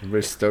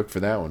 Everybody's stoked for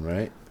that one,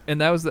 right? And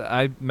that was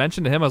I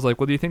mentioned to him, I was like,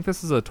 well, do you think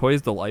this is a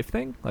Toys to Life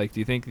thing? Like, do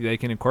you think they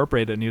can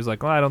incorporate it? And he was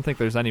like, well, I don't think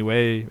there's any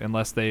way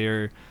unless they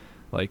are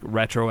like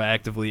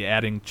retroactively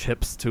adding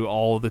chips to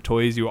all of the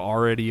toys you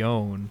already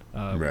own.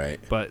 Right.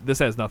 But this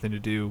has nothing to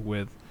do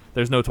with,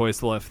 there's no Toys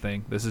to Life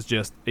thing. This is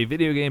just a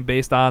video game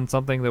based on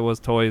something that was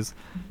toys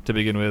to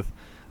begin with.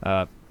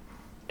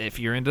 If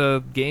you're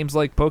into games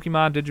like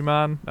Pokemon,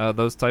 Digimon,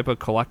 those type of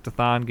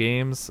collectathon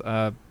games,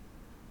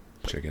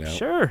 check it out.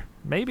 Sure,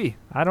 maybe.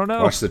 I don't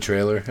know. Watch the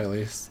trailer at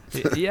least.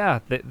 Yeah,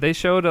 they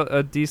showed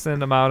a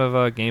decent amount of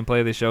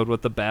gameplay. They showed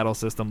what the battle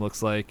system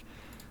looks like.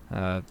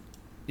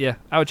 Yeah,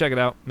 I would check it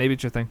out. Maybe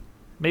it's your thing.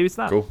 Maybe it's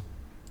not. Cool.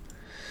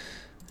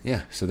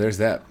 Yeah, so there's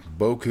that.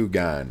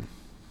 Bakugan.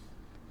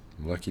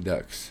 Lucky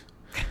Ducks.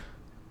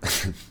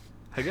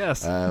 I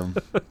guess.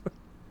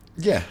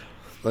 Yeah.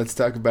 Let's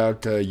talk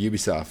about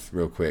Ubisoft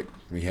real quick.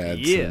 We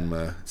had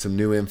some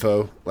new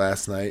info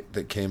last night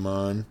that came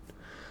on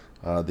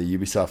the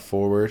Ubisoft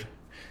Forward,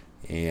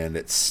 and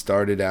it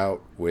started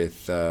out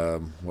with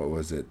what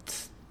was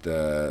it?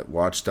 The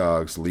Watch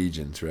Dogs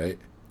Legions, right?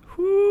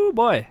 Whoo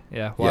boy,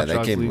 yeah. Watch that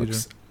Dogs game Legion.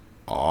 looks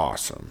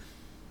awesome.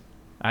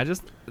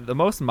 The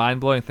most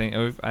mind blowing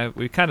thing.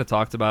 We kind of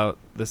talked about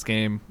this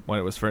game when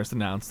it was first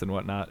announced and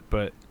whatnot,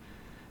 but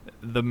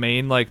the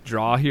main like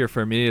draw here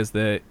for me is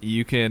that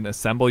you can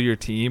assemble your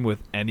team with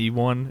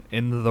anyone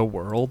in the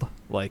world,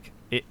 like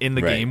in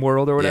the Right. game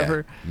world or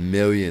whatever. Yeah.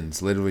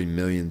 Millions, literally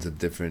millions of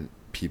different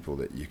people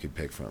that you could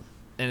pick from.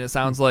 And it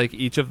sounds like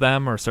each of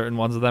them or certain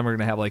ones of them are going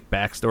to have like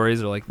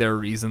backstories or like their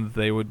reasons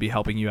they would be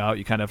helping you out.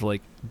 You kind of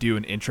like do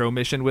an intro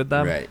mission with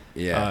them. Right.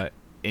 Yeah.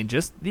 And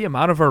just the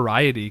amount of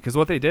variety, because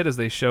what they did is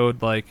they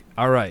showed like,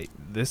 all right,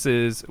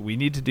 we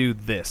need to do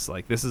this.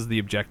 Like, this is the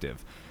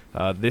objective.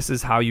 This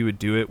is how you would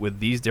do it with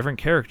these different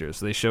characters.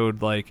 So they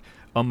showed like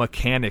a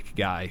mechanic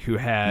guy who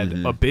had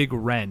a big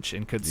wrench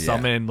and could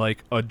summon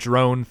like a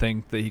drone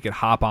thing that he could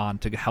hop on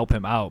to help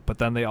him out. But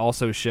then they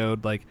also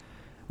showed like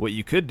what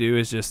you could do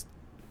is just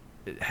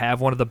have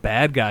one of the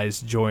bad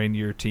guys join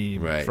your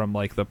team from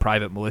like the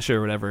private militia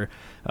or whatever,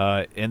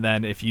 and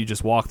then if you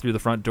just walk through the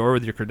front door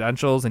with your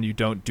credentials and you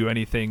don't do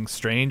anything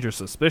strange or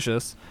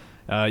suspicious,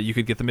 you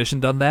could get the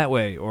mission done that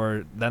way.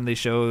 Or then they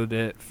showed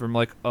it from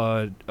like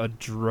a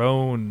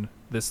drone,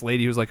 this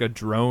lady who's like a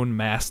drone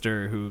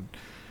master who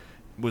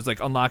was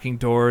like unlocking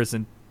doors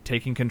and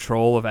taking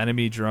control of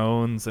enemy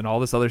drones and all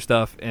this other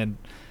stuff. And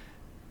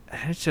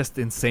it's just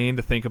insane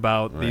to think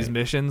about these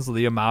missions,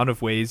 the amount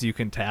of ways you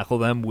can tackle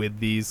them with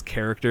these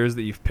characters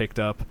that you've picked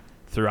up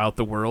throughout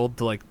the world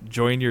to like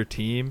join your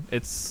team.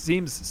 It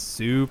seems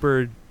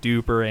super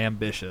duper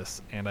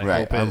ambitious, and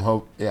I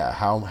hope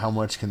how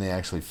much can they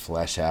actually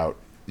flesh out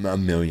a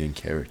million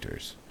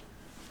characters?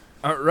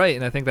 Right,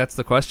 and I think that's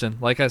the question.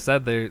 Like I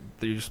said,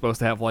 you're supposed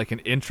to have like an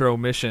intro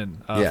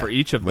mission for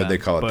each of them. What they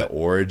call it, the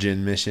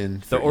origin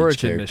mission. The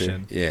origin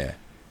mission. Yeah.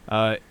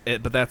 But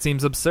that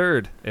seems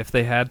absurd if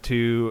they had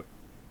to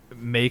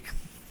make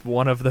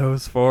one of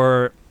those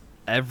for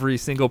every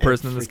single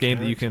person in this game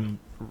that you can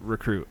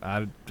recruit.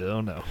 I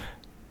don't know.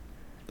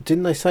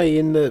 Didn't they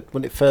say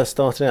when it first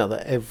started out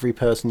that every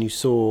person you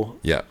saw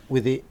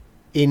with it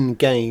in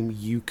game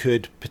you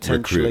could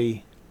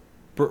potentially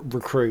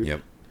recruit?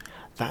 Yep.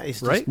 That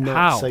is just right? not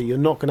How? so. You're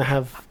not going to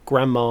have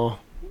Grandma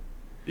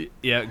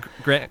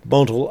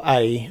Model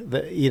A,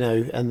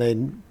 and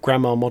then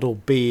Grandma Model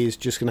B is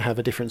just going to have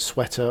a different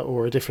sweater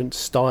or a different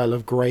style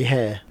of grey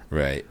hair.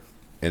 Right.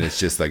 And it's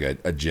just like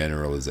a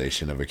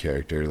generalization of a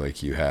character.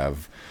 Like you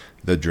have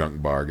the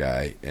drunk bar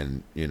guy,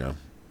 and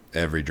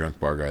every drunk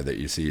bar guy that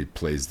you see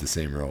plays the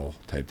same role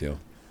type deal.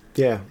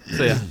 Yeah.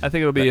 So I think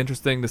it'll be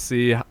interesting to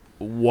see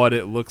what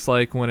it looks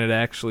like when it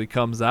actually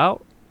comes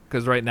out.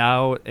 Because right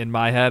now, in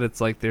my head,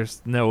 it's like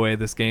there's no way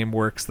this game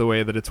works the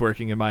way that it's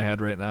working in my head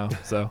right now.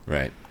 So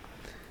right.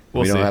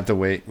 We don't have to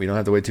wait. We don't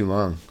have to wait too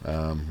long.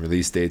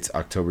 Release date's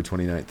October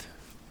 29th.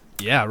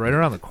 Yeah, right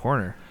around the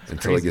corner. It's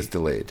until crazy. it gets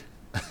delayed.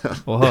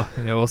 Well,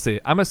 we'll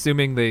see. I'm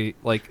assuming they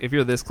if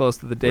you're this close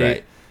to the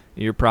date,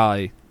 you're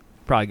probably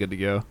good to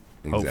go.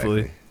 Exactly.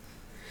 Hopefully.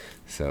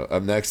 So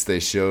up next, they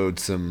showed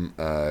some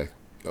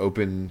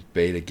open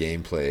beta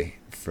gameplay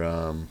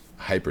from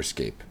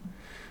Hyperscape.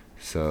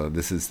 So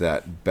this is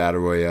that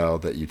battle royale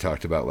that you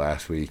talked about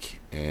last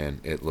week,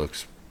 and it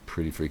looks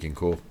pretty freaking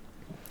cool.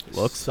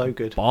 Looks so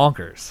good,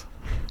 bonkers.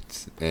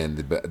 And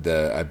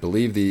the I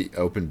believe the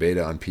open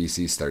beta on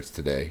PC starts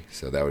today,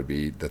 so that would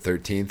be the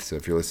 13th. So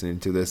if you're listening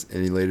to this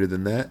any later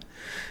than that,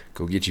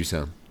 go get you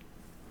some.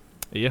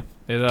 Yeah,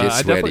 Get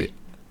sweaty.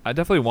 I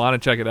definitely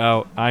want to check it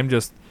out. I'm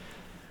just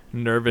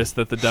nervous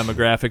that the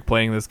demographic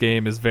playing this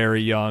game is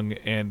very young,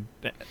 and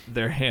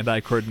their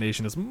hand-eye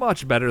coordination is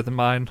much better than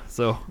mine.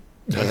 So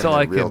until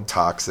I real can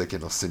toxic,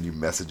 and they'll send you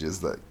messages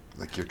that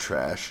like you're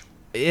trash.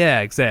 Yeah,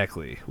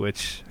 exactly.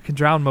 Which I can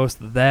drown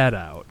most of that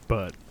out,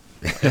 but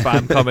if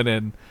I'm coming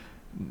in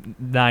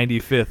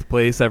 95th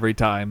place every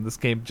time, this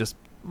game just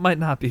might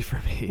not be for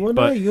me. Well,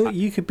 but no,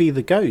 you could be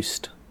the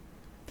ghost.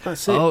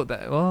 That's it.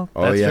 That's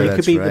yeah, you that's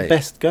could be right. the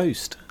best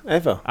ghost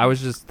ever. I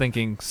was just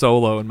thinking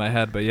solo in my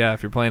head, but yeah,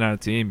 if you're playing on a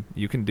team,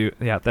 you can do.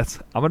 Yeah,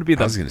 I'm gonna be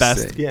the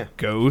best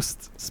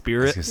ghost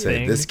spirit. I was gonna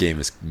say, this game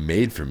is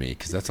made for me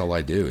because that's all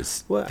I do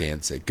is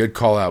dance. Good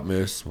call out,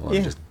 Moose. Well,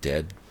 I'm just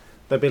dead.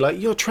 They'd be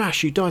like, "You're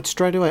trash. You died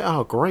straight away."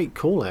 Oh, great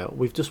call out.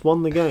 We've just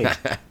won the game.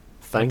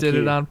 Thank you. I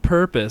did it on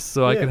purpose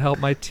so I could help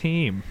my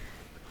team.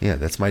 Yeah,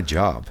 that's my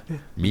job.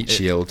 Meat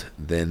Shield,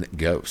 then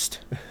Ghost.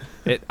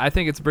 I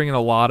think it's bringing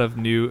a lot of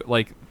new,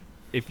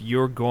 if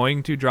you're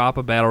going to drop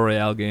a battle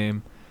royale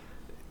game,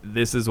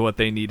 this is what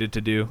they needed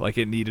to do. Like,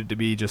 it needed to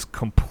be just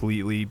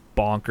completely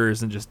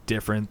bonkers and just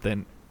different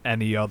than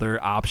any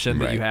other option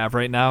that you have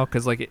right now.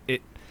 Because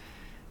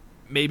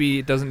maybe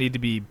it doesn't need to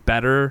be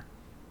better.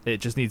 It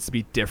just needs to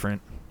be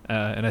different.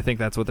 And I think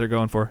that's what they're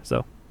going for.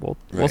 So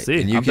we'll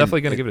see. I'm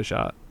definitely going to give it a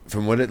shot.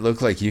 From what it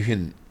looked like, you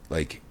can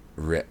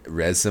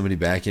res somebody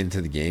back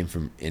into the game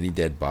from any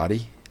dead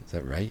body. Is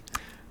that right?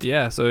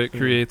 Yeah, so it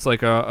creates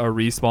like a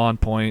respawn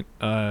point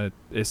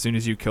as soon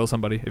as you kill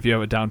somebody if you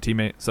have a down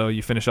teammate. So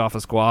you finish off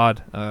a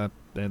squad,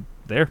 and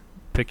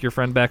pick your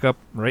friend back up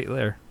right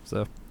there.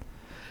 So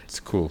it's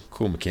a cool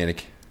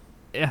mechanic.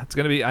 Yeah, it's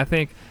going to be, I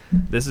think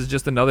this is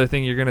just another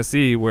thing you're going to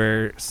see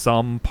where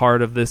some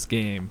part of this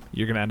game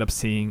you're going to end up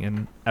seeing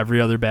in every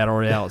other battle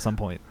royale at some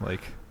point.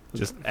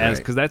 just Right.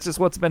 because that's just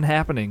what's been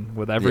happening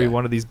with every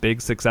one of these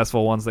big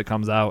successful ones that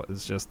comes out.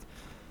 Is just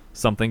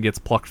something gets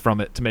plucked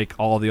from it to make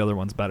all the other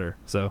ones better.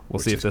 So we'll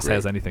Which see if is this great.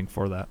 has anything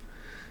for that.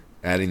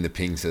 Adding the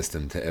ping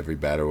system to every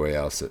battle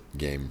royale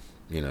game,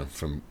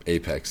 from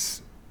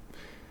Apex.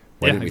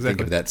 Why Yeah, didn't we think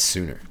exactly. of that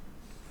sooner?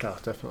 Oh,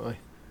 definitely.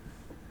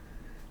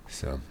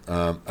 So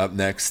up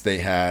next, they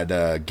had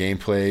a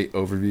gameplay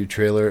overview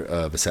trailer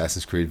of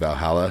Assassin's Creed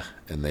Valhalla,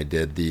 and they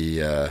did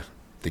the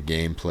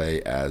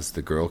gameplay as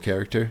the girl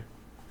character.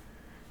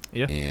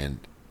 Yeah. And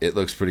it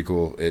looks pretty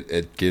cool.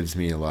 It gives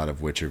me a lot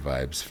of Witcher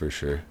vibes for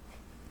sure.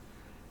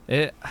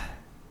 I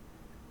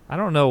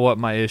don't know what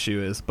my issue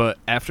is, but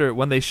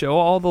when they show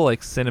all the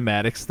like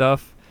cinematic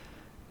stuff,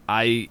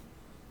 I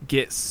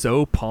get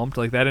so pumped.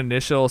 Like that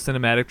initial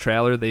cinematic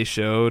trailer they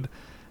showed,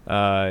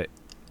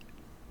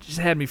 just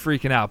had me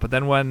freaking out. But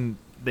then when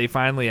they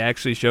finally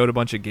actually showed a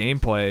bunch of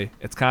gameplay,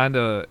 it's kind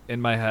of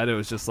in my head. It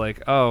was just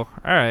like, oh, all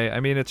right. I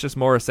mean, it's just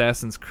more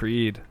Assassin's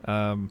Creed.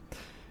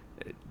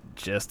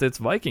 Just it's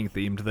Viking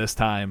themed this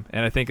time,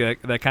 and I think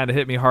that kind of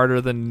hit me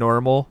harder than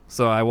normal.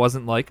 So I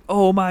wasn't like,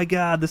 oh my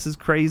god, this is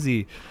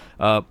crazy.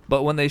 But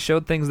when they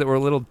showed things that were a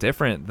little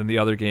different than the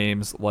other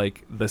games,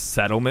 like the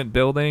settlement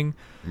building,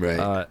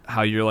 Right.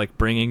 how you're like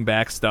bringing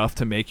back stuff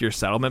to make your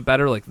settlement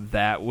better, like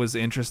that was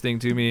interesting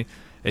to me.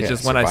 It's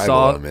just when I survival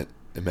saw element.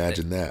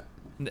 Imagine that.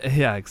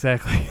 yeah,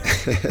 exactly.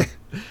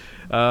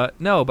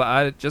 No, but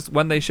I just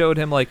when they showed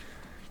him like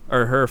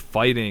or her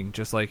fighting,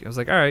 just like it was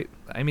like, all right.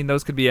 I mean,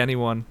 those could be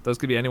anyone. Those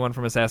could be anyone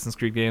from Assassin's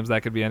Creed games.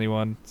 That could be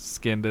anyone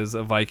skinned as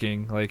a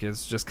Viking. Like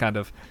it's just kind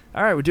of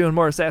all right. We're doing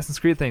more Assassin's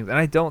Creed things, and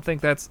I don't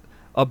think that's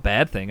a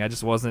bad thing. I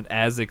just wasn't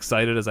as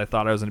excited as I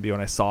thought I was going to be when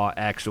I saw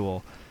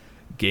actual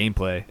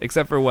gameplay,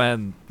 except for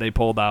when they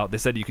pulled out. They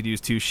said you could use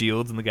 2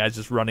 shields, and the guy's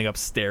just running up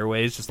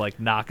stairways, just like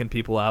knocking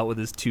people out with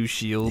his 2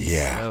 shields.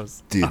 Yeah, I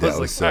was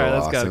like, so all right,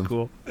 that's kind awesome. of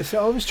cool.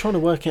 So I was trying to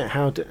work out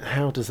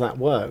how does that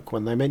work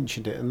when they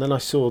mentioned it, and then I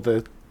saw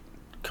the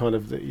kind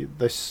of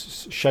they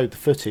showed the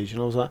footage,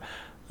 and I was like,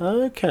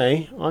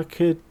 okay, I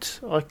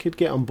could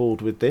get on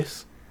board with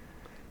this.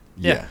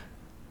 Yeah.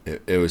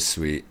 It was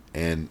sweet,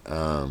 and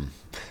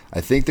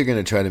I think they're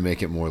going to try to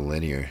make it more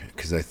linear,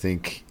 because I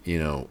think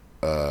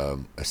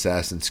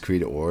Assassin's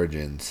Creed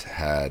Origins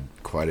had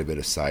quite a bit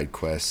of side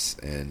quests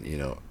and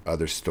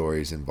other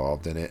stories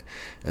involved in it,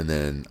 and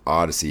then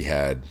Odyssey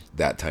had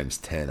that times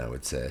 10, I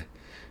would say.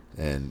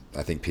 And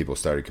I think people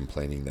started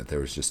complaining that there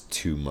was just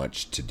too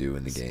much to do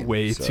in the game.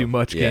 Way too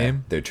much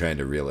game. They're trying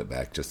to reel it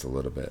back just a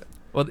little bit.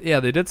 Well, yeah,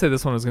 they did say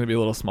this one was going to be a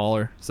little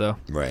smaller, so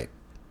Right.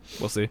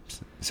 we'll see.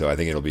 So I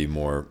think it'll be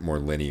more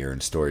linear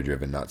and story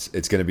driven.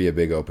 It's going to be a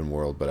big open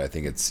world, but I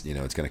think it's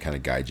it's going to kind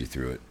of guide you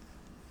through it.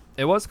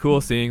 It was cool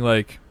seeing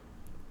like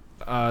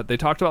they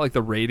talked about like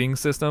the rating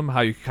system, how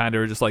you kind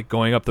of are just like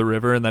going up the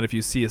river, and then if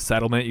you see a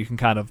settlement, you can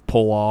kind of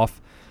pull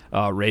off,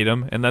 rate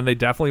them, and then they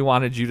definitely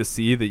wanted you to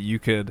see that you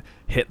could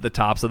hit the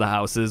tops of the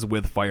houses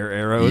with fire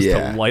arrows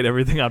to light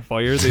everything on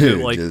fire. They did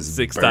it like Just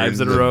 6 burn times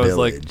in a the row. It's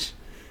like, village.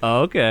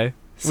 oh, okay,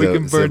 we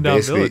can burn down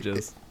basically,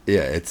 villages.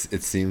 Yeah, it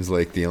seems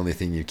like the only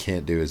thing you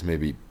can't do is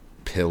maybe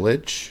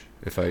pillage,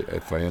 if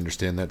I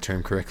understand that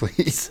term correctly.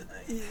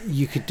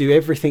 You could do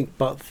everything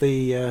but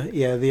the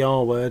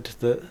R word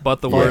that.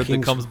 But the word that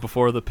Vikings- comes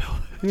before the pill.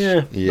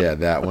 Yeah. Yeah,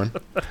 that one.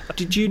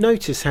 Did you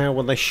notice how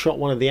when they shot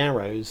one of the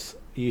arrows,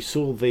 you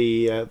saw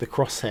the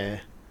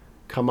crosshair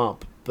come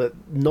up, but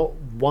not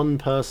one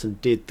person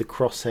did the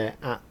crosshair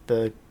at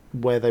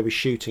where they were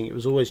shooting. It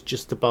was always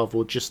just above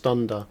or just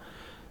under.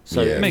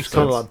 So Yeah, it makes was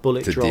kind of sense. like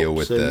bullet To drops. deal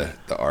with and,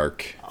 the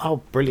arc oh,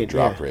 brilliant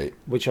drop yeah. rate.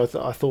 Which I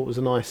thought was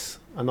a nice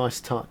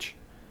touch.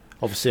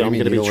 Obviously, I I'm mean,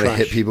 going to you be don't want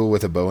to trash. hit people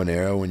with a bow and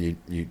arrow when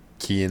you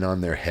key in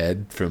on their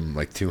head from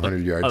like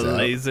 200 yards A out.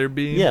 laser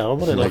beam. Yeah, I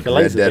wanted like a Red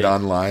laser Dead beam.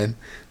 Online.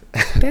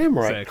 Damn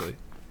right. Exactly.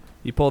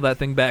 You pull that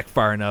thing back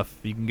far enough,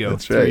 you can go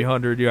That's right.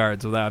 300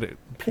 yards without it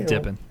Yeah.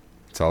 dipping.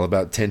 It's all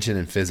about tension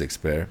and physics,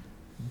 Bear.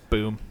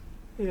 Boom.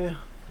 Yeah.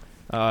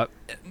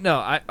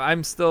 No,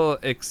 I'm still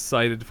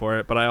excited for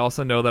it, but I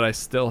also know that I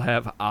still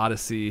have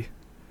Odyssey.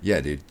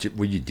 Yeah, dude.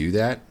 Would you do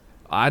that?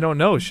 I don't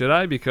know, should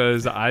I?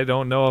 Because I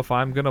don't know if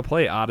I'm going to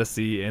play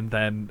Odyssey and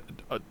then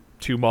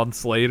 2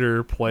 months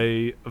later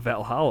play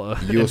Valhalla.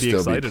 You'll and be still be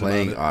excited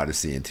playing about it.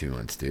 Odyssey in 2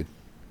 months, dude.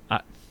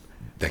 I-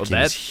 That Well,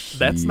 game's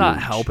that's not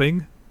huge.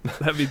 helping.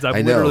 That means I'm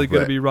I know, literally going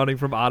to but- be running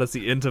from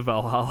Odyssey into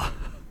Valhalla.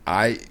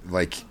 I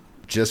like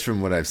just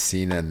from what I've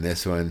seen on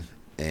this one,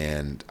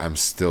 and I'm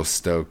still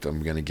stoked.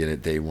 I'm gonna get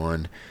it day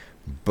one,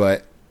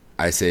 but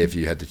I say if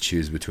you had to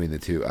choose between the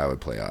two, I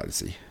would play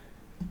Odyssey,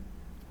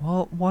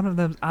 Well, one of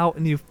them's out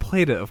and you've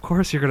played it. Of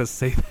course you're going to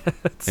say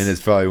that. and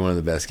it's probably one of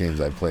the best games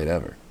I've played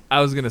ever.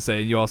 I was going to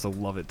say you also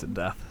love it to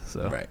death.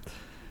 So Right?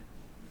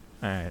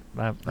 all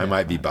right. I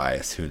might be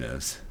biased. Who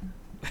knows?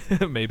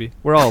 Maybe.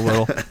 We're all a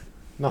little.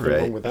 Nothing Right.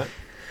 wrong with that.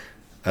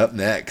 Up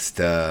next,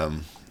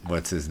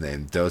 what's his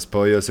name? Dos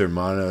Pollos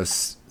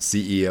Hermanos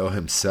CEO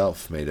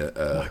himself made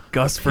a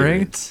Gus Fring?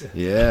 appearance.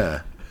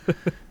 Yeah.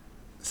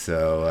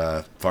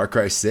 So Far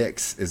Cry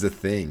 6 is a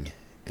thing,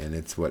 and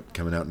it's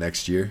coming out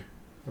next year,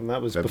 And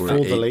that was February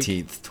before the leak.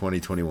 18th,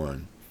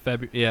 2021.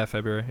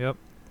 February. Yep.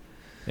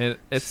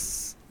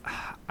 It's.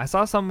 I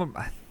saw some.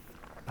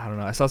 I don't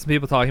know. I saw some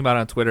people talking about it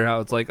on Twitter how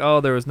it's like,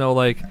 oh, there was no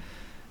like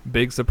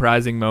big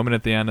surprising moment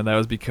at the end, and that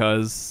was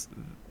because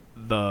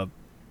the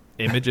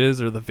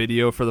images or the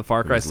video for the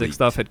Far Cry 6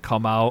 stuff had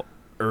come out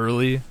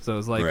early. So it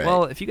was like,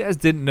 well, if you guys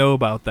didn't know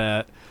about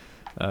that,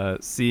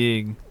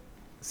 seeing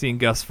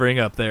Gus Fring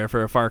up there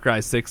for a Far Cry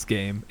 6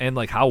 game and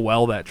like how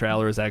well that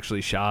trailer is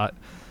actually shot,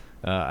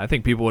 I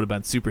think people would have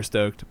been super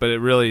stoked. But it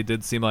really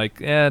did seem like,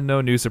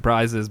 no new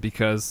surprises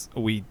because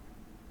we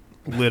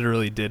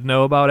literally did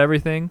know about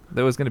everything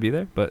that was going to be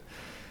there. But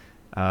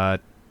I'm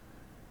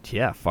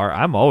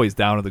always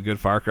down with a good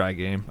Far Cry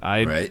game.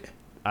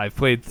 I've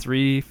played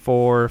 3,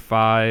 4,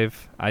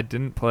 5. I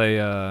didn't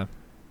play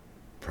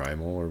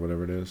Primal or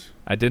whatever it is.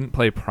 I didn't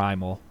play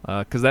Primal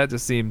because that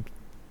just seemed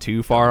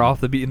too far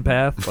off the beaten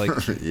path. Like,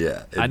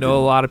 I know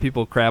a lot of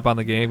people crap on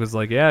the game because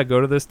like,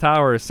 go to this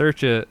tower,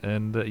 search it,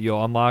 and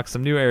you'll unlock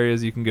some new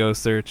areas you can go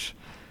search.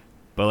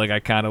 But like, I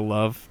kind of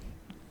love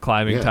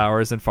climbing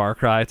towers in Far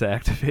Cry to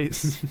activate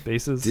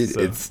bases. Dude,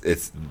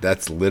 it's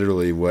that's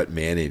literally what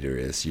Maneater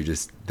is.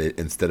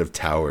 Instead of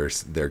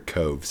towers, they're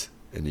coves,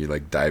 and you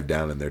like dive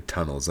down in their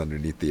tunnels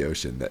underneath the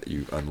ocean that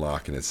you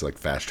unlock, and it's like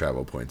fast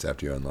travel points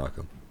after you unlock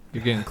them.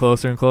 You're getting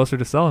closer and closer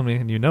to selling me,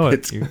 and you know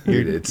it.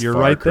 You're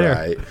Far right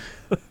Cry,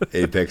 there.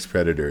 Apex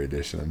Predator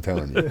edition. I'm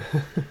telling you.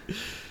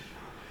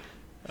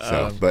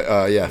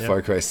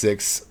 Far Cry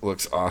 6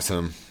 looks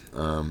awesome.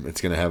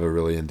 It's gonna have a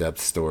really in-depth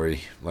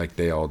story, like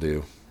they all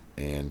do.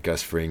 And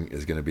Gus Fring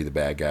is going to be the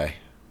bad guy.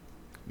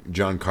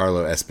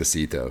 Giancarlo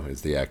Esposito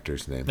is the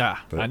actor's name.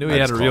 I knew he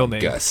had a real name.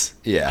 Gus.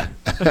 Yeah.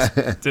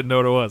 Didn't know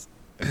what it was.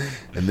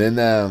 And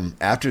then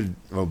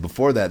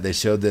before that, they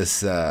showed this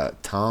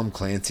Tom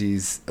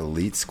Clancy's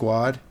Elite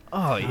Squad.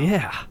 Oh,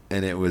 yeah.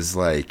 And it was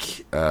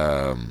like,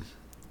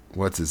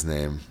 what's his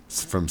name?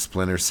 From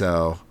Splinter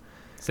Cell.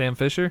 Sam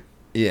Fisher?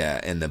 Yeah,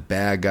 and the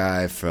bad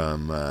guy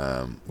from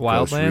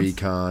Ghost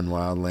Recon,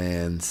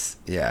 Wildlands.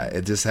 Yeah,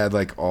 it just had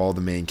like all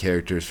the main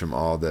characters from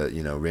all the,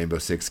 Rainbow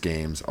Six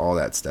games, all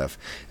that stuff.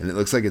 And it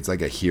looks like it's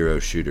like a hero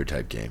shooter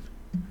type game.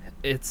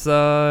 It's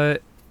a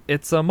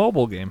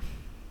mobile game.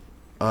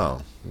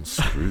 Oh, well,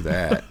 screw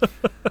that.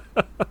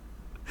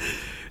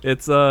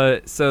 It's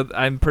so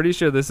I'm pretty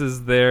sure this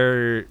is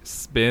their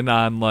spin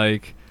on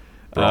like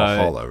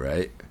Brawlhalla,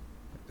 right?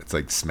 It's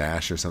like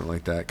Smash or something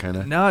like that, kind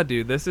of. No,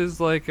 dude, this is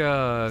like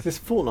Is this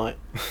Fortnite?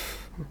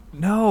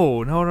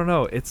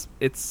 No. It's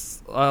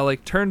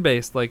like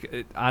turn-based,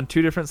 like on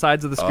two different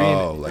sides of the screen.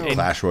 Oh, like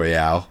Clash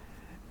Royale.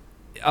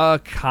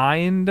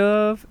 Kind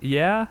of,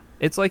 yeah.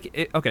 It's like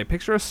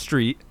picture a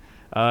street,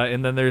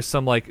 and then there's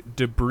some like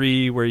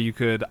debris where you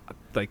could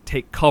like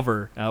take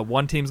cover.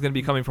 One team's going to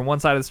be coming from one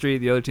side of the street,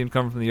 the other team's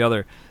coming from the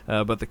other.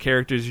 But the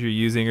characters you're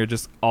using are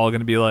just all going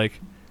to be like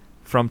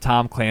from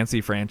Tom Clancy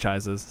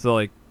franchises. So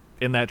like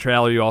in that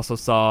trailer, you also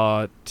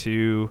saw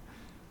two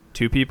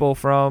people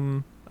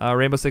from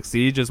Rainbow Six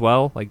Siege as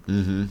well. Like,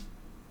 the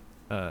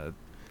guy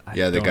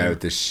with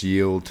the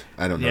shield.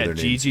 I don't know their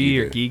names. Gigi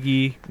or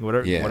Gigi,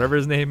 whatever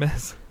his name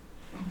is.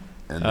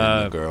 And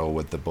then the girl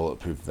with the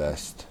bulletproof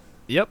vest.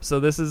 Yep. So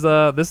this is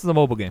a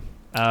mobile game.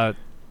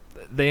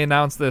 They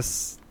announced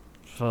this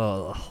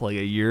like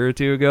a year or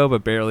two ago,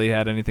 but barely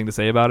had anything to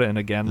say about it. And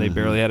again, they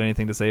barely had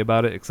anything to say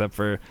about it except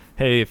for,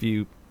 hey, if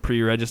you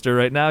pre-register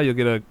right now, you'll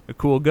get a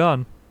cool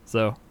gun.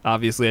 So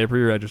obviously I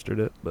pre-registered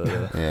it, but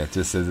yeah, it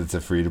just says it's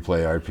a free-to-play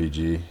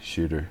RPG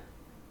shooter.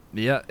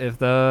 Yeah,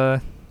 I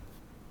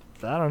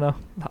don't know.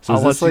 So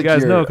I'll let you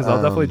guys know because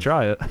I'll definitely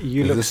try it.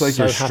 Is this like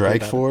your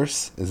Strike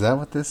Force? Is that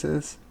what this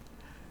is?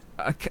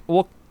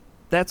 Well,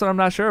 that's what I'm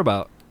not sure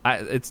about.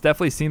 It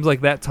definitely seems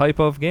like that type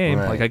of game,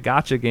 like a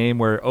gacha game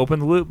where open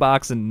the loot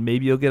box and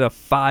maybe you'll get a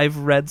 5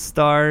 red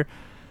star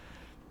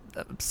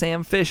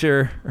Sam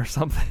Fisher or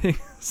something.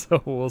 So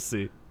we'll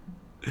see.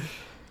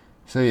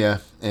 So yeah,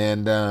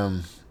 and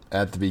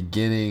at the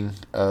beginning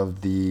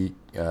of the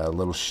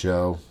little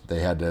show,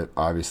 they had to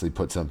obviously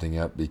put something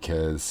up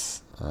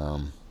because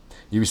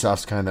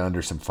Ubisoft's kind of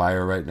under some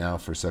fire right now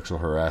for sexual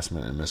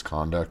harassment and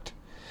misconduct.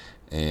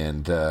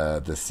 And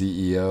the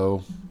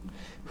CEO,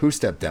 who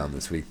stepped down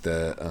this week?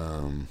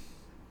 Wasn't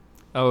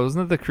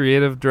it the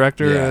creative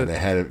director? Yeah, the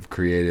head of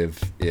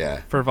creative,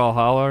 for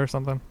Valhalla or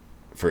something?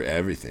 For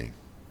everything.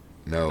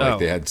 No,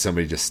 they had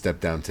somebody just step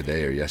down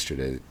today or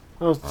yesterday.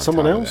 Oh,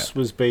 someone else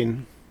was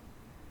being...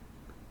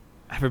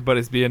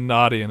 Everybody's being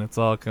naughty and it's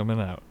all coming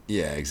out.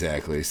 Yeah,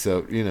 exactly.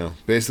 So,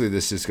 basically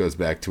this just goes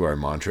back to our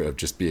mantra of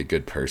just be a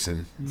good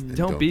person.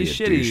 Don't be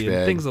shitty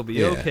and things will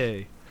be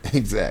okay.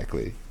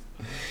 Exactly.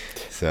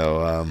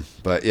 So,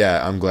 but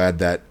yeah, I'm glad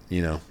that,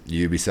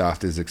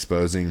 Ubisoft is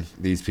exposing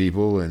these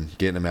people and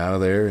getting them out of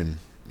there and,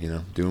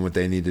 doing what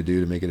they need to do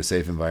to make it a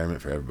safe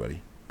environment for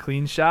everybody.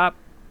 Clean shop,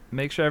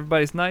 make sure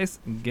everybody's nice,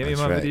 and give me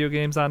my video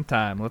games on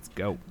time. Let's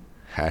go.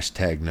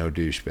 Hashtag no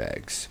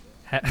douchebags.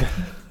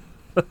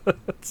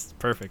 That's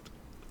perfect.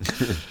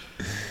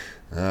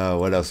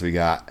 What else we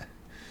got?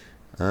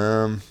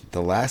 The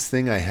last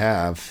thing I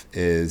have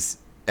is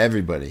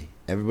everybody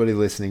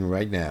listening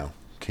right now,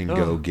 can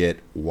go get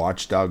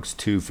Watch Dogs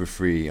 2 for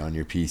free on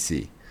your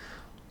PC.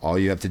 All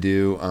you have to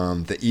do,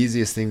 the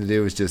easiest thing to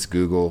do is just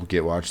Google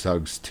get Watch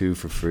Dogs 2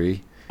 for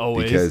free.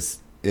 Always. Because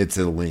it's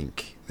a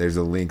link. There's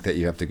a link that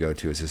you have to go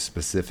to. It's a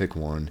specific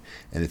one,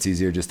 and it's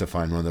easier just to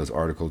find one of those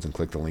articles and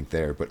click the link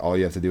there. But all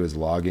you have to do is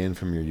log in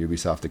from your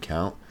Ubisoft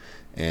account,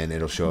 and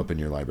it'll show up in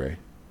your library.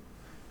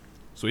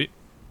 Sweet.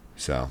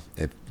 So,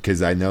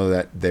 because I know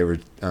that they were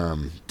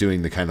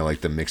doing the kind of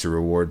like the mixer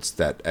rewards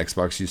that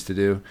Xbox used to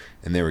do,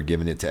 and they were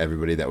giving it to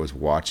everybody that was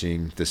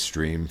watching the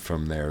stream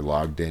from their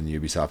logged in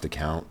Ubisoft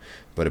account.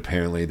 But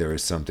apparently there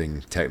was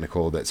something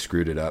technical that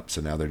screwed it up,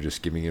 so now they're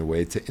just giving it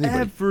away to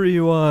anybody.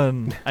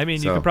 Everyone. I mean,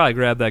 you So- could probably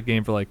grab that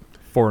game for like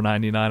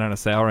 $4.99 on a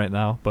sale right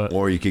now, but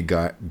Or you could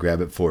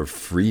grab it for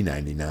free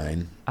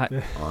 $99 I,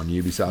 on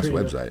Ubisoft's Free,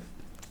 yeah. website.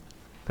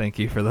 thank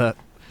you for that.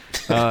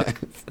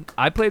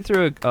 I played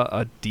through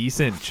a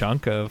decent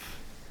chunk of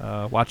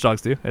Watch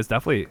Dogs 2. It's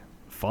definitely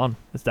fun.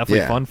 It's definitely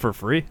Yeah. fun for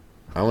free.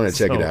 I want to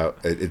check it So- out.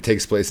 It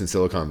takes place in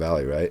Silicon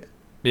Valley, right?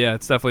 Yeah,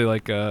 it's definitely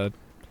like A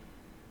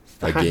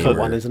hacker gamer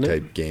one, isn't it?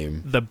 type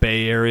game. the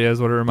Bay Area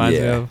is what it reminds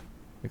me Yeah. of,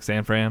 like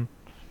San Fran.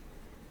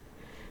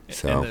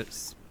 So- And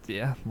there's,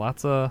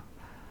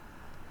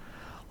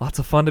 lots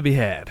of fun to be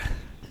had.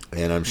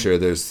 And I'm sure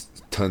there's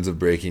tons of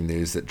breaking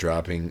news that's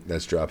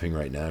dropping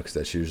right now, because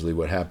that's usually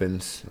what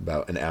happens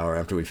about an hour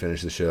after we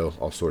finish the show.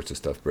 All sorts of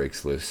stuff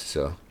breaks loose.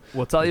 So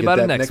We'll tell you get about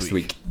it that next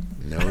week.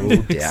 No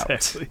doubt.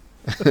 Exactly.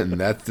 And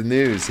that's the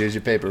news. Here's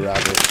your paper,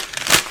 Robert.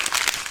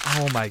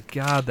 Oh my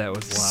god, that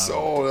was loud.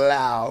 So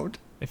loud.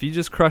 If you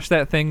just crush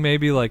that thing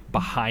maybe like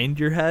behind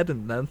your head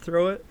and then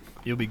throw it,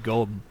 you'll be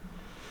golden.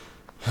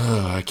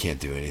 Oh, I can't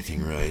do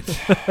anything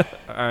right.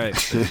 All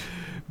right.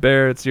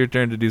 Bear, it's your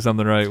turn to do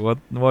something right.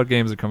 What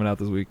games are coming out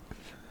this week?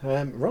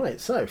 Right,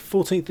 so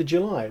 14th of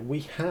July,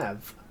 we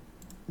have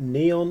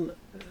Neon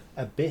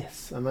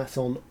Abyss, and that's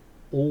on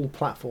all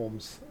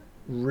platforms.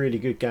 Really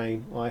good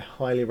game. I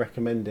highly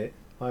recommend it.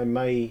 I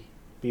may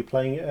be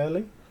playing it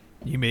early.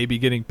 You may be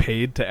getting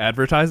paid to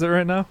advertise it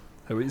right now. Is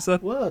that what you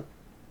said? Well,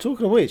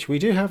 talking of which, we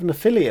do have an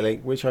affiliate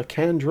link which I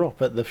can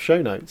drop at the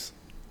show notes.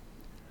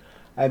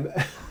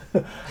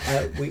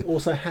 We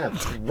also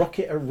have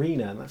Rocket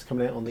Arena, and that's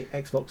coming out on the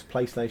Xbox,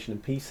 PlayStation,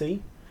 and PC.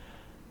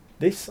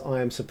 This,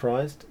 I am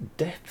surprised,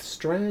 Death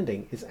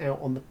Stranding is out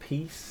on the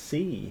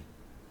PC.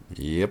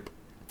 Yep.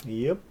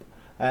 Yep.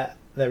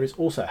 There is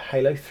also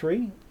Halo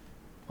 3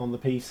 on the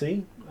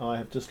PC. I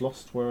have just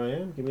lost where I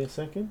am. Give me a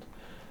second.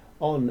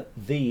 On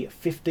the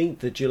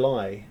 15th of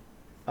July.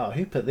 Oh,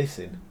 who put this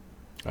in?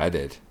 I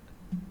did.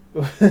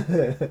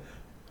 Ooplets?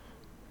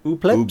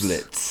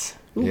 Ooblets.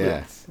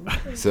 Yeah.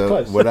 Ooblets. So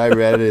Close. what I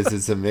read is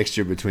it's a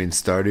mixture between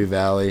Stardew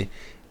Valley,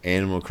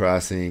 Animal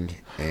Crossing,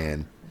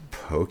 and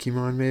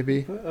Pokemon,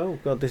 maybe. Oh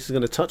god, this is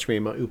going to touch me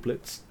in my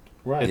ooplets.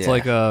 Right. It's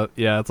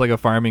Yeah. it's like a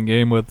farming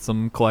game with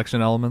some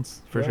collection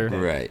elements for Yeah. sure.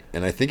 Right.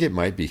 And I think it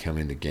might be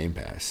coming to Game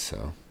Pass.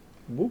 So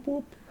Whoop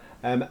whoop.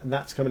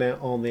 That's coming out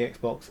on the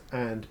Xbox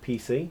and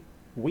PC.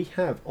 We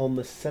have on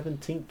the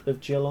 17th of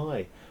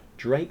July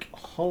Drake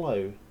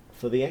Hollow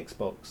for the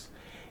Xbox.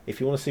 If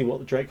you want to see what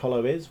the Drake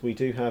Hollow is, we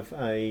do have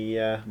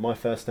a My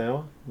First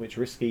Hour, which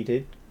Risky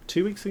did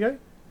 2 weeks ago,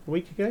 a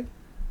week ago.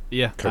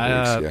 Yeah, Couple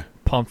I weeks, yeah.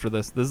 pumped for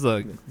this. This is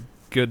a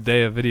good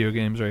day of video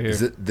games right here.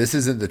 this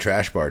isn't the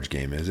Trash Barge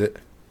game, is it?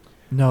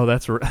 No,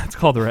 that's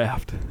called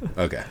Raft.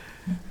 Okay.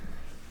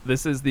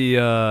 This is the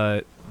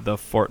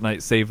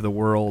Fortnite Save the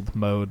World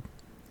mode.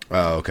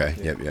 Oh, okay.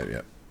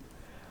 Yep.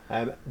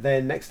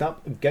 Then next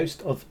up,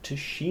 Ghost of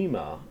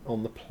Tsushima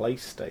on the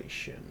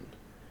PlayStation.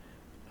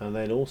 And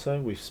then also,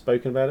 we've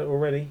spoken about it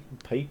already,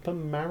 Paper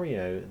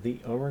Mario, the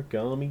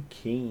Origami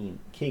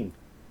King.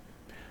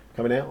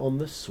 Coming out on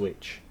the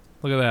Switch.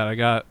 Look at that. I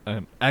got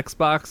an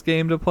Xbox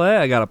game to play,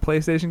 I got a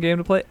PlayStation game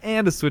to play,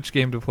 and a Switch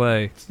game to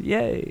play.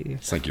 Yay.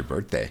 It's like your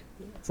birthday.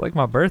 It's like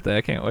my birthday.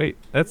 I can't wait.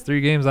 That's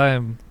 3 games I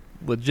am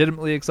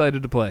legitimately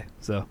excited to play.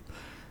 So,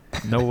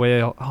 no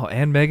way. Oh,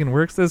 and Megan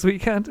works this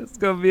weekend. It's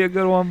going to be a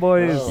good one,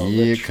 boys. Oh,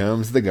 Here Rich.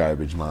 comes the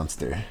garbage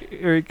monster.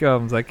 Here he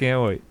comes. I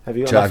can't wait. Have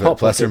you got enough Chocolate Hot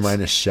plus or Pockets?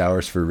 minus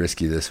showers for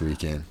Risky this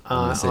weekend.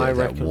 I'm going to say I it at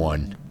reckon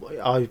 1.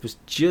 I was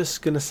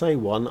just going to say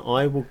 1.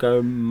 I will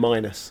go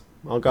minus.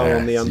 I'll go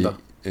on the under.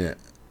 Yeah.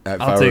 If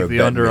I'll I take were a the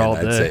betting under man, all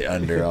I'd day. say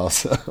under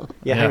also. Yeah,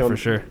 Yeah, hang on. for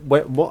sure.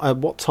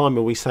 What time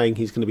are we saying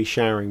he's going to be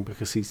showering?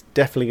 Because he's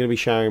definitely going to be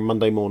showering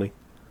Monday morning.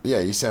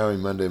 Yeah, he's showering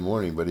Monday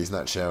morning, but he's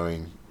not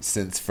showering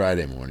since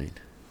Friday morning.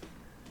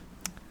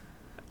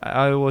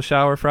 I will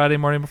shower Friday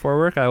morning before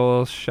work. I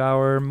will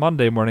shower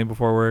Monday morning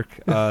before work.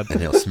 And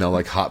he'll smell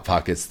like Hot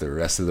Pockets the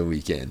rest of the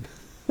weekend.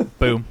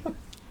 Boom.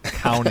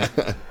 Count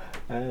it.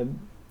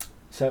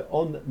 So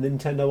on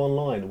Nintendo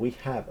Online,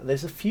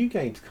 there's a few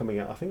games coming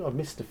out. I think I've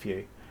missed a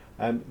few.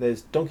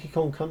 There's Donkey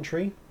Kong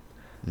Country.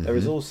 There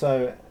is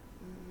also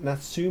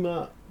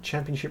Natsuma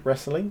Championship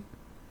Wrestling.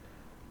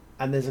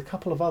 And there's a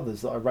couple of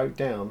others that I wrote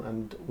down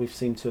and we've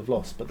seemed to have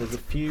lost. But there's a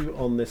few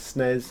on the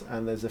SNES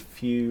and there's a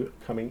few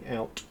coming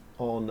out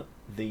on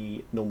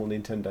the normal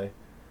Nintendo.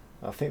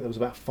 I think there was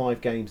about 5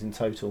 games in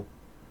total.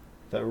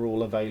 that are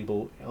all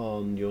available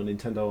on your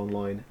Nintendo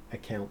Online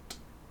account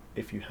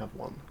if you have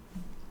one.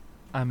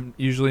 I'm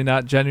usually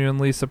not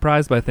genuinely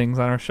surprised by things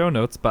on our show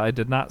notes, but I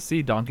did not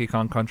see Donkey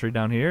Kong Country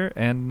down here,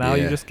 and now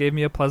you Yeah. just gave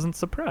me a pleasant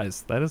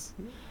surprise. That is,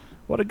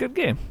 what a good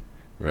game.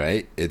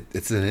 Right?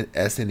 It's an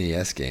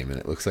SNES game, and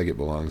it looks like it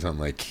belongs on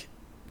like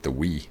the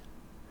Wii.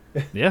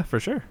 Yeah, for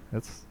sure.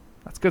 That's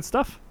good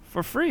stuff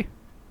for free.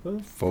 For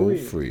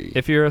free.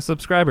 If you're a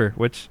subscriber,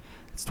 which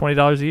it's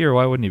 $20 a year,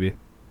 why wouldn't you be?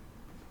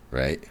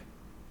 Right?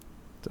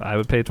 I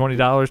would pay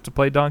 $20 to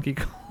play Donkey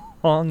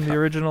Kong the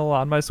original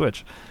on my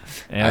Switch,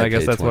 and I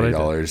guess pay that's what I did.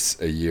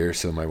 $20 a year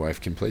so my wife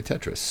can play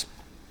Tetris.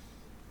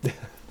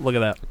 Look at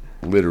that.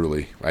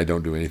 Literally, I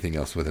don't do anything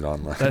else with it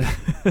online.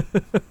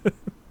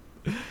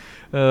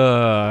 All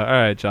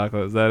right,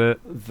 Chocolate, is that it?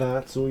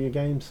 That's all your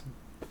games.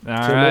 All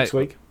Till right. next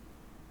week.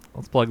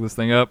 Let's plug this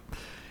thing up.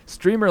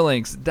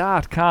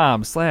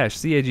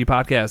 Streamerlinks.com/CAG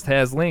podcast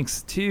has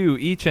links to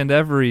each and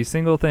every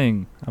single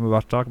thing I'm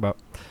about to talk about.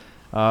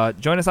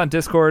 Join us on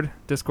Discord.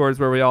 Discord is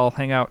where we all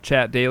hang out,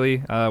 chat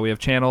daily. We have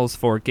channels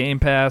for Game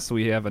Pass.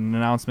 We have an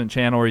announcement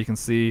channel where you can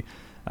see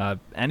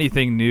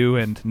anything new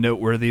and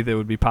noteworthy that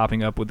would be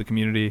popping up with the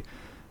community.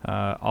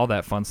 All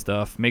that fun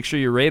stuff. Make sure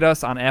you rate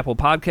us on Apple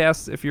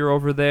Podcasts if you're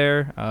over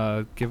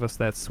there. Give us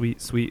that sweet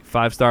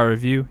 5-star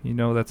review. You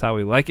know that's how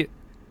we like it.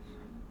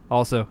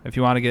 Also, if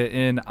you want to get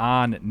in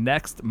on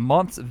next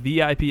month's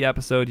VIP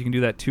episode, you can do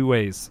that two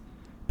ways.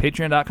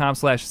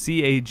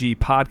 Patreon.com/CAG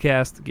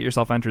podcast. Get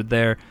yourself entered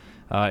there.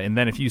 And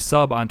then if you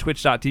sub on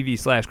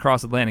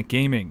twitch.tv/CrossAtlantic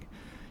Gaming,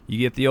 you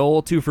get the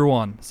old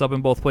 2-for-1. Sub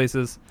in both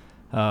places.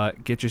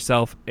 Get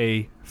yourself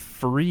a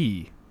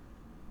free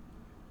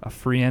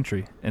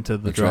entry into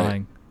the That's right.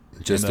 drawing.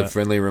 Just And, a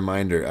friendly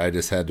reminder, I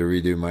just had to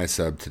redo my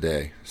sub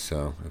today.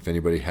 So if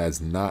anybody has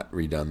not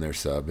redone their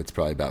sub, it's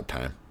probably about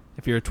time.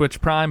 If you're a Twitch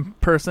Prime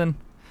person,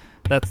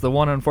 that's the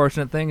one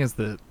unfortunate thing is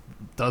that it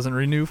doesn't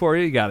renew for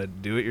you. You got to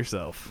do it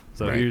yourself.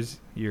 So Right. here's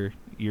your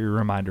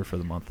reminder for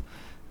the month.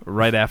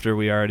 Right after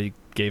we already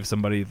gave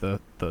somebody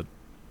the The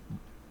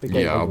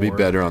game Yeah, I'll be reward.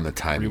 better on the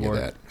timing Reward.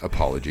 of that.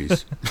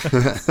 Apologies.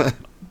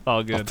 all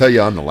I'll good. tell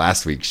you on the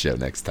last week's show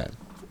next time.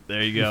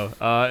 There you go.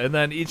 And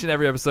then each and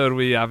every episode,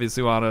 we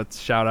obviously want to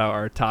shout out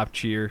our top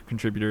tier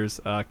contributors.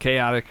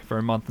 Chaotic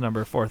for month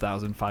number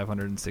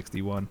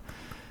 4,561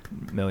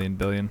 million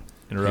billion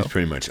in a row. He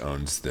pretty much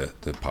owns the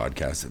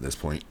podcast at this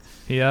point.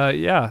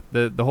 The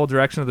whole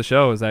direction of the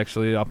show is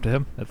actually up to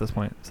him at this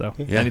point. So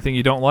Yeah. anything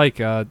you don't like,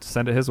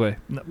 send it his way.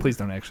 No, please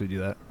don't actually do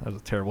that. That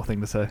was a terrible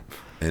thing to say.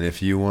 And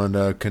if you want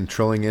a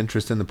controlling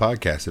interest in the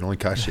podcast, it only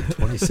costs you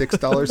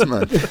 $26 a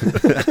month.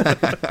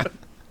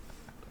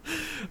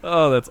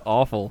 Oh, that's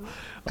awful.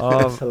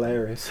 That's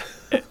hilarious.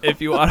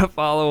 If you want to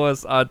follow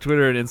us on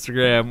Twitter and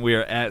Instagram, we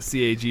are at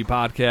CAG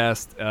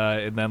Podcast.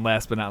 And then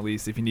last but not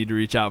least, if you need to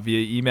reach out via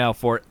email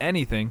for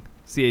anything,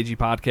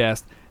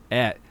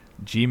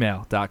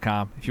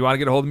 CAGpodcast@gmail.com. If you want to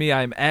get a hold of me,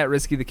 I'm at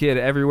Risky the Kid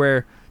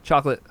everywhere.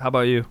 Chocolate, how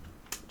about you?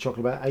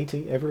 Chocolate about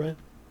 80 everywhere.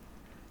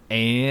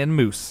 And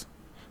Moose.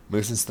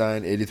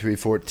 Moosenstein,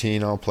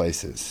 8314, all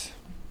places.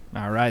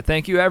 All right.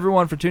 Thank you,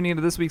 everyone, for tuning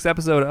into this week's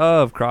episode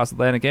of Cross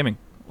Atlantic Gaming.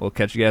 We'll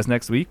catch you guys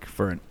next week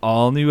for an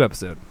all-new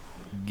episode.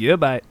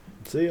 Goodbye.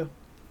 See ya.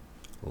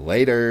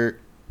 Later.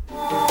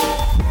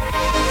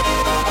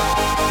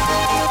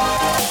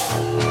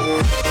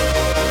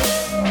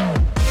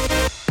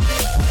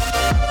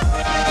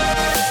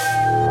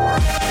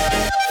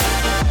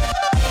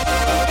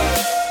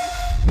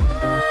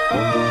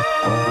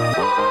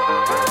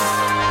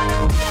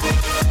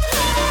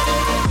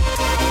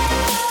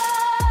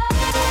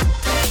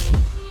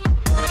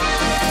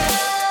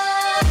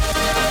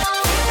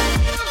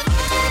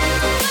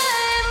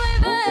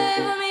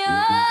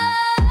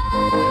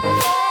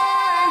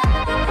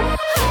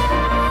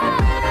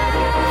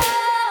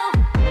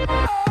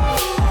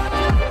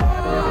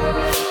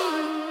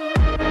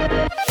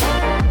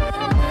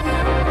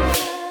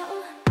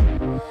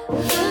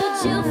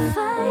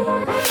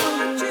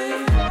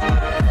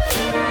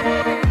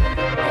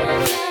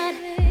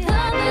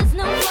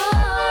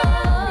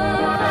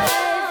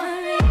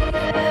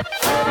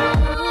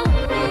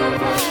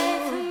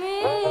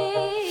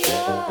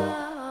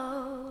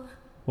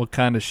 What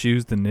kind of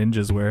shoes do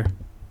ninjas wear?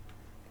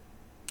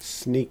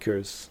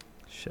 Sneakers.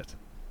 Shit.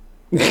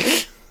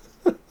 I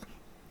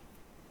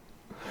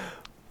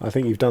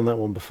think you've done that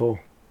one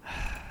before.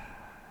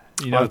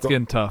 You know, I've it's got-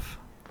 getting tough.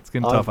 It's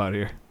getting I've- tough out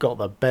here. Got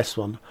the best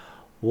one.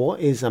 What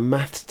is a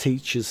math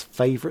teacher's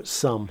favourite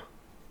sum?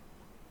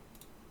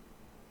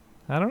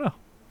 I don't know.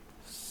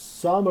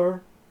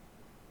 Summer.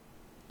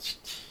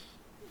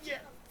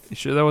 You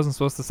sure that wasn't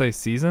supposed to say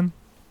season?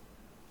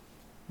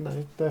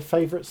 No, their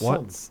favourite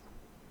sum. What's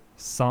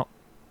some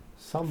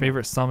Summer.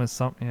 favorite sum is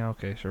some? Yeah,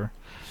 okay, sure.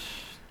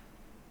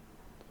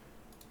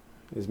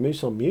 Is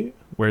Moose on mute?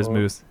 Where's Or-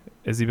 Moose?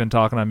 Has he been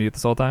talking on mute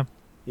this whole time?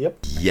 Yep.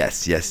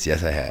 Yes,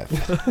 I have.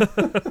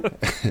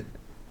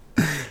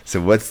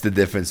 So what's the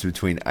difference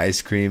between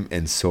ice cream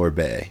and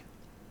sorbet?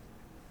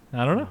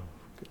 I don't know.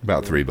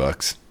 About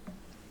 $3.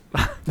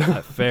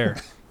 Fair.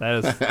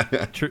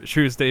 That is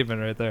true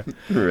statement right there.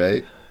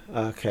 Right?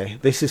 Okay,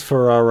 this is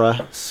for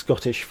our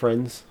Scottish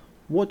friends.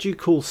 What do you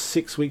call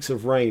 6 weeks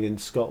of rain in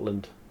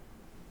Scotland?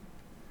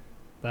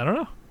 I don't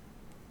know.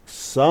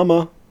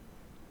 Summer.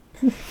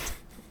 All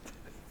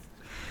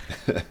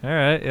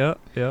right.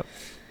 Yep.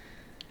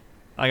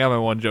 I got my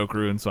one joke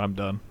ruined, so I'm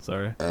done.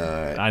 Sorry.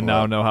 Alright. I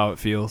now know how it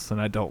feels, and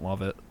I don't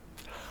love it.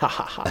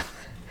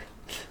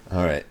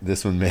 Alright,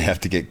 this one may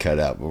have to get cut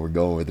out, but we're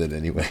going with it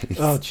anyways.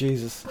 Oh,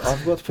 Jesus.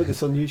 I've got to put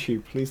this on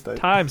YouTube. Please don't.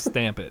 Time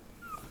stamp it.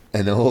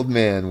 An old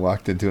man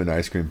walked into an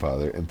ice cream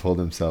parlor and pulled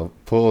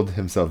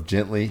himself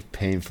gently,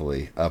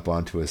 painfully up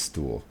onto a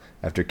stool.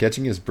 After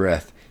catching his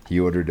breath, he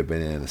ordered a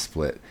banana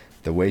split.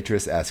 The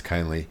waitress asked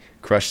kindly,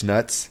 "Crushed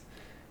nuts?"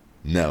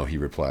 "No," he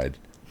replied.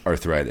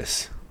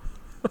 "Arthritis."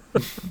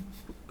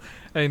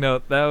 Hey, no,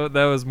 that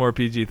was more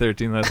PG-13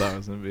 than I thought it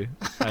was going to be.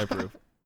 I approve.